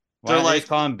ones. Why do they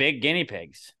call them big guinea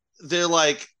pigs? They're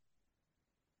like,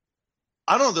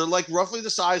 I don't know. They're like roughly the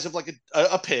size of like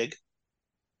a pig,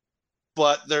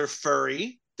 but they're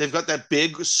furry. They've got that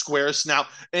big square snout,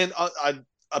 and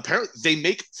apparently they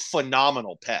make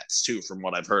phenomenal pets too. From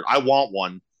what I've heard, I want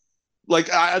one.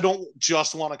 Like, I don't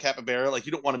just want a capybara. Like,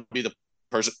 you don't want to be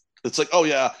person. It's like, oh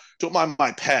yeah, don't mind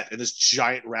my pet, and this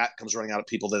giant rat comes running out at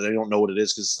people that they don't know what it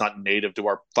is because it's not native to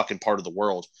our fucking part of the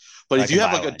world. But if you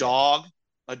have like a dog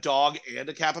and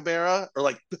a capybara, or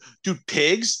like, dude,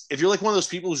 pigs. If you're like one of those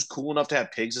people who's cool enough to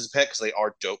have pigs as a pet because they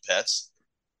are dope pets,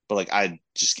 but like I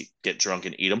just get drunk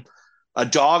and eat them. A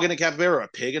dog and a capybara, or a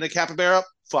pig and a capybara,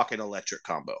 fucking electric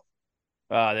combo.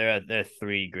 Oh, they're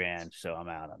 $3,000, so I'm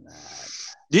out on that.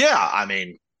 Yeah, I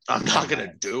mean, I'm not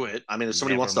gonna do it. I mean, if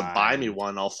somebody wants to buy me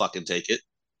one, I'll fucking take it.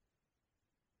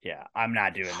 Yeah, I'm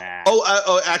not doing that.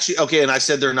 Actually, okay. And I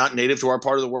said they're not native to our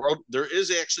part of the world. There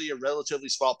is actually a relatively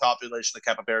small population of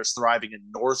capybaras thriving in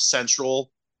north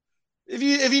central. If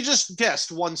you just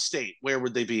guessed one state, where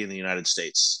would they be in the United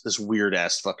States? This weird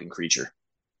ass fucking creature.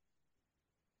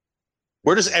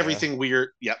 Where does everything weird?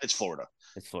 Yeah, it's Florida.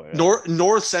 It's Florida.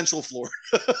 North central Florida.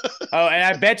 Oh, and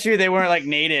I bet you they weren't like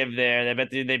native there. I bet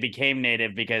they became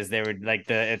native because they were like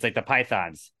it's like the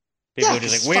pythons. People were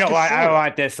just like, I don't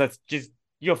want this.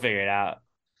 You'll figure it out.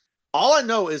 All I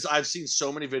know is I've seen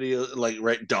so many videos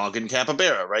like dog and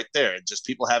capybara right there, and just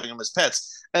people having them as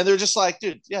pets, and they're just like,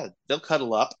 dude, yeah, they'll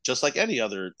cuddle up just like any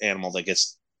other animal that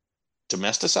gets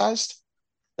domesticized.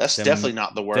 That's definitely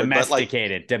not the word.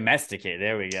 Domesticated. Domesticated.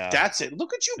 There we go. That's it.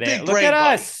 Look at you, big brain. Look at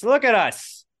us. Look at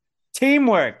us.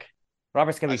 Teamwork.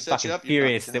 Robert's gonna be fucking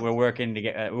furious that we're working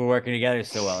together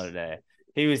so well today.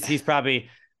 He's probably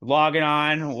logging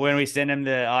on when we send him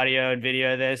the audio and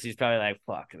video of this. He's probably like,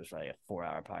 fuck, it was like a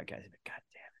 4-hour podcast. God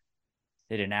damn it.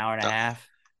 Did an hour and a half.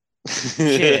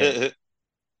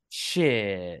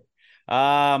 Shit.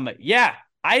 Yeah,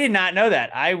 I did not know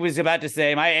that. I was about to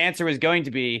say my answer was going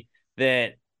to be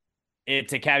that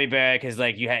it's a capybara because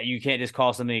like you can't just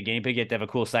call something a guinea pig. You have to have a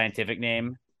cool scientific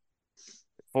name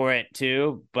for it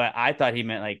too. But I thought he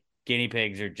meant like guinea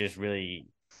pigs are just really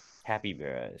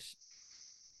capybaras,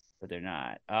 but they're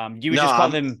not. You would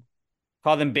just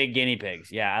call them big guinea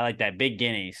pigs. Yeah, I like that. Big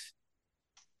guineas.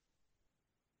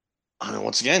 I mean,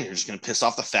 once again, you're just going to piss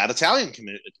off the fat Italian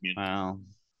community. Wow.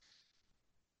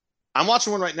 I'm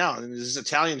watching one right now, and this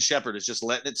Italian shepherd is just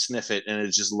letting it sniff it, and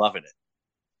it's just loving it.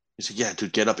 He's like, yeah,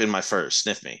 dude, get up in my fur,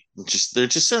 sniff me. They're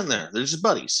just sitting there. They're just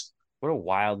buddies. What a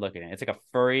wild looking. It's like a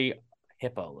furry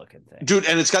hippo looking thing. Dude,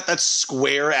 and it's got that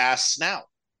square ass snout.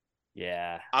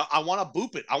 Yeah. I want to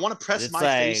boop it. I want to press my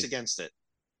face against it.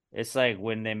 It's like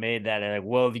when they made that, they're like,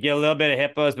 well, you get a little bit of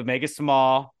hippos, but make it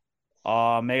small.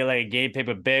 Make it like a guinea pig,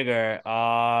 but bigger.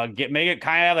 Make it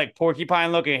kind of like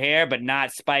porcupine looking hair, but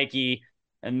not spiky.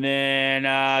 And then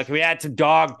can we add some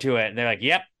dog to it? And they're like,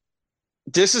 yep.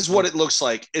 This is what it looks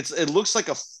like. It looks like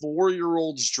a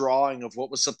 4-year-old's drawing of what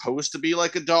was supposed to be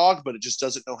like a dog, but it just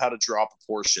doesn't know how to draw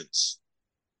proportions.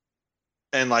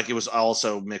 And like it was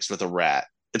also mixed with a rat.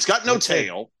 It's got no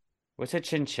tail. What's a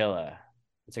chinchilla?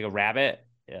 It's like a rabbit.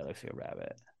 Yeah, it looks like a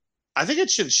rabbit. I think a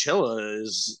chinchilla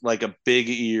is like a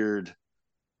big-eared,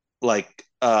 like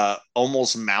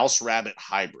almost mouse rabbit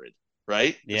hybrid.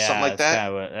 Right? Yeah, something like that.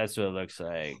 That's what it looks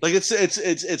like. Like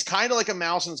it's kind of like a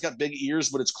mouse and it's got big ears,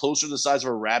 but it's closer to the size of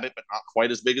a rabbit, but not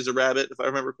quite as big as a rabbit, if I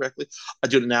remember correctly.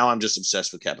 Now I'm just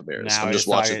obsessed with capybaras. I'm just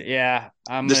watching.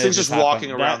 This thing's just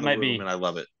walking around the room, and I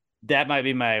love it. That might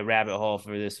be my rabbit hole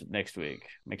for this next week.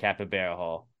 My capybara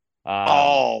hole.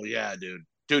 Oh yeah,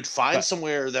 dude, find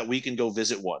somewhere that we can go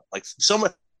visit one. Like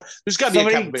somewhere. There's got to be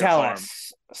a capybara farm.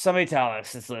 Somebody tell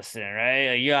us it's listening, right?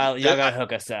 Like, y'all gotta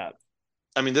hook us up.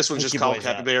 I mean, this one's just called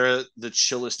capybara, the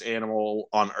chillest animal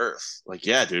on earth. Like,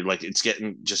 yeah, dude, like it's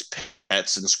getting just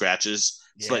pets and scratches.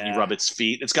 It's letting you rub its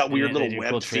feet. It's got weird little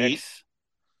webbed cool feet.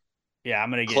 Yeah,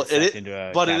 I'm gonna get into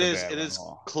a. But it is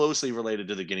closely related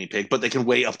to the guinea pig. But they can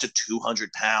weigh up to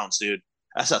 200 pounds, dude.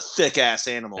 That's a thick ass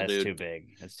animal, dude.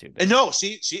 That's too big. And no,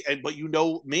 but you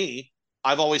know me.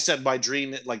 I've always said my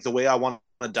dream, like the way I want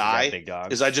to die,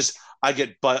 is I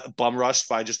get bum rushed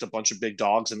by just a bunch of big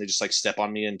dogs, and they just like step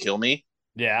on me and kill me.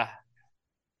 Yeah,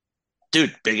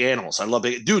 dude, big animals. I love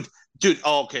big dude.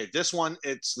 Oh, okay, this one,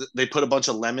 they put a bunch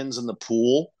of lemons in the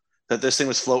pool that this thing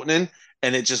was floating in,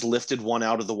 and it just lifted one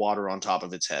out of the water on top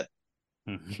of its head.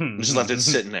 Just left it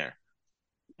sitting there.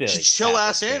 Chill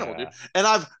ass animal, dude.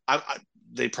 And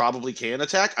they probably can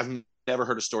attack. I've never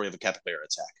heard a story of a capybara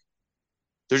attack.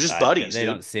 They're just buddies. They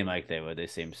don't seem like they would. They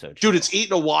seem so chill. Dude, it's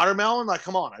eating a watermelon. Like,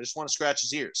 come on, I just want to scratch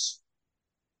his ears.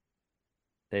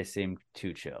 They seem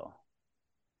too chill.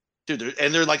 Dude,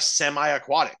 they're like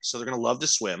semi-aquatic, so they're gonna love to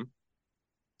swim.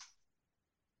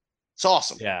 It's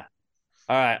awesome. Yeah.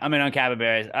 All right, I'm in on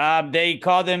capybaras. They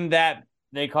call them that.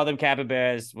 They call them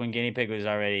capybaras when guinea pig was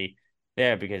already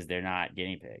there because they're not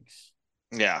guinea pigs.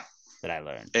 Yeah. That I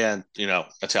learned. And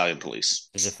Italian police.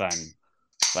 It's a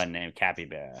fun name,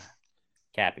 capybara.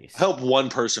 Cappies. I hope one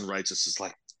person writes this is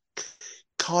like,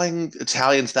 calling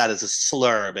Italians that is a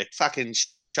slur. But fucking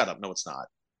shut up. No, it's not.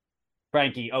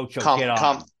 Frankie Ocho, get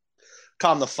on.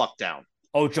 Calm the fuck down.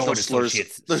 Ocho no slurs.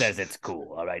 Says it's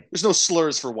cool. All right. There's no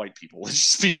slurs for white people. Let's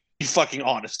just be fucking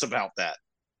honest about that.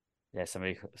 Yeah,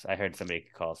 I heard somebody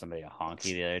call somebody a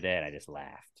honky the other day, and I just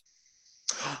laughed.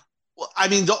 Well, I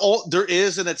mean, there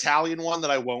is an Italian one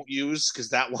that I won't use because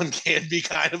that one can be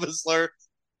kind of a slur.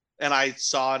 And I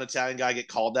saw an Italian guy get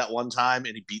called that one time,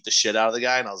 and he beat the shit out of the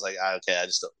guy. And I was like, okay, I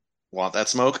just don't want that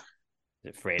smoke.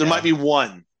 There might be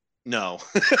one. No.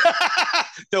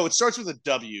 No, it starts with a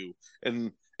W,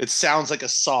 and it sounds like a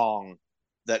song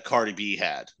that Cardi B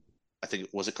had. I think,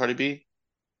 was it Cardi B?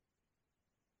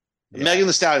 Yeah. Megan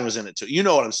Thee Stallion was in it too. You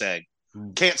know what I'm saying.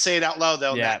 Can't say it out loud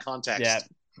though in that context.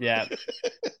 Yeah.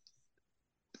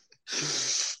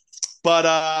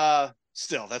 But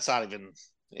still, that's not even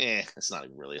it's not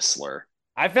even really a slur.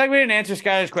 I feel like we didn't answer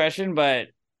Skylar's question, but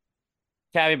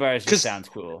capybaras just sounds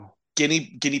cool.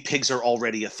 Guinea pigs are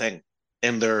already a thing,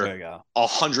 and they're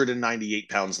 198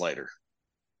 pounds lighter.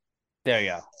 There you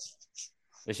go.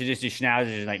 They should just do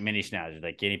schnauzers, like mini schnauzers,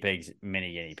 like guinea pigs,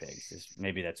 mini guinea pigs.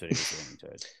 Maybe that's what he was aiming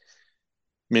towards.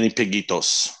 Mini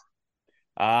pigitos.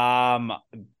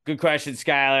 Good question,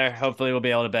 Skylar. Hopefully we'll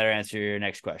be able to better answer your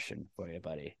next question for you,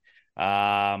 buddy.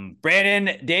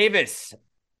 Brandon Davis,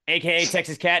 aka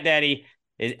Texas Cat Daddy,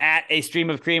 is at a stream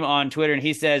of cream on Twitter, and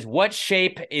he says, what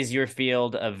shape is your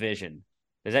field of vision?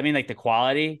 Does that mean like the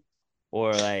quality?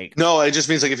 Or like no, it just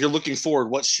means like if you're looking forward,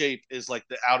 what shape is like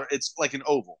the outer? It's like an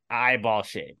oval, eyeball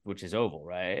shape, which is oval,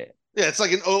 right? Yeah, it's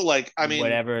like an O. Like I mean,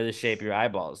 whatever the shape your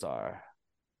eyeballs are.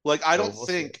 Like I don't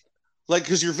think shape. Like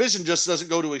because your vision just doesn't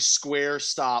go to a square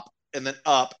stop and then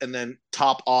up and then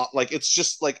top off. Like it's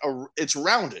just like it's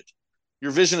rounded.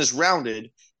 Your vision is rounded,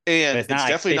 and it's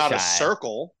definitely not a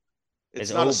circle.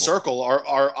 It's not a circle.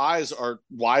 Our eyes are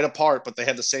wide apart, but they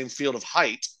have the same field of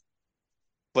height,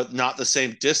 but not the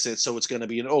same distance, so it's going to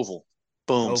be an oval.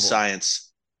 Boom, oval.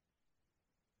 Science.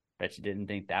 Bet you didn't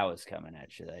think that was coming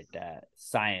at you like that.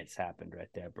 Science happened right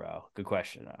there, bro. Good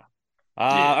question, though.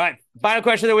 All right, final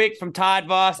question of the week from Todd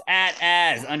Voss at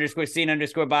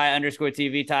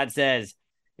as_seen_by_TV. Todd says,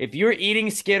 if you're eating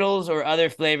Skittles or other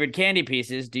flavored candy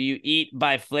pieces, do you eat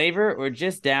by flavor or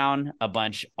just down a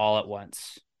bunch all at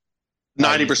once?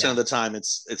 90% of the time,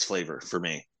 it's flavor for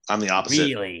me. I'm the opposite.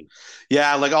 Really?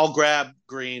 Yeah, like I'll grab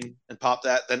green and pop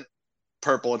that, then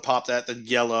purple and pop that, then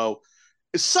yellow.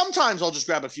 Sometimes I'll just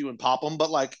grab a few and pop them,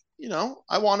 but like, you know,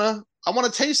 I wanna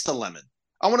taste the lemon.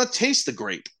 I want to taste the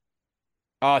grape.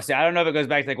 Oh, see, I don't know if it goes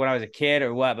back to like when I was a kid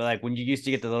or what, but like when you used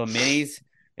to get the little minis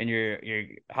in your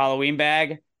Halloween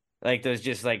bag, like those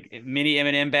just like mini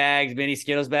M&M bags, mini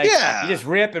Skittles bags. Yeah. You just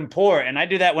rip and pour. And I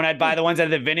do that when I'd buy the ones out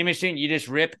of the vending machine. You just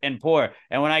rip and pour.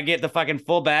 And when I get the fucking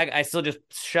full bag, I still just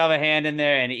shove a hand in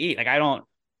there and eat. Like I don't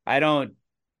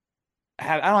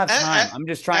have time. I'm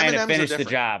just trying to finish the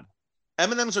job.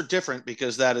 M&Ms are different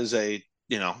because that is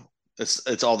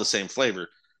it's all the same flavor.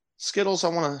 Skittles, I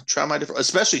want to try my different,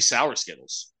 especially sour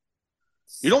Skittles.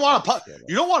 You don't want to pop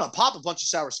a bunch of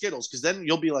sour Skittles because then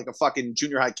you'll be like a fucking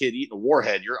junior high kid eating a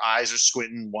warhead. Your eyes are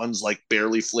squinting, one's like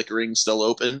barely flickering, still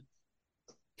open.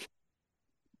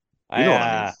 You know what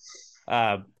I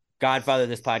mean. Godfather of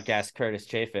this podcast, Curtis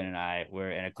Chafin, and I were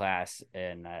in a class,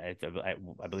 and I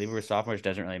believe we were sophomores.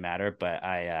 Doesn't really matter, but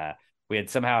we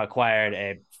had somehow acquired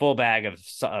a full bag of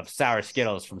sour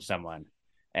Skittles from someone.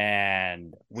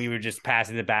 And we were just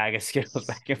passing the bag of Skittles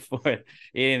back and forth,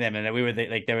 eating them. And then we were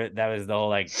that was the whole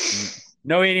like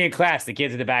no eating in class. The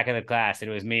kids at the back of the class,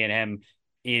 and it was me and him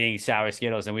eating sour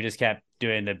Skittles, and we just kept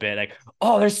doing the bit like,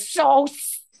 "Oh, they're so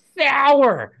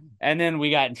sour!" And then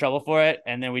we got in trouble for it,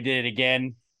 and then we did it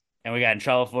again, and we got in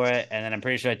trouble for it, and then I'm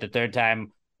pretty sure like the third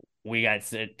time we got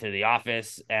sent to the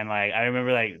office, and like I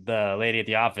remember like the lady at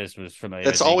the office was familiar.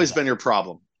 That's always been your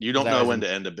problem. You don't know when to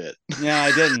end a bit. No,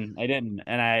 I didn't.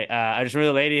 And I just remember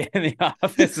the lady in the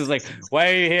office was like, "Why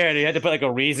are you here?" And you had to put like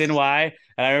a reason why.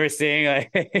 And I remember seeing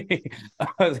like,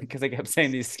 because I kept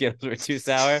saying these Skittles were too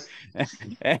sour,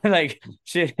 and like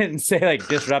she didn't say like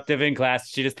disruptive in class.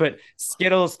 She just put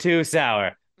Skittles too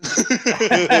sour.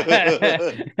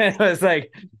 It was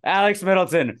like Alex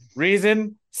Middleton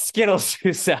reason Skittles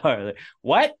too sour. Like,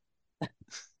 what?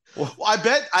 Well, I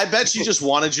bet she just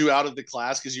wanted you out of the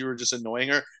class because you were just annoying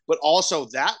her. But also,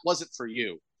 that wasn't for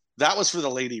you. That was for the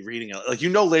lady reading it. Like,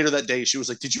 later that day, she was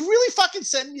like, "Did you really fucking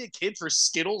send me a kid for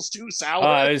Skittles too sour?"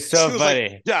 Oh, it was so funny.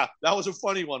 Like, yeah, that was a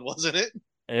funny one, wasn't it?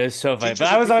 It was so funny. But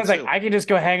I was always like, I can just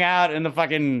go hang out in the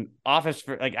fucking office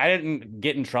for like, I didn't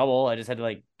get in trouble. I just had to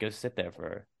like go sit there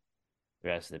for the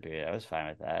rest of the period. I was fine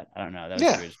with that. I don't know. That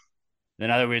was weird.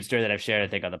 Another weird story that I've shared,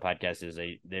 I think, on the podcast is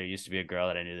there used to be a girl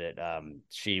that I knew that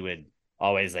she would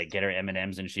always like get her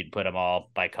M&Ms and she'd put them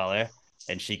all by color,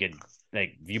 and she could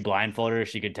like if you blindfold her,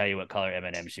 she could tell you what color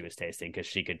M&M she was tasting because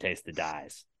she could taste the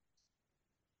dyes.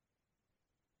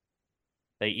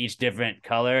 Like each different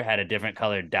color had a different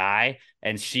color dye,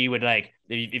 and she would like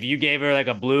if you gave her like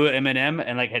a blue M&M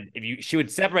and like she would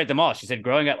separate them all. She said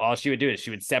growing up, all she would do is she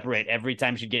would separate every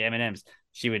time she'd get M&Ms.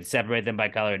 She would separate them by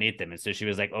color and eat them, and so she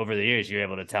was like over the years you're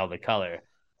able to tell the color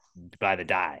by the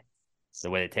dye, the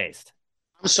way they taste.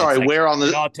 I'm sorry, like, where on the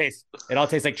it all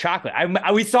tastes like chocolate.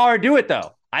 We saw her do it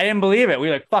though. I didn't believe it. We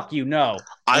were like, "Fuck you, no."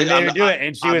 We made her do it,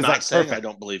 and she was like, "Perfect." I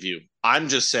don't believe you. I'm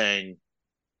just saying.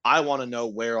 I want to know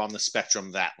where on the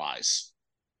spectrum that lies.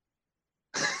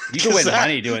 You can win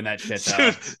money doing that shit, though.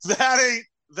 Dude,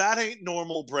 that ain't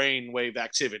normal brainwave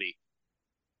activity.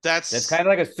 That's kind of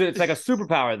like it's like a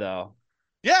superpower, though.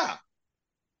 Yeah.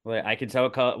 Well, I can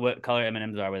tell what color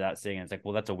M&Ms are without seeing it. It's like,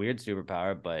 well, that's a weird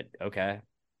superpower, but okay.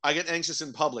 I get anxious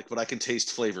in public, but I can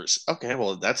taste flavors. Okay,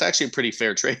 well, that's actually a pretty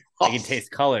fair trade. I can taste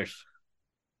colors.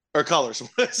 Or colors.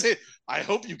 I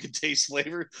hope you can taste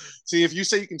flavor. See, if you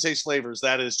say you can taste flavors,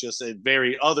 that is just a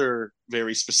very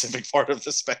specific part of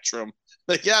the spectrum.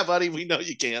 Like, yeah, buddy, we know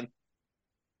you can.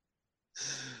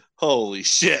 Holy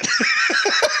shit.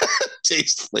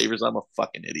 Taste flavors. I'm a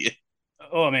fucking idiot.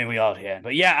 Oh, I mean, we all can.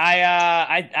 But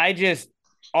yeah, I just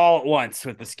all at once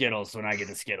with the Skittles when I get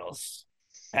the Skittles.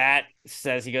 Pat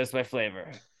says he goes by flavor.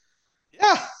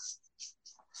 Yeah.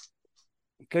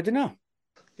 Good to know.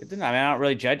 I mean, I don't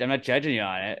really judge. I'm not judging you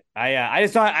on it. I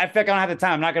just don't. I feel like I don't have the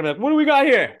time. I'm not gonna be like, what do we got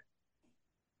here?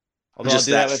 Although I'm just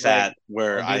that fat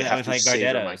where I have to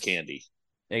savor my candy.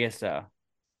 I guess so.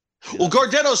 Well,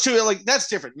 Gardettos too. Like that's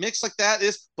different. Mixed like that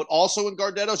is, but also in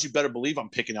Gardettos, you better believe I'm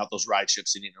picking out those rye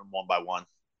chips and eating them one by one.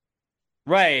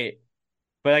 Right.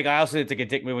 But like, I also it's like a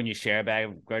dick move when you share a bag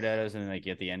of Gardettos and like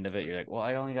at the end of it, you're like, well,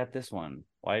 I only got this one.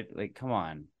 Why? Like, come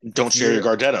on. Don't share your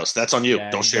Gardettos. That's on you.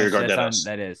 Yeah, don't share your Gardettos.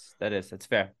 That's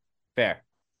fair. Fair.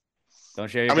 Don't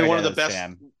share your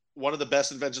Gardettos, one of the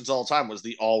best inventions of all time was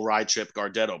the all rye chip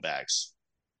Gardetto bags.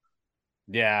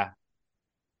 Yeah.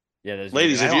 Yeah. Those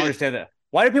ladies, I don't understand that.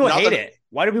 Why do people hate it?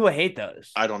 Why do people hate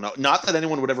those? I don't know. Not that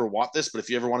anyone would ever want this, but if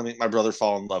you ever want to make my brother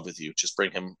fall in love with you, just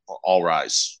bring him all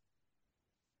rise.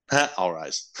 All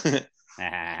rise. All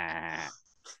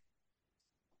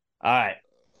right.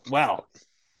 Well,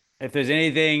 if there's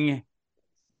anything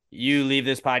you leave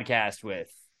this podcast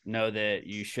with, know that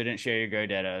you shouldn't share your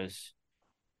Gardettos.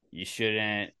 You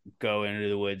shouldn't go into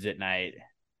the woods at night.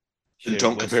 And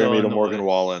don't compare me to Morgan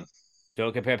Wallen.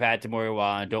 Don't compare Pat to Morgan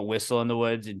Wallen. Don't whistle in the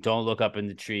woods and don't look up in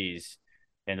the trees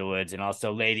in the woods. And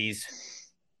also, ladies,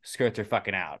 skirts are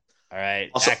fucking out. All right.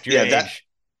 Also, act your age.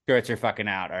 Skirts are fucking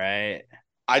out. All right.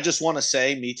 I just want to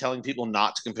say, me telling people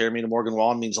not to compare me to Morgan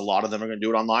Wallen means a lot of them are going to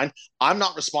do it online. I'm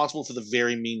not responsible for the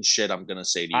very mean shit I'm going to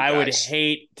say to you guys. I would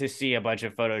hate to see a bunch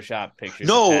of Photoshop pictures.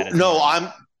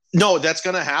 No, that's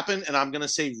going to happen, and I'm going to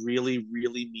say really,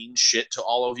 really mean shit to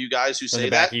all of you guys who say the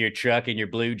back of your truck in your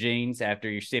blue jeans after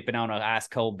you're sipping on an ice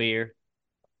cold beer.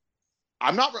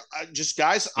 I'm not just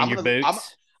guys. I'm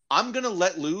going to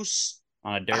let loose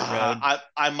on a dirt road.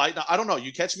 I might not. I don't know.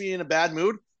 You catch me in a bad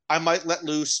mood, I might let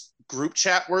loose group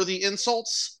chat worthy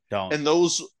insults. Don't. And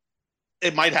those,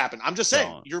 it might happen. I'm just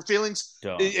saying, your feelings.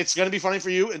 It's going to be funny for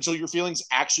you until your feelings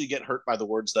actually get hurt by the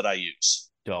words that I use.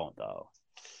 Don't though.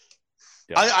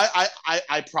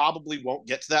 I probably won't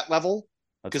get to that level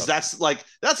because that's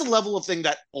a level of thing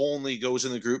that only goes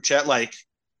in the group chat. Like,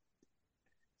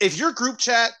 if your group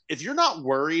chat, if you're not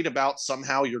worried about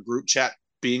somehow your group chat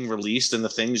being released and the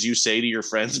things you say to your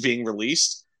friends being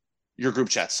released, your group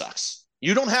chat sucks.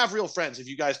 You don't have real friends if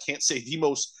you guys can't say the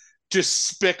most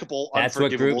despicable,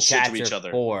 unforgivable shit to each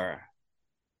other. For.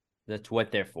 That's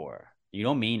what they're for. You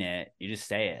don't mean it. You just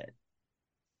say it.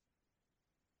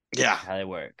 Yeah. That's how they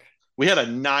work. We had a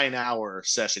 9-hour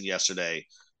session yesterday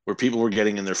where people were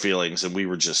getting in their feelings and we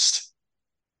were just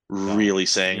really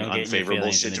saying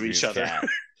unfavorable shit to each other.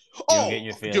 My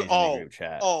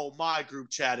group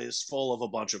chat is full of a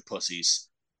bunch of pussies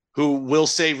who will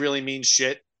say really mean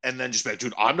shit and then just be like,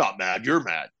 dude, I'm not mad, you're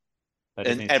mad. But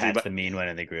and everybody's the mean one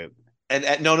in the group. And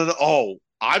no. Oh,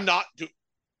 I'm not.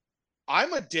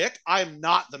 I'm a dick. I'm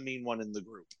not the mean one in the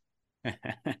group.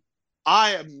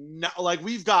 I am not. Like,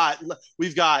 we've got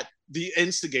the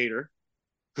instigator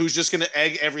who's just going to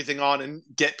egg everything on and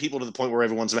get people to the point where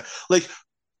everyone's mad. Like,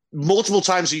 multiple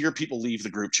times a year, people leave the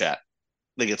group chat.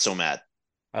 They get so mad.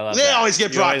 They always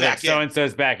get brought back in.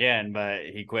 So-and-so's back in, but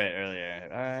he quit earlier.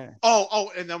 All right.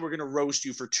 Oh, and then we're going to roast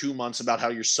you for 2 months about how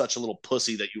you're such a little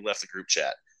pussy that you left the group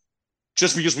chat.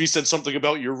 just because we said something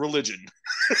about your religion.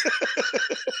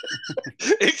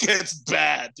 It gets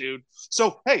bad, dude.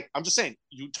 So, hey, I'm just saying,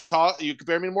 you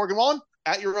compare me to Morgan Wallen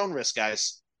at your own risk,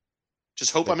 guys.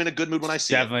 Just hope I'm in a good mood when I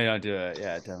see definitely don't do it.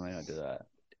 Yeah, definitely don't do that.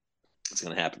 It's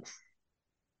going to happen.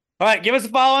 All right, give us a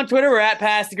follow on Twitter. We're at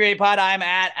Pass the Great Pod. I'm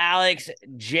at Alex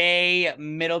J.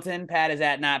 Middleton. Pat is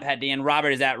at Not Pat D. And Robert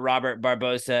is at Robert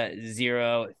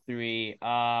Barbosa03.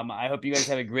 I hope you guys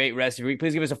have a great rest of your week.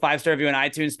 Please give us a 5-star review on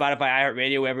iTunes, Spotify,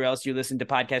 iHeartRadio, wherever else you listen to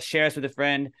podcasts. Share us with a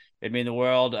friend. It'd mean the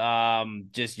world.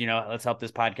 Just, let's help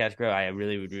this podcast grow. I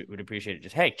really would appreciate it.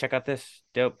 Just, hey, check out this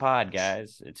dope pod,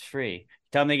 guys. It's free.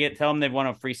 Tell them they want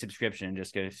a free subscription and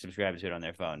just go subscribe to it on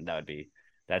their phone.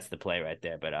 That's the play right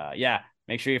there. But yeah.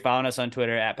 Make sure you're following us on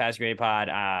Twitter at Pass Great Pod.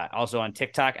 Also on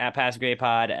TikTok at Pass Great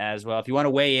Pod as well. If you want to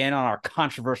weigh in on our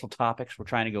controversial topics, we're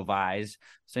trying to go Vise.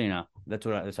 So that's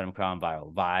what I'm calling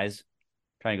viral. Vise,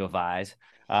 trying to go Vise.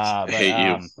 I hate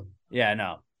you. Yeah,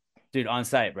 no, dude, on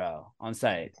site, bro, on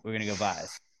site. We're gonna go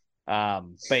Vise.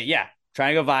 But yeah,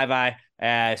 trying to go Vi.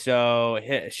 So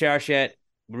share our shit.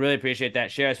 We really appreciate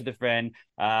that. Share us with a friend.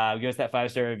 Give us that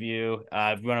 5-star review.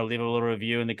 If you want to leave a little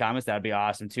review in the comments, that would be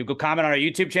awesome too. Go comment on our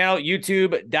YouTube channel,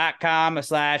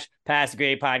 youtube.com/Pass the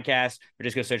Great Podcast. Or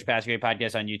just go search Pass the Great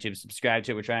Podcast on YouTube. Subscribe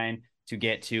to it. We're trying to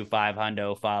get to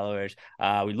 500 followers.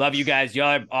 We love you guys.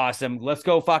 Y'all are awesome. Let's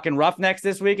go fucking Roughnecks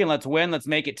this week and let's win. Let's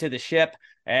make it to the ship.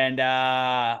 And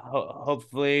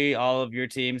hopefully all of your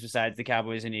teams besides the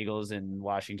Cowboys and Eagles and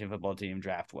Washington football team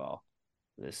draft well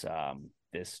this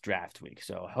draft week.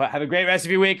 So have a great rest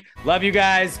of your week. Love you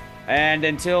guys. And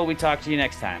until we talk to you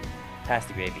next time, pass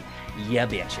the gravy. Yeah,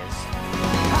 bitches.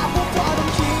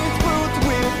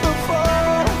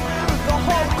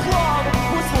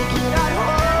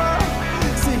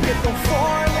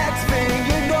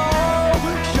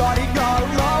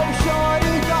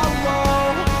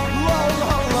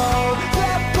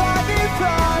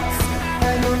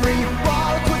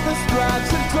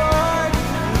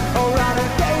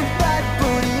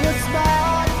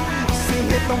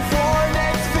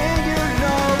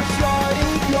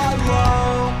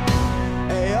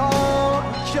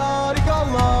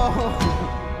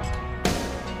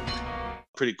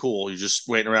 Pretty cool. You're just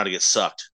waiting around to get sucked.